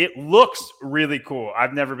it looks really cool.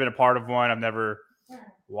 I've never been a part of one. I've never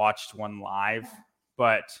watched one live,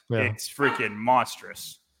 but it's freaking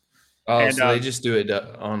monstrous. Oh, and, so they just do it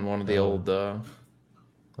on one of the old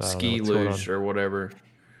ski luge or whatever.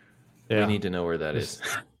 Yeah. We need to know where that is.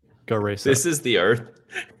 Go race. This is the Earth.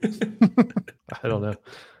 I don't know.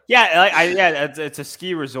 Yeah, it's a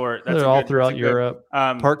ski resort. They're all throughout Europe.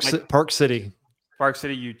 Park City,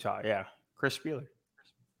 Utah. Yeah, Chris Spieler.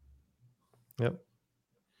 Yep.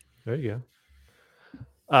 There you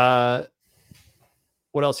go.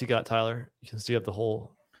 What else you got, Tyler? You can see up the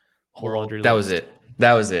whole laundry list.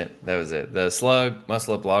 That was it. The slug,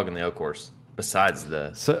 muscle up log, and the oak horse. Besides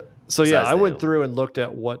I went through and looked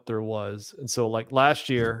at what there was, and so like last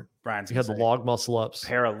year, you had the log muscle ups,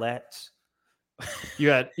 parallettes. You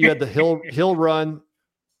had the hill run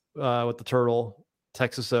with the turtle,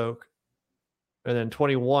 Texas oak, and then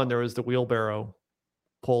 21 there was the wheelbarrow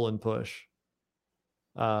pull and push,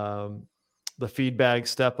 the feed bag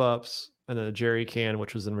step ups, and then the jerry can,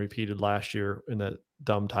 which was then repeated last year in that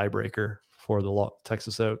dumb tiebreaker for the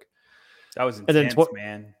Texas oak. That was intense,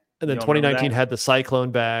 man. And then 2019 had the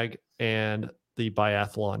cyclone bag and the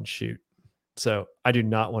biathlon chute. So I do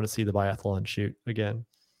not want to see the biathlon chute again.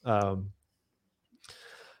 I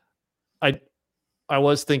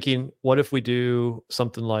was thinking, what if we do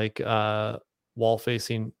something like wall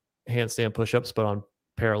facing handstand push-ups, but on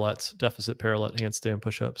parallettes, deficit parallel handstand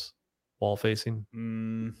push-ups, wall facing?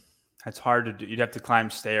 That's hard to do. You'd have to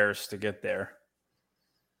climb stairs to get there.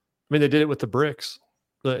 I mean, they did it with the bricks.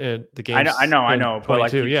 The games. I know, but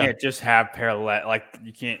like you can't just have parallel. Like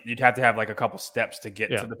you can't. You'd have to have like a couple steps to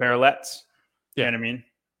get to the parallettes. You know what I mean?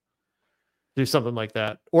 Do something like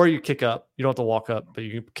that, or you kick up. You don't have to walk up, but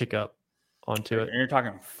you can kick up onto it. And you're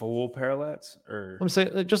talking full parallettes, or I'm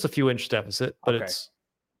saying just a few inch deficit, but it's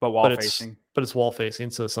wall facing. But it's wall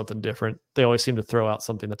facing, so it's something different. They always seem to throw out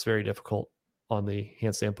something that's very difficult on the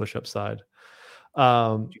handstand push-up side.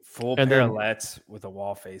 Full parallettes with a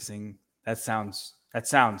wall facing. That sounds. I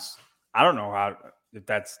don't know what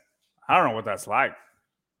that's like.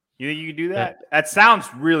 You think you can do that? Yeah. That sounds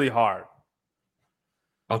really hard.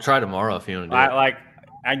 I'll try tomorrow if you want to do it.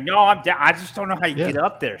 I know I'm down. I just don't know how you get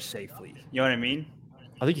up there safely. You know what I mean?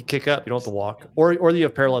 I think you kick up. You don't have to walk, or you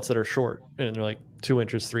have parallettes that are short and they're like 2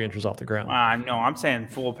 inches, 3 inches off the ground. No, I'm saying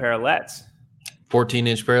full parallettes.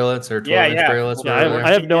 14-inch parallettes or 12-inch parallettes. Yeah,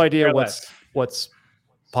 I have no idea what's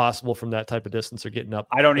possible from that type of distance or getting up.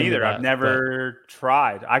 I don't either. I've never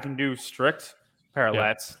tried. I can do strict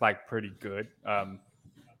parallettes like pretty good.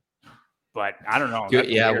 But I don't know.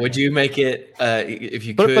 Would you make it if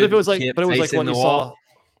you could? But if it was like what you saw.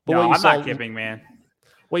 No, I'm not kidding, man.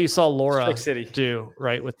 What you saw Laura do,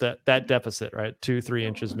 right, with that deficit, right, 2-3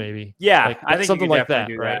 inches maybe. Yeah, I think something like that,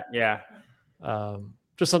 right? Yeah.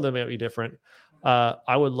 Just something maybe different.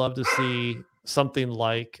 I would love to see something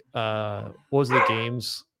like what was the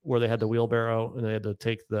games where they had the wheelbarrow and they had to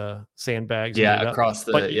take the sandbags across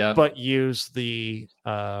but use the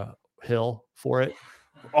hill for it.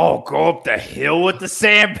 Go up the hill with the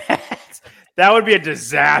sandbags. That would be a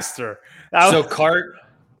disaster.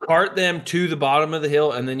 Cart them to the bottom of the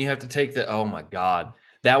hill, and then you have to take oh my God.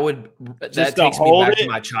 That takes me back to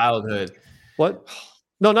my childhood. What?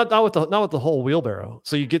 No, not with the whole wheelbarrow.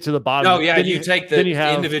 So you get to the bottom. No, yeah, you take the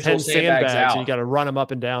individual sandbags out. And you got to run them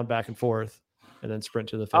up and down, back and forth, and then sprint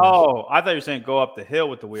to the finish. Oh, I thought you were saying go up the hill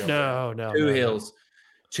with the wheelbarrow. No.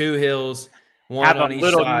 Two hills. One have on a each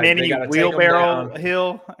little side. mini wheelbarrow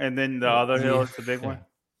hill, and then the other hill is the big one.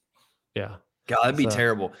 Yeah. God, that'd be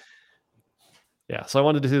terrible. Yeah. So I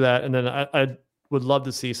wanted to do that. And then I would love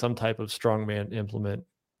to see some type of strongman implement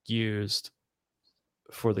used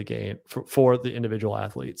for the game, for the individual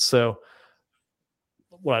athletes. So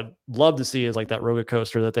what I'd love to see is like that roller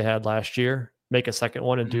coaster that they had last year, make a second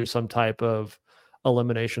one and do some type of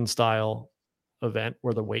elimination style event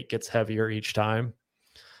where the weight gets heavier each time.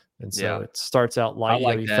 And so it starts out light, you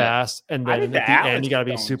gotta be fast, and then at the end you gotta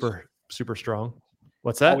be super, super strong.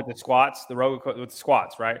 What's that? With the squats, with the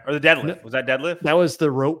squats, right? Or the deadlift? Was that deadlift? That was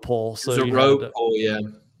the rope pull. So the rope pull, yeah.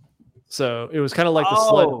 So it was kind of like the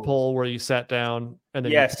sled pull where you sat down and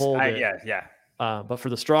then you pulled it. Yeah. But for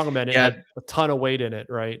the strongman, it had a ton of weight in it,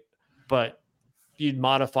 right? But you'd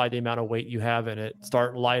modify the amount of weight you have in it,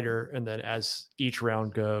 start lighter, and then as each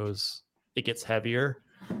round goes, it gets heavier.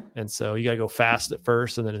 And so you got to go fast at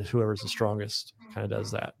first, and then whoever's the strongest kind of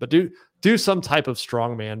does that. But do some type of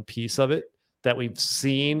strongman piece of it that we've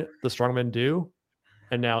seen the strongman do,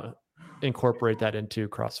 and now incorporate that into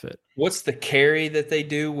CrossFit. What's the carry that they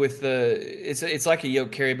do with the? It's like a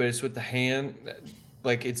yoke carry, but it's with the hand.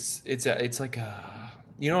 Like it's like a,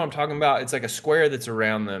 you know what I'm talking about? It's like a square that's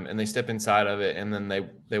around them, and they step inside of it, and then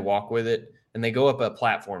they walk with it, and they go up a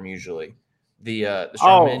platform usually. The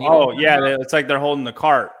strongman. It's like they're holding the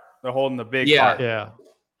cart. They're holding the big cart. Yeah.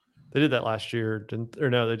 They did that last year,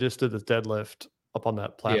 they just did the deadlift up on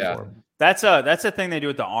that platform. Yeah. That's a thing they do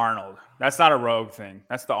with the Arnold. That's not a Rogue thing.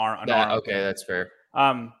 That's the Arnold. Okay, that's fair.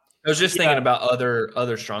 I was just thinking about other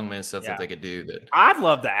strongman stuff that they could do. That I'd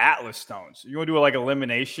love the Atlas stones. You want to do like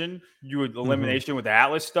elimination? You would elimination with the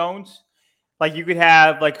Atlas stones. Like you could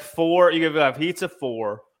have like 4. You could have heats of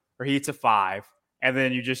 4 or heats of 5, and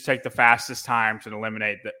then you just take the fastest time to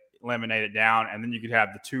eliminate it down, and then you could have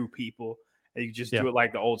the 2 people, and you could just do it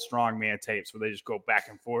like the old strongman tapes where they just go back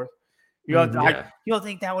and forth. You don't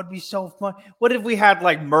think that would be so fun? What if we had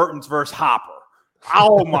like Mertens versus Hopper?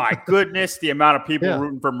 Oh my goodness, the amount of people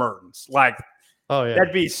rooting for Mertens. Like,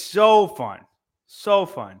 that'd be so fun. So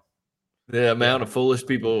fun. The amount of foolish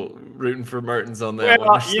people rooting for Mertens on that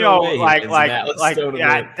one.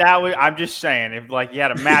 That would. I'm just saying, if like you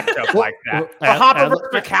had a matchup like that, Hopper versus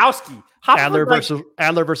Mikowski,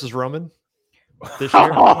 Adler versus Roman this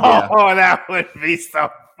year. Oh, that would be so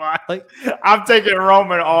fun. I'm taking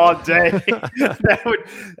Roman all day.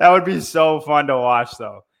 that would be so fun to watch,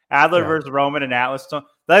 though. Adler versus Roman and Atlas.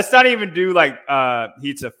 Let's not even do like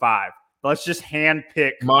heats of 5. Let's just hand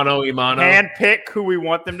pick who we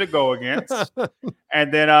want them to go against,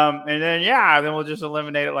 and then we'll just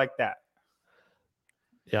eliminate it like that.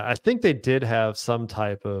 Yeah, I think they did have some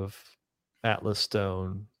type of Atlas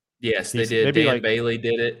stone. Yes, they did. Maybe Dan Bailey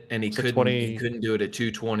did it, and he couldn't do it at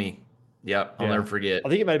 220. Yep, I'll never forget. I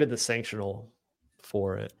think it might have been the sanctional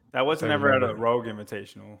for it. That wasn't ever at a Rogue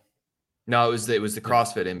Invitational. No, it was the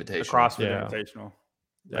CrossFit Invitational. The CrossFit Invitational.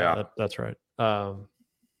 Yeah, that's right.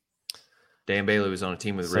 Dan Bailey was on a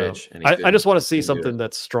team with Rich. And I just want to see something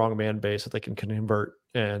that's strongman based that they can convert.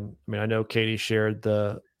 And I mean, I know Katie shared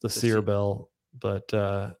the sear bell, but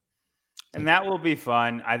and that will be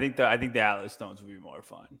fun. I think the Atlas stones will be more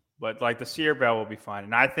fun, but like the sear bell will be fun.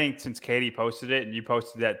 And I think since Katie posted it and you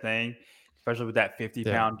posted that thing, especially with that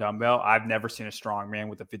 50-pound dumbbell, I've never seen a strongman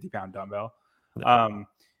with a 50-pound dumbbell. No.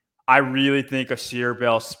 I really think a sear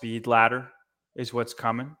bell speed ladder is what's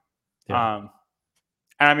coming. Yeah.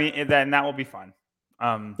 And I mean, that will be fun.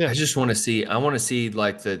 I just want to see. I want to see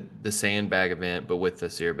like the sandbag event, but with the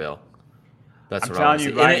sear bell. That's what I'm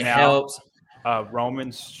telling you right now. Helps.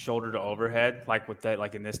 Roman's shoulder to overhead, like with that,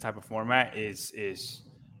 like in this type of format, is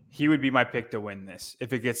he would be my pick to win this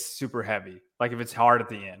if it gets super heavy. Like if it's hard at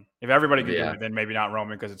the end. If everybody could do it, then maybe not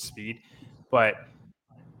Roman because it's speed. But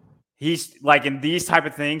he's like in these type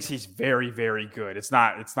of things, he's very, very good. It's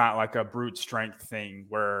not like a brute strength thing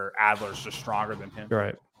where Adler's just stronger than him.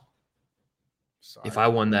 Right. Sorry. If I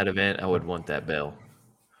won that event, I would want that bell.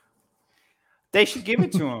 They should give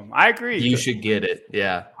it to him. I agree. You should get it.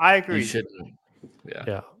 Yeah. I agree. You shouldn't.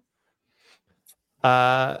 Yeah.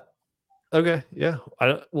 Okay. Yeah.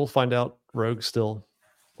 We'll find out. Rogue's still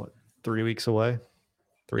 3 weeks away,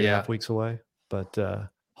 3.5 weeks away, but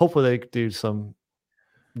hopefully they do some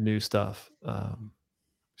new stuff.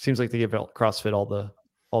 Seems like they give CrossFit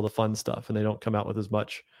all the fun stuff, and they don't come out with as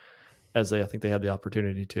much as I think they had the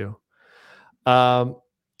opportunity to. All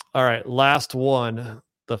right, last one,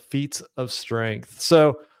 the feats of strength.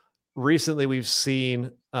 So recently we've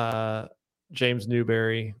seen James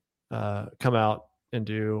Newberry come out and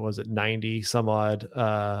do, was it 90 some odd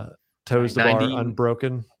toes to bar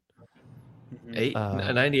unbroken?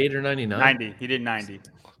 98 or 99? 90. He did 90.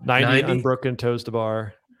 90 unbroken toes to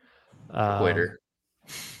bar. Quitter.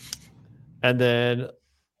 And then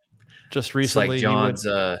just recently, it's like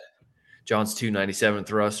John's 297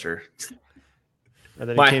 thruster. And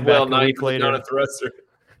then he came back a week later. Not a thruster.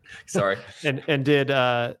 Sorry. and did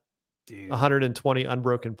 120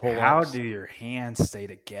 unbroken pull-ups. How do your hands stay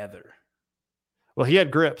together? Well, he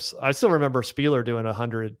had grips. I still remember Spieler doing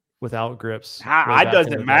 100 without grips. It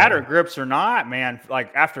doesn't matter, grips or not, man.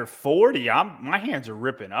 Like after 40, my hands are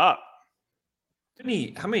ripping up.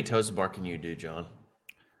 How many toes to bar can you do, John?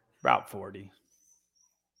 About 40.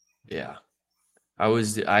 Yeah. I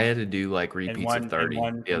had to do like repeats of 30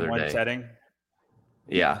 the other day. Setting?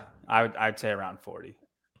 Yeah. I'd say around 40.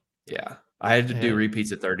 Yeah. I had to do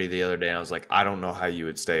repeats of 30 the other day, and I was like, I don't know how you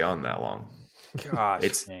would stay on that long.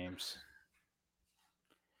 Gosh, James.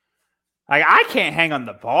 Like I can't hang on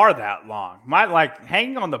the bar that long.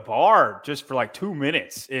 Hanging on the bar just for like 2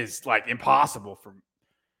 minutes is like impossible for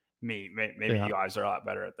me. Maybe you guys are a lot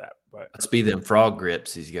better at that. But let's be them frog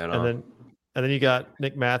grips he's got on. And then you got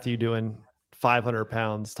Nick Matthew doing 500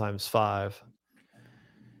 pounds times 5,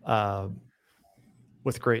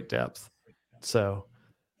 with great depth. So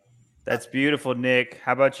that's beautiful, Nick.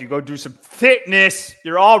 How about you go do some fitness?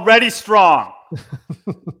 You're already strong,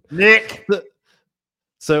 Nick.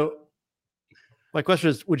 So my question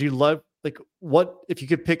is, would you love, like, what if you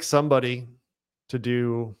could pick somebody to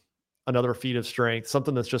do another feat of strength,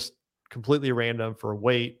 something that's just completely random for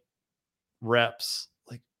weight, reps,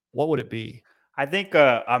 like what would it be? I think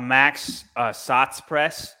a max SOTS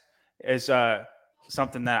press is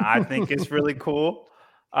something that I think is really cool.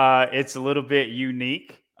 It's a little bit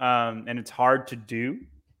unique, and it's hard to do.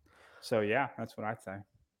 So yeah, that's what I'd say.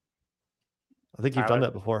 I think you've done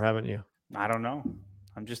that before, haven't you? I don't know.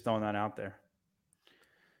 I'm just throwing that out there.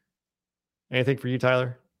 Anything for you,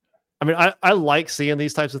 Tyler? I mean, I like seeing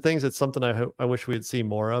these types of things. It's something I wish we'd see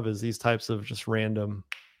more of, is these types of just random,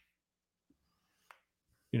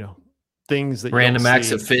 things that random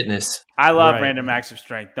acts of fitness. I love random acts of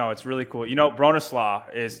strength. No, it's really cool.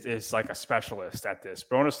 Bronislaw is like a specialist at this.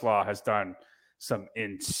 Bronislaw has done some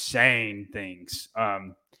insane things,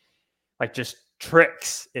 like just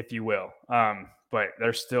tricks, if you will. But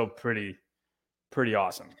they're still pretty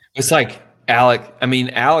awesome. It's like Alec. I mean,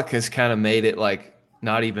 Alec has kind of made it like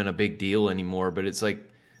not even a big deal anymore. But it's like,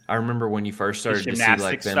 I remember when you first started to see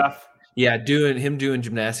like them, stuff. Yeah, doing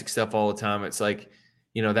gymnastic stuff all the time. It's like,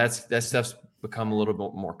 that stuff's become a little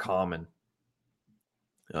bit more common.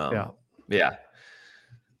 Yeah.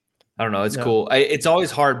 I don't know. It's cool. It's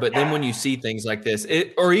always hard, but then when you see things like this,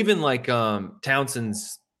 or even like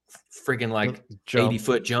Townsend's freaking like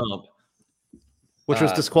 80-foot jump, which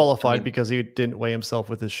was disqualified because he didn't weigh himself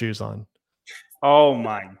with his shoes on. Oh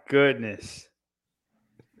my goodness,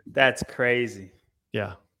 that's crazy.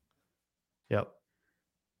 Yeah. Yep.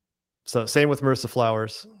 So same with Marissa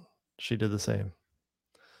Flowers. She did the same.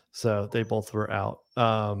 So they both were out.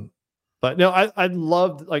 But no, I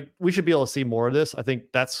loved, like, we should be able to see more of this. I think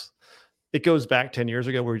it goes back 10 years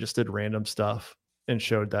ago where we just did random stuff and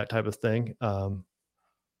showed that type of thing.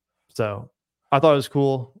 So I thought it was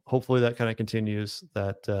cool. Hopefully that kind of continues,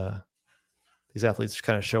 that these athletes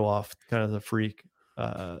kind of show off kind of the freak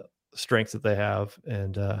strengths that they have,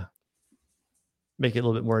 and make it a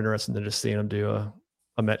little bit more interesting than just seeing them do a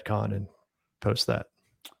Metcon and post that.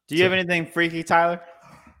 Do you have anything freaky, Tyler,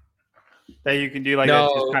 that you can do like that?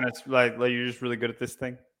 Just kind of like you're just really good at this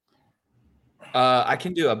thing. I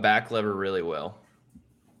can do a back lever really well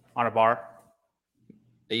on a bar.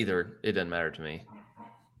 Either, it doesn't matter to me.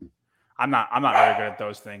 I'm not very good at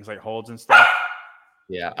those things like holds and stuff.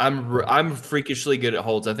 Yeah, I'm freakishly good at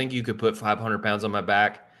holds. I think you could put 500 pounds on my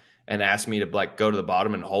back and ask me to like go to the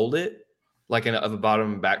bottom and hold it, like of a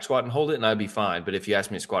bottom and back squat and hold it, and I'd be fine. But if you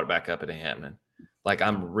ask me to squat it back up, it ain't happening. Like,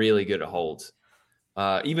 I'm really good at holds.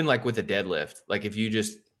 Even like with a deadlift, like if you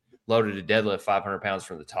just loaded a deadlift 500 pounds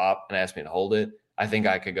from the top and asked me to hold it, I think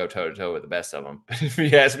I could go toe to toe with the best of them. But if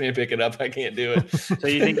you ask me to pick it up, I can't do it. So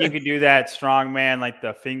you think you could do that strongman, like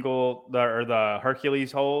the Fingal or the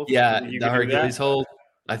Hercules hold? Yeah, the Hercules hold.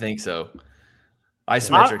 I think so.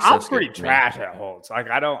 Isometric. I'm pretty trash at holds. Like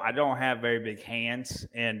I don't have very big hands,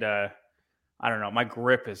 and I don't know. My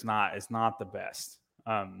grip is not the best.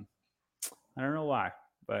 I don't know why,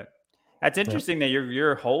 but that's interesting that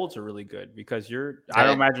your holds are really good, because I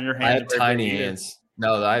don't imagine your hands. I have tiny hands.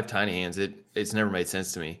 No, I have tiny hands. It's never made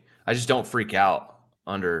sense to me. I just don't freak out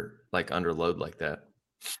under load like that.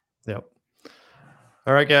 Yep.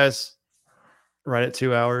 All right, guys. Right at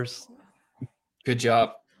 2 hours. Good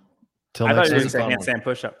job. Till I next thought you week. said handstand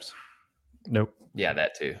push-ups. Nope. Yeah,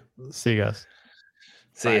 that too. See you guys.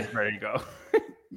 See ya. There you go.